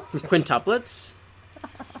 Quintuplets.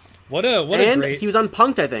 What a And great he was on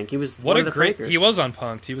Punked, I think. He was what one a of the great Frankers. he was on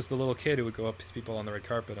Punked. He was the little kid who would go up to people on the red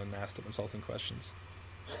carpet and ask them insulting questions.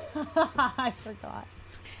 I forgot.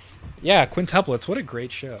 Yeah, Quintuplets. What a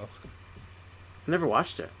great show. I never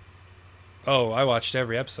watched it. Oh, I watched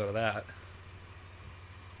every episode of that.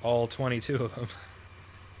 All 22 of them.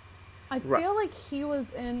 I Right. feel like he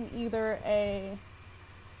was in either a.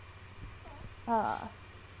 I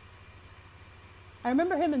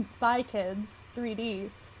remember him in Spy Kids 3D,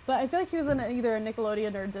 but I feel like he was in either a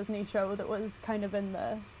Nickelodeon or a Disney show that was kind of in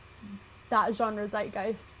that genre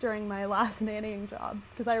zeitgeist during my last nannying job,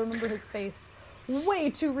 because I remember his face way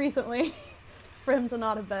too recently for him to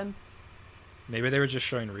not have been. Maybe they were just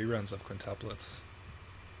showing reruns of Quintuplets.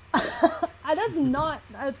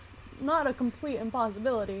 That's not a complete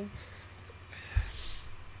impossibility.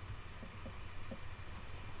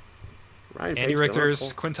 Ryan Andy Pinkston,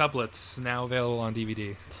 Richter's cool. Quintuplets, now available on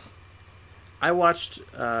DVD. I watched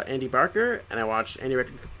Andy Barker, and I watched Andy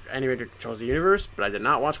Richter Controls the Universe, but I did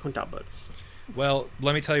not watch Quintuplets. Well,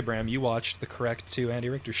 let me tell you, Bram, you watched the correct 2 Andy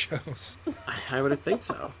Richter shows. I would think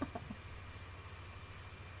so.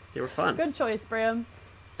 They were fun. Good choice, Bram.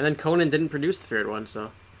 And then Conan didn't produce the third one,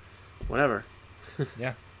 so whatever.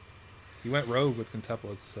 Yeah. You went rogue with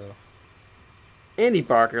Quintuplets, so... Andy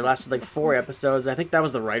Barker lasted like 4 episodes. I think that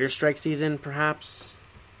was the writer's strike season, perhaps.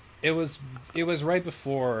 It was right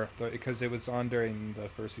before, because it was on during the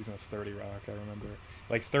first season of 30 Rock, I remember.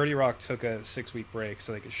 Like, 30 Rock took a 6-week break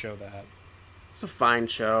so they could show that. It's a fine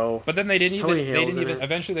show. But then they didn't Tony even... Hill's in it.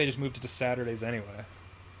 Eventually they just moved it to Saturdays anyway.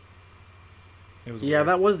 It was Yeah, weird.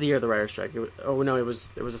 that was the year of the writer's strike. It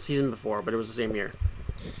was a season before, but it was the same year.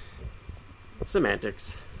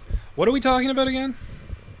 Semantics. What are we talking about again?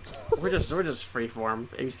 We're just freeform.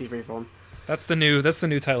 ABC freeform. That's the new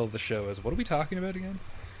title of the show is, what are we talking about again?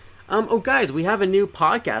 Oh, guys, we have a new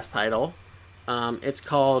podcast title. It's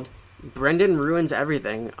called Brendan Ruins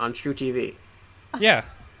Everything on True TV. Yeah.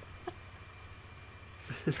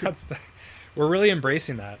 We're really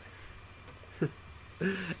embracing that.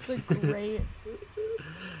 It's a great.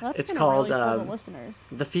 That's It's gonna really called, fool the listeners.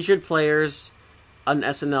 The Featured Players, an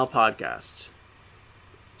SNL podcast.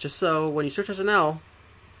 Just so when you search SNL,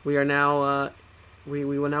 we are now we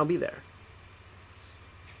will now be there.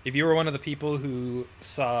 if you were one of the people who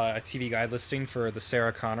saw a TV guide listing for the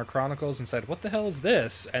Sarah Connor Chronicles and said, "What the hell is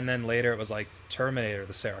this?" and then later it was like Terminator: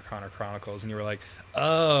 The Sarah Connor Chronicles, and you were like,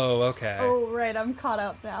 "Oh, okay. Oh, right, I'm caught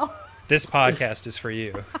up now. This podcast is for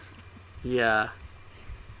you." Yeah.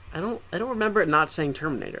 I don't remember it not saying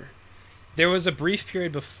Terminator. There was a brief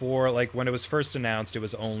period before, like when it was first announced, it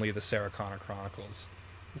was only the Sarah Connor Chronicles,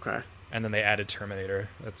 Okay. and then they added Terminator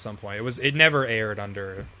at some point. It never aired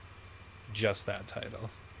under just that title.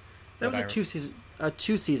 That But was a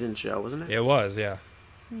two-season show, wasn't it? It was, yeah.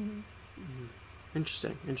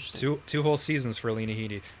 Interesting. Two whole seasons for Lena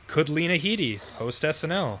Headey. Could Lena Headey host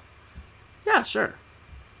SNL? Yeah, sure.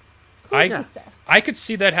 I Who's to say? I could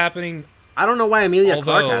see that happening. I don't know why Emilia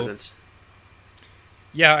Clarke Although- hasn't.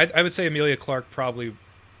 Yeah, I would say Emilia Clarke probably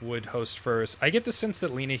would host first. I get the sense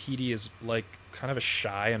that Lena Headey is like kind of a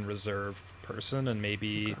shy and reserved person, and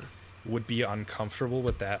maybe would be uncomfortable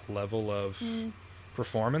with that level of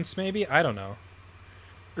performance. Maybe, I don't know.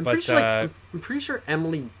 I'm But, pretty sure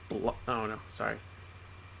Emily. Oh no, sorry.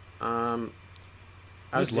 I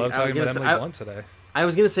just love talking about Emily Blunt today. I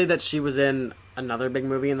was gonna say that she was in another big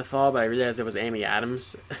movie in the fall, but I realized it was Amy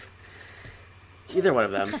Adams. Either one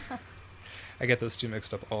of them. I get those two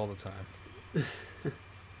mixed up all the time.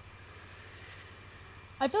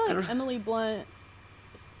 I feel like Emily Blunt,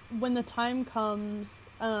 when the time comes,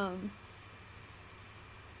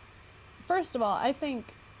 first of all, I think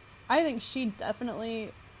she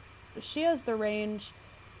has the range.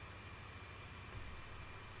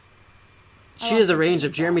 She has the range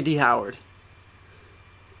of Jeremy D. Howard.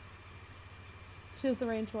 She has the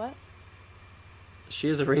range what? She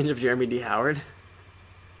has the range of Jeremy D. Howard.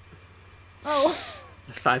 Oh.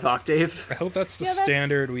 5 octave. I hope that's the Yeah, that's-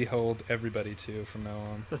 standard we hold everybody to from now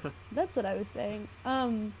on. That's what I was saying.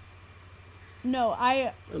 No,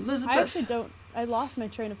 I Elizabeth. actually don't. I lost my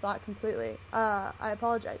train of thought completely. I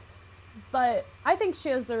apologize. But I think she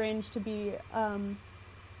has the range to be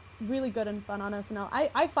really good and fun on SNL.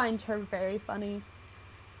 I find her very funny.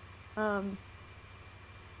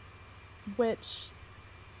 Which,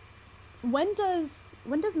 when does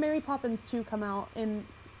Mary Poppins 2 come out?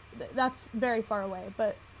 That's very far away,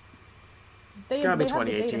 but It's gotta be have the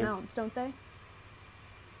date 2018. announced, don't they?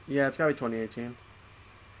 Yeah, it's gotta be 2018.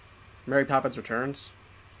 Mary Poppins Returns.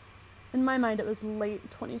 In my mind, it was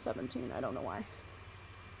late 2017. I don't know why.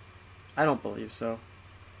 I don't believe so.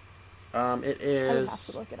 It I would have to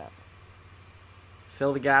is. look it up.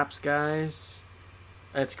 Fill the gaps, guys.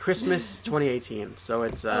 It's Christmas 2018, so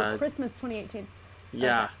it's Christmas 2018.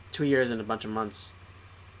 yeah, Okay. 2 years and a bunch of months.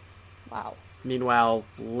 Wow. Meanwhile,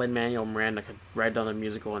 Lin-Manuel Miranda could write another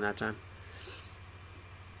musical in that time.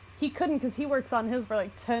 He couldn't because he works on his for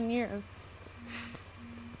like 10 years.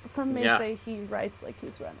 Some may Yeah. say he writes like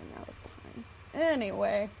he's running out of time.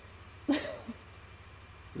 Anyway,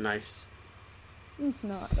 Nice. it's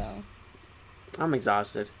not though. I'm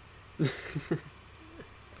exhausted.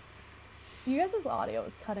 You guys' audio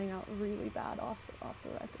is cutting out really bad off the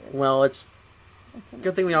record. Well, it's It's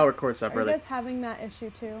good thing we all record Are you separately. guys having that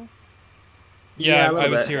issue too? Yeah, a I little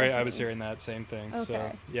was bit. I was hearing that same thing. So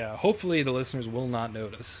Okay. yeah, hopefully the listeners will not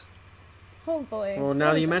notice. Hopefully. Well,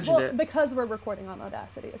 now that you mentioned Well, it. because we're recording on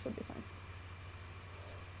Audacity, it should be fine.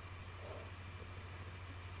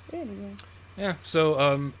 Anyway. Yeah.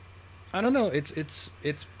 So I don't know. It's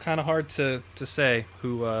kind of hard to say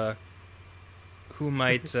who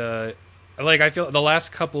might like. I feel the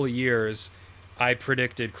last couple of years, I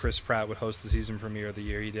predicted Chris Pratt would host the season premiere the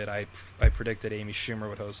year he did. I predicted Amy Schumer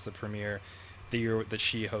would host the premiere the year that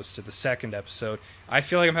she hosted the second episode. I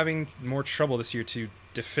feel like I'm having more trouble this year to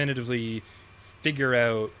definitively figure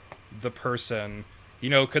out the person. You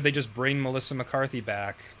know, could they just bring Melissa McCarthy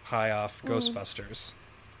back high off Ghostbusters?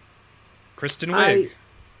 Kristen Wiig.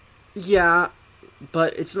 Yeah,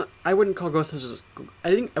 but it's not. I wouldn't call Ghostbusters.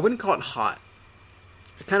 I wouldn't call it hot.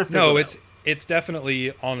 It kind of fizzled No, out. it's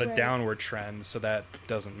definitely on a Right. downward trend, so that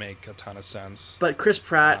doesn't make a ton of sense. But Chris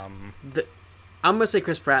Pratt. Um, I'm gonna say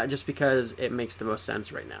Chris Pratt just because it makes the most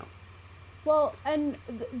sense right now. Well, and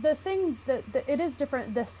the thing that it is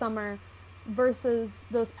different this summer versus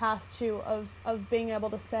those past two of being able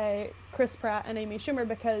to say Chris Pratt and Amy Schumer,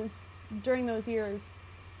 because during those years,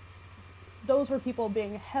 those were people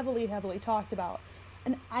being heavily, heavily talked about.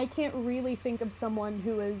 And I can't really think of someone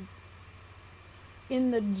who is in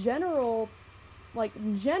the general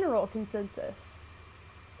consensus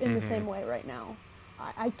in the same way right now.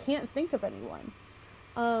 I can't think of anyone.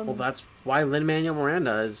 Well, that's why Lin-Manuel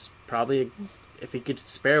Miranda is probably, if he could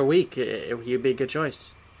spare a week, he'd be a good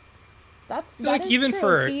choice. That like is even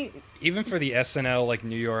true. for the SNL like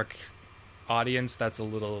New York audience, that's a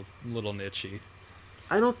little nichey.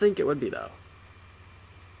 I don't think it would be though.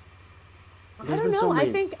 I don't know.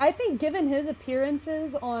 I think given his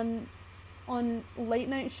appearances on late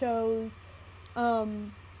night shows,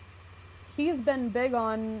 he's been big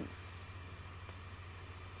on,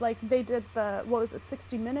 like, they did the, what was it,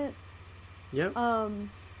 60 Minutes? Yep.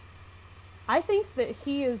 I think that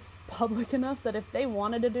he is public enough that if they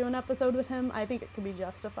wanted to do an episode with him, I think it could be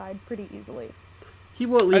justified pretty easily. He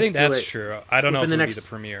will at least I think do that's it true. I don't know if it within would the next... be the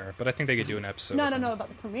premiere, but I think they could do an episode. No, I don't know about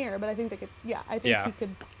the premiere, but I think they could. Yeah, I think he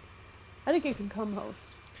could. I think he could come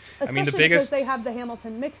host. Especially because they have the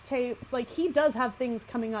Hamilton mixtape. Like, he does have things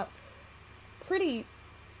coming up pretty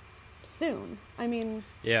soon. I mean,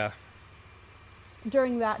 yeah,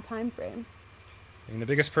 during that time frame. I mean, the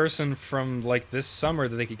biggest person from, like, this summer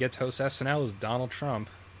that they could get to host SNL is Donald Trump.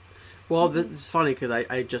 Well, this is funny because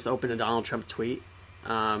I just opened a Donald Trump tweet.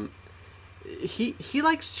 He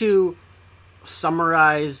likes to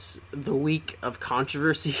summarize the week of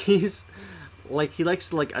controversies. Like, he likes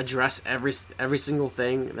to, like, address every single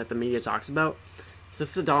thing that the media talks about. So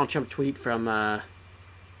this is a Donald Trump tweet from, well,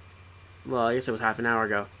 I guess it was half an hour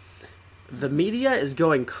ago. The media is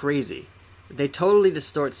going crazy. They totally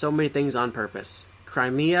distort so many things on purpose.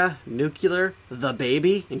 Crimea, nuclear, the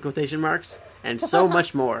baby, in quotation marks, and so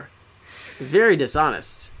much more. Very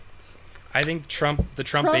dishonest. I think the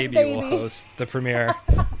Trump baby will host the premiere.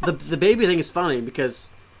 The baby thing is funny because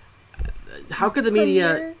how could the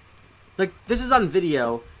media... Like, this is on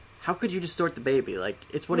video. How could you distort the baby? Like,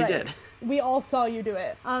 it's what he did. We all saw you do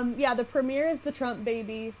it. Yeah, the premiere is the Trump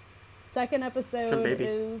baby. Second episode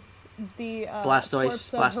is the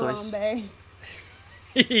Blastoise. Harambe.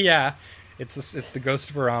 Yeah, it's the Ghost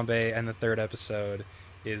of Harambe, and the third episode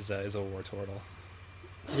is a war turtle.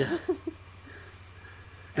 Yeah.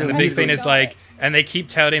 And the big thing is, like, and they keep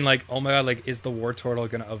touting, like, oh my god, like, is the war turtle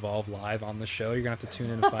going to evolve live on the show? You're going to have to tune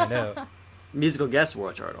in to find out. Musical guest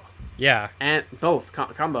war turtle. Yeah. And both,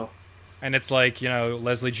 combo. And it's like, you know,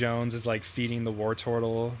 Leslie Jones is, like, feeding the war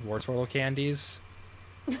turtle candies.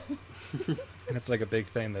 And it's, like, a big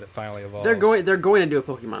thing that it finally evolves. They're going to do a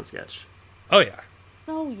Pokemon sketch. Oh, yeah.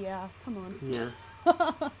 Oh, yeah. Come on. Yeah.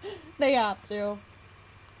 They have to.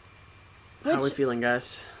 How are we feeling,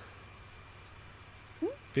 guys?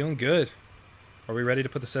 Feeling good. Are we ready to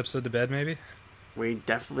put this episode to bed, maybe? We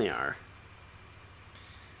definitely are.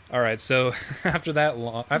 All right, so after that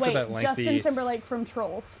lengthy... Justin Timberlake from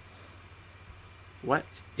Trolls. What?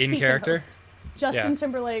 In character? Justin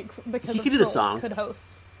Timberlake, because he of could do the song. Could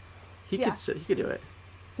host. He could do it.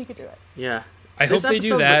 He could do it. Yeah. I hope they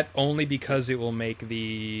do that only because it will make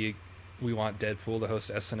the "we want Deadpool to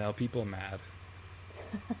host SNL" people mad.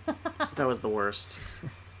 That was the worst.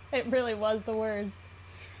 It really was the worst.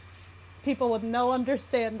 People with no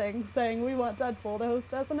understanding saying we want Deadpool to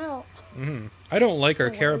host SNL. Mm-hmm. I don't like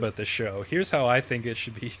or care about this show. Here's how I think it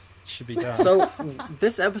should be done. So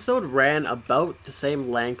this episode ran about the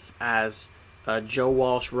same length as Joe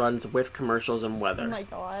Walsh runs with commercials and weather. Oh my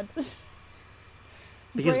god.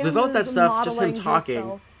 Because without that stuff, just him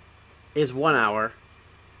talking is 1 hour.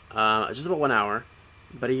 Just about 1 hour.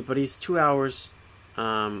 But he's 2 hours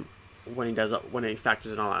when he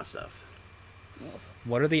factors in all that stuff.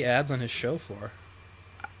 What are the ads on his show for?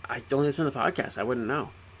 I don't listen to the podcast. I wouldn't know.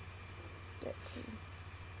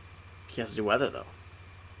 He has to do weather, though.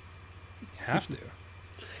 Have to.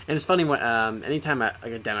 And it's funny when anytime a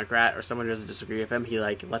Democrat or someone who doesn't disagree with him, he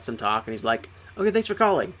like lets them talk, and he's like, "Okay, thanks for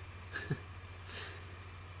calling."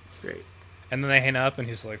 It's great. And then they hang up, and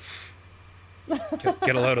he's like,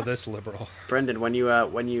 "Get a load of this, liberal." Brendan, when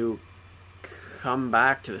you come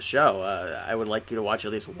back to the show, I would like you to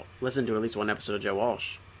listen to at least one episode of Joe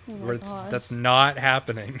Walsh. Oh that's not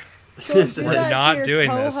happening. We're not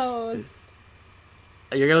doing this.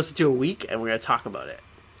 You're gonna listen to a week, and we're gonna talk about it.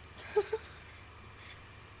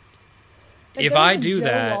 If I do Joe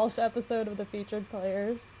that, Walsh episode of the featured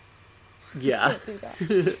players. Yeah. Do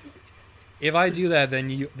that. If I do that,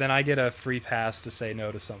 then I get a free pass to say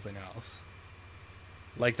no to something else.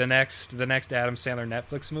 Like the next Adam Sandler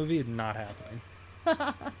Netflix movie, not happening.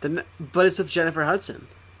 But it's with Jennifer Hudson.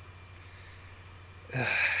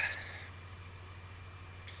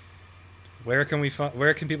 Where can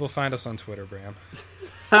people find us on Twitter, Bram?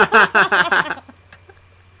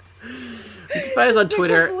 You can find us on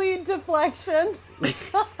Twitter. Complete deflection.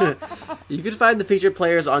 You can find the featured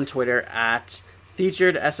players on Twitter at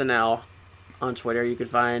featuredsnl on Twitter. You can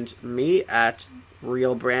find me at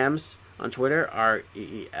realbrams on Twitter,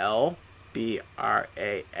 ReelBramZ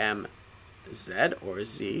or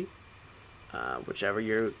Z, whichever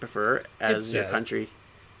you prefer as your country.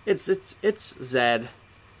 It's Z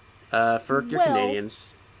for your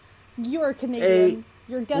Canadians. You're Canadian.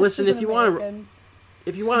 Your guest listen, is if you want to.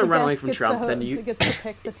 if you want to run away from Trump, then you gets to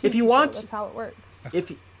pick the TV if you want show. That's how it works.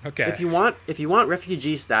 If you want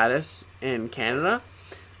refugee status in Canada,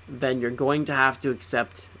 then you're going to have to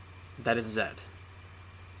accept that it's Zed.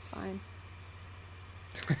 Fine.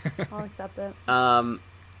 I'll accept it.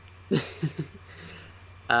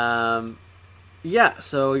 Yeah,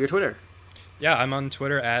 so your Twitter. Yeah, I'm on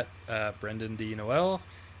Twitter at Brendan D. Noel.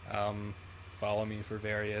 Follow me for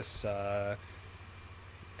various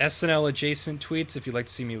SNL adjacent tweets. If you'd like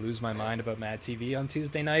to see me lose my mind about Mad TV on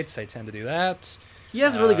Tuesday nights, I tend to do that. He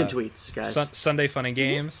has really good tweets, guys. Sunday Fun and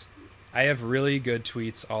Games. I have really good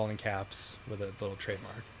tweets, all in caps, with a little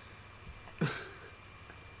trademark.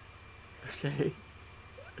 Okay.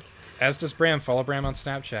 As does Bram. Follow Bram on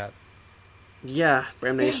Snapchat. Yeah,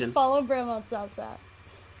 Bram Nation. Follow Bram on Snapchat.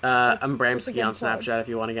 I'm Bramski on Snapchat plug. if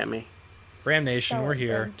you want to get me. Bram Nation, Follow we're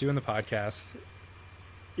here Bram. doing the podcast.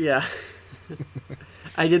 Yeah.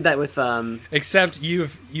 I did that with Except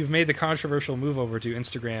you've made the controversial move over to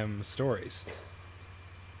Instagram stories.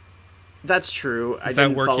 That's true. Is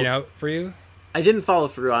that working out for you? I didn't follow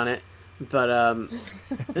through on it, but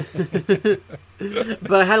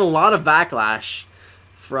but I had a lot of backlash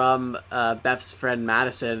from Beth's friend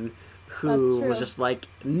Madison, who was just like,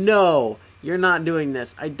 "No, you're not doing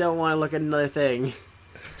this. I don't want to look at another thing."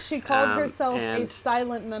 She called herself a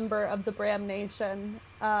silent member of the Bram Nation,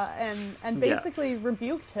 and basically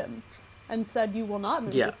rebuked him, and said, "You will not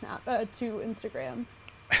move to Instagram."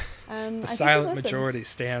 And the silent majority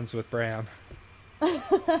stands with Bram.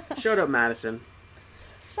 Shout out Madison.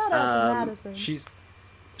 Shout out to Madison.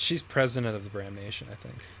 She's president of the Bram Nation, I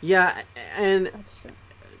think. Yeah, and That's true.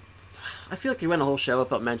 I feel like we went a whole show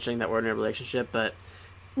without mentioning that we're in a relationship, but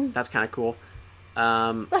that's kind of cool.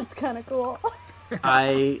 That's kind of cool.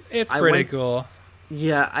 It's pretty cool.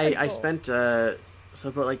 Yeah, I cool. spent about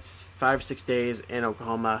like 5-6 days in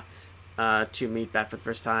Oklahoma to meet Beth for the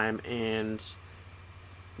first time, and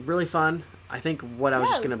really fun. I think what I was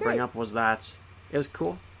just going to bring up was that it was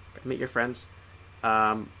cool. Meet your friends.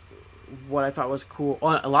 What I thought was cool,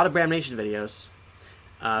 a lot of Bram Nation videos.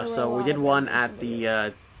 So we did one at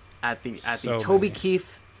the Toby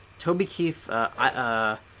Keith.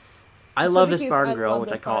 I love this barn girl,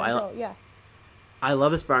 which I call I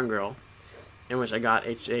love this barn girl, in which I got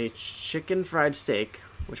a chicken fried steak,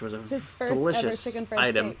 which was a delicious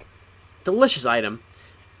item. Delicious item.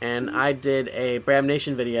 And I did a Bram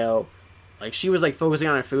Nation video. Like, she was like focusing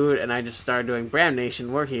on her food, and I just started doing Bram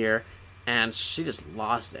Nation, we're here, and she just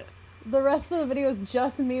lost it. The rest of the video is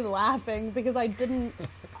just me laughing because I didn't,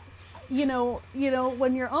 you know,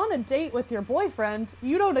 when you're on a date with your boyfriend,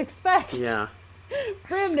 you don't expect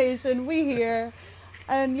Bram Nation, we here.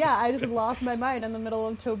 And yeah, I just lost my mind in the middle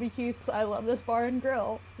of Toby Keith's I Love This Bar and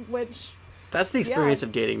Grill, which... That's the experience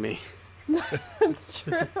of dating me. That's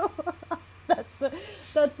true. That's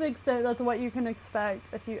the extent. That's what you can expect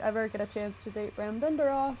if you ever get a chance to date Bram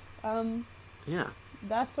Benderoff.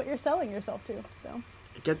 That's what you're selling yourself to. So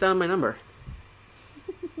get down my number.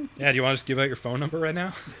 Yeah, do you want to just give out your phone number right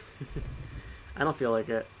now? I don't feel like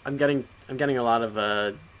it. I'm getting a lot of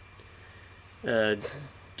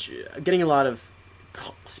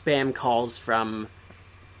spam calls from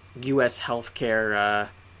U.S. healthcare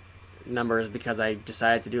numbers because I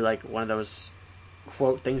decided to do like one of those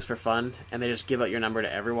quote things for fun, and they just give out your number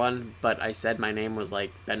to everyone, but I said my name was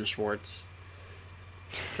like Ben Schwartz,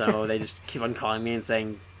 so they just keep on calling me and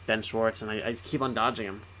saying Ben Schwartz, and I keep on dodging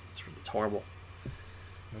them. It's horrible.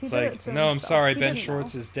 It's like, no, I'm sorry, Ben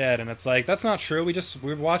Schwartz is dead, and it's like, that's not true, we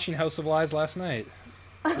were watching House of Lies last night.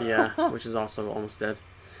 Yeah, which is also almost dead.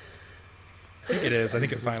 I think it is. I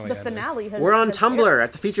think it finally ended. Finale has we're on Tumblr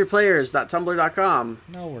at thefeaturedplayers.tumblr.com.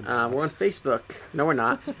 No, we're not. We're on Facebook. No, we're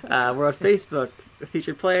not. We're on Facebook, The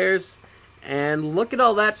Featured Players, and look at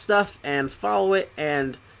all that stuff and follow it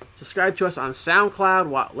and subscribe to us on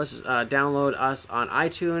SoundCloud. Let's download us on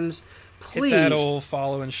iTunes. Please hit that old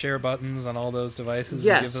follow and share buttons on all those devices.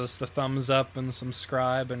 Yes. And give us the thumbs up and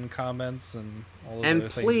subscribe and comments and all those and other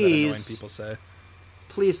things that annoying people say.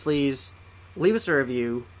 Please leave us a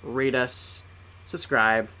review, rate us,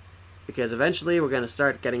 subscribe, because eventually we're going to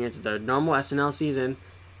start getting into the normal SNL season.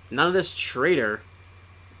 None of this Trader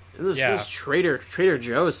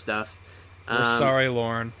Joe stuff. We're sorry,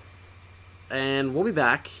 Lauren. And we'll be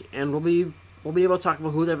back, and we'll be able to talk about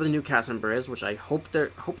whoever the new cast member is, which I hope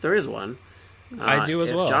there is one. I do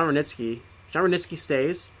as well. John Rudnitsky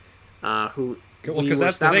stays. Because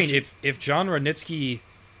that's the thing. If John Rudnitsky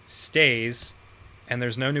stays, and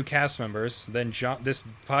there's no new cast members, then this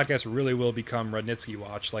podcast really will become Rudnitsky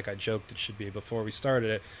Watch, like I joked it should be before we started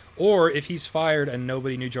it. Or if he's fired and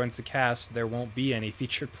nobody new joins the cast, there won't be any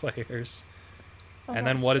featured players. And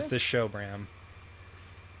then what is this show, Bram?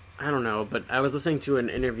 I don't know, but I was listening to an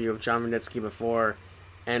interview of John Rudnitsky before,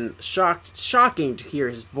 and shocking to hear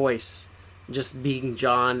his voice just being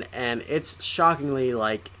John, and it's shockingly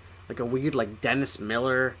like a weird like Dennis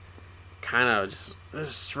Miller kind of just a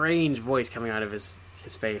strange voice coming out of his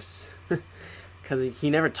face because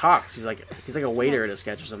he never talks. He's like a waiter at a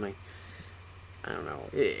sketch or something. I don't know.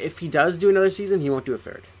 If he does do another season, he won't do a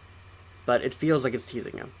third, but it feels like it's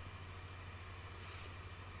teasing him.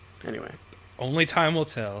 Anyway. Only time will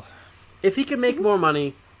tell. If he can make more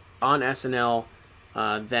money on SNL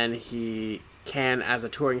than he can as a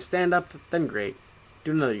touring stand-up, then great.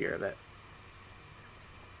 Do another year of it.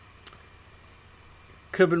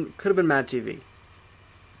 Could have been Mad TV.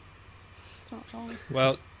 It's not wrong.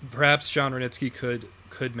 Well, perhaps John Rudnitsky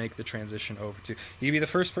could make the transition over to... He'd be the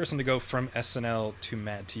first person to go from SNL to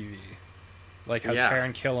Mad TV. Like how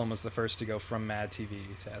Taron Killam was the first to go from Mad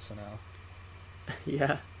TV to SNL.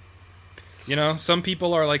 Yeah. You know, some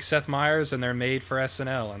people are like Seth Meyers and they're made for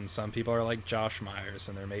SNL, and some people are like Josh Myers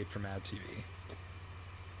and they're made for Mad TV.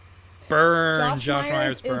 Burn! Josh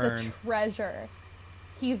Myers burn. Is a treasure.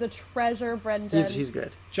 He's a treasure, Brendan. He's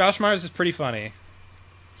good. Josh Myers is pretty funny.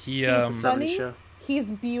 He's funny. Show. He's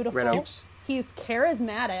beautiful. He's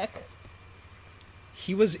charismatic.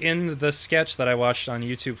 He was in the sketch that I watched on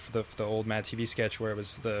YouTube for the old Mad TV sketch where it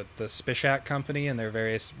was the Spishak company and their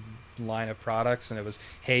various line of products, and it was,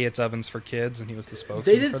 hey, it's ovens for kids, and he was the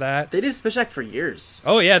spokesman for that. They did Spishak for years.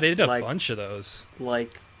 Oh yeah, they did a bunch of those.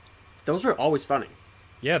 Like, those were always funny.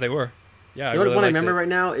 Yeah, they were. Yeah, you know what one I remember right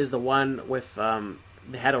now is the one with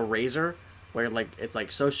they had a razor where like it's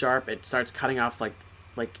like so sharp it starts cutting off like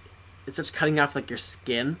it starts cutting off like your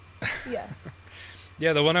skin. Yeah.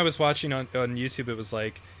 Yeah, the one I was watching on YouTube, it was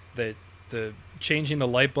like the changing the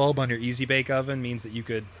light bulb on your Easy Bake Oven means that you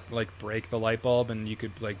could like break the light bulb and you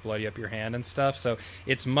could like bloody up your hand and stuff. So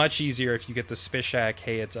it's much easier if you get the Spishak,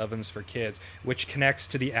 hey, it's ovens for kids, which connects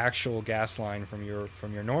to the actual gas line from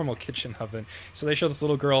your normal kitchen oven. So they show this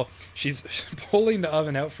little girl, she's pulling the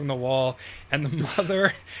oven out from the wall, and the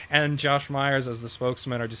mother and Josh Myers as the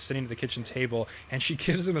spokesman are just sitting at the kitchen table, and she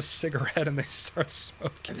gives him a cigarette and they start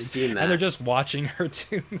smoking. I've seen that. And they're just watching her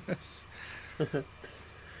do this.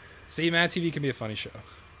 See, Mad TV can be a funny show.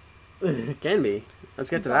 It can be. Let's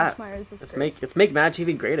get to Josh that. Myers is Let's great. make Mad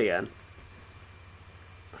TV great again.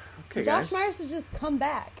 Okay, Josh guys. Myers should just come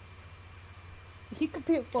back. He could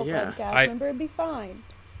be a full-time Yeah. cast member. It'd be fine.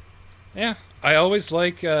 Yeah, I always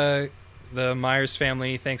like the Myers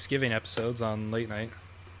family Thanksgiving episodes on late night.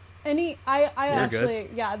 I actually,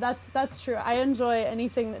 good. yeah, that's true. I enjoy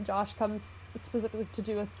anything that Josh comes specifically to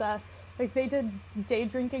do with Seth. Like they did day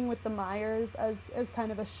drinking with the Myers as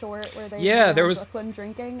kind of a short where they were there in was Brooklyn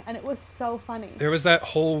drinking, and it was so funny. There was that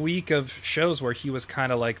whole week of shows where he was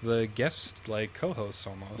kind of like the guest, like co-host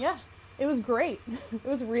almost. Yeah, it was great. It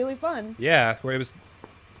was really fun. Yeah, where it was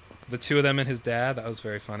the two of them and his dad. That was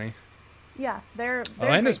very funny. Yeah, they're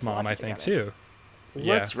and his great to mom, watch I think, together. too.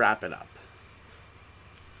 Let's wrap it up.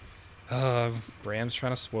 Bram's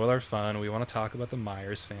trying to spoil our fun. We want to talk about the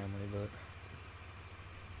Myers family, but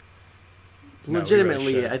no,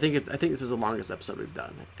 Legitimately, really I think this is the longest episode we've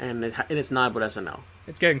done, and it's not about SNL.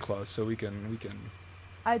 it's getting close, so we can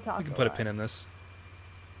I talk. we can put a pin in this.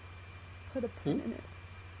 Put a pin in it,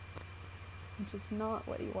 which is not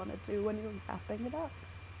what you want to do when you're wrapping it up.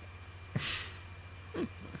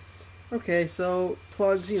 Okay, so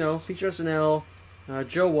plugs, Feature SNL,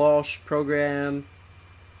 Joe Walsh program.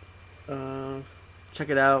 Check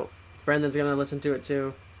it out. Brendan's gonna listen to it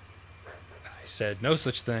too. I said no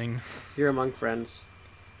such thing. You're among friends.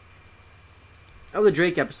 Oh, the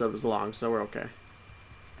Drake episode was long, so we're okay.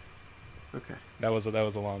 Okay. That was a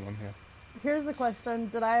long one. Yeah. Here's the question: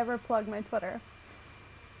 did I ever plug my Twitter?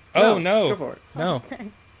 Oh no! Go for it. No. Okay.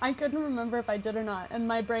 I couldn't remember if I did or not. In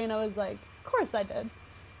my brain, I was like, of course I did.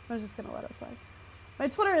 I was just going to let it slide. My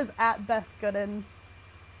Twitter is at Beth Goodin.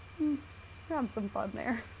 Have some fun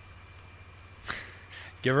there.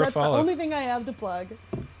 Give her a That's follow. the only thing I have to plug.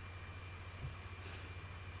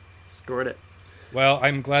 Scored it. Well,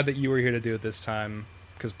 I'm glad that you were here to do it this time,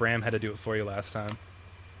 because Bram had to do it for you last time.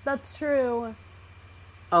 That's true.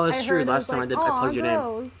 Oh, that's I true. heard it Last was time like, I plugged your name.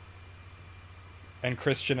 Rose. And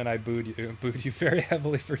Christian and I booed you very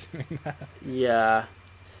heavily for doing that. Yeah.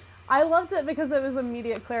 I loved it because it was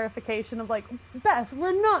immediate clarification of like, Beth,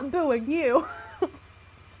 we're not booing you.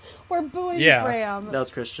 We're booing Bram. That was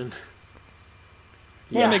Christian.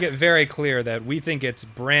 We want to make it very clear that we think it's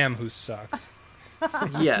Bram who sucks.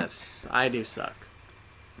 Yes, I do suck.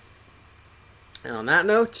 And on that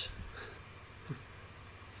note...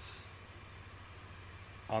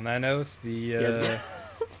 On that note,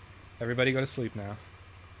 everybody go to sleep now.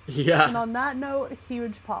 And Yeah. on that note,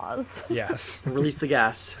 huge pause. Yes. Release the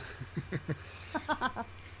gas.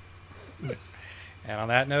 And on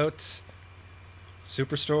that note,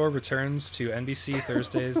 Superstore returns to NBC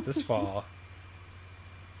Thursdays this fall.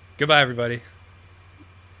 Goodbye, everybody.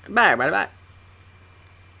 Bye, bye, bye.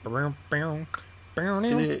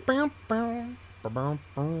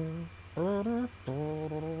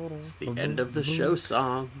 It's the end of the show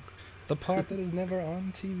song. The part that is never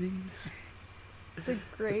on TV. It's a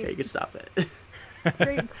great, Okay, you can stop it.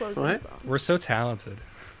 great closing What? song. We're so talented.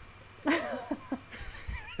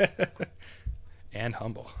 And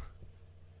humble.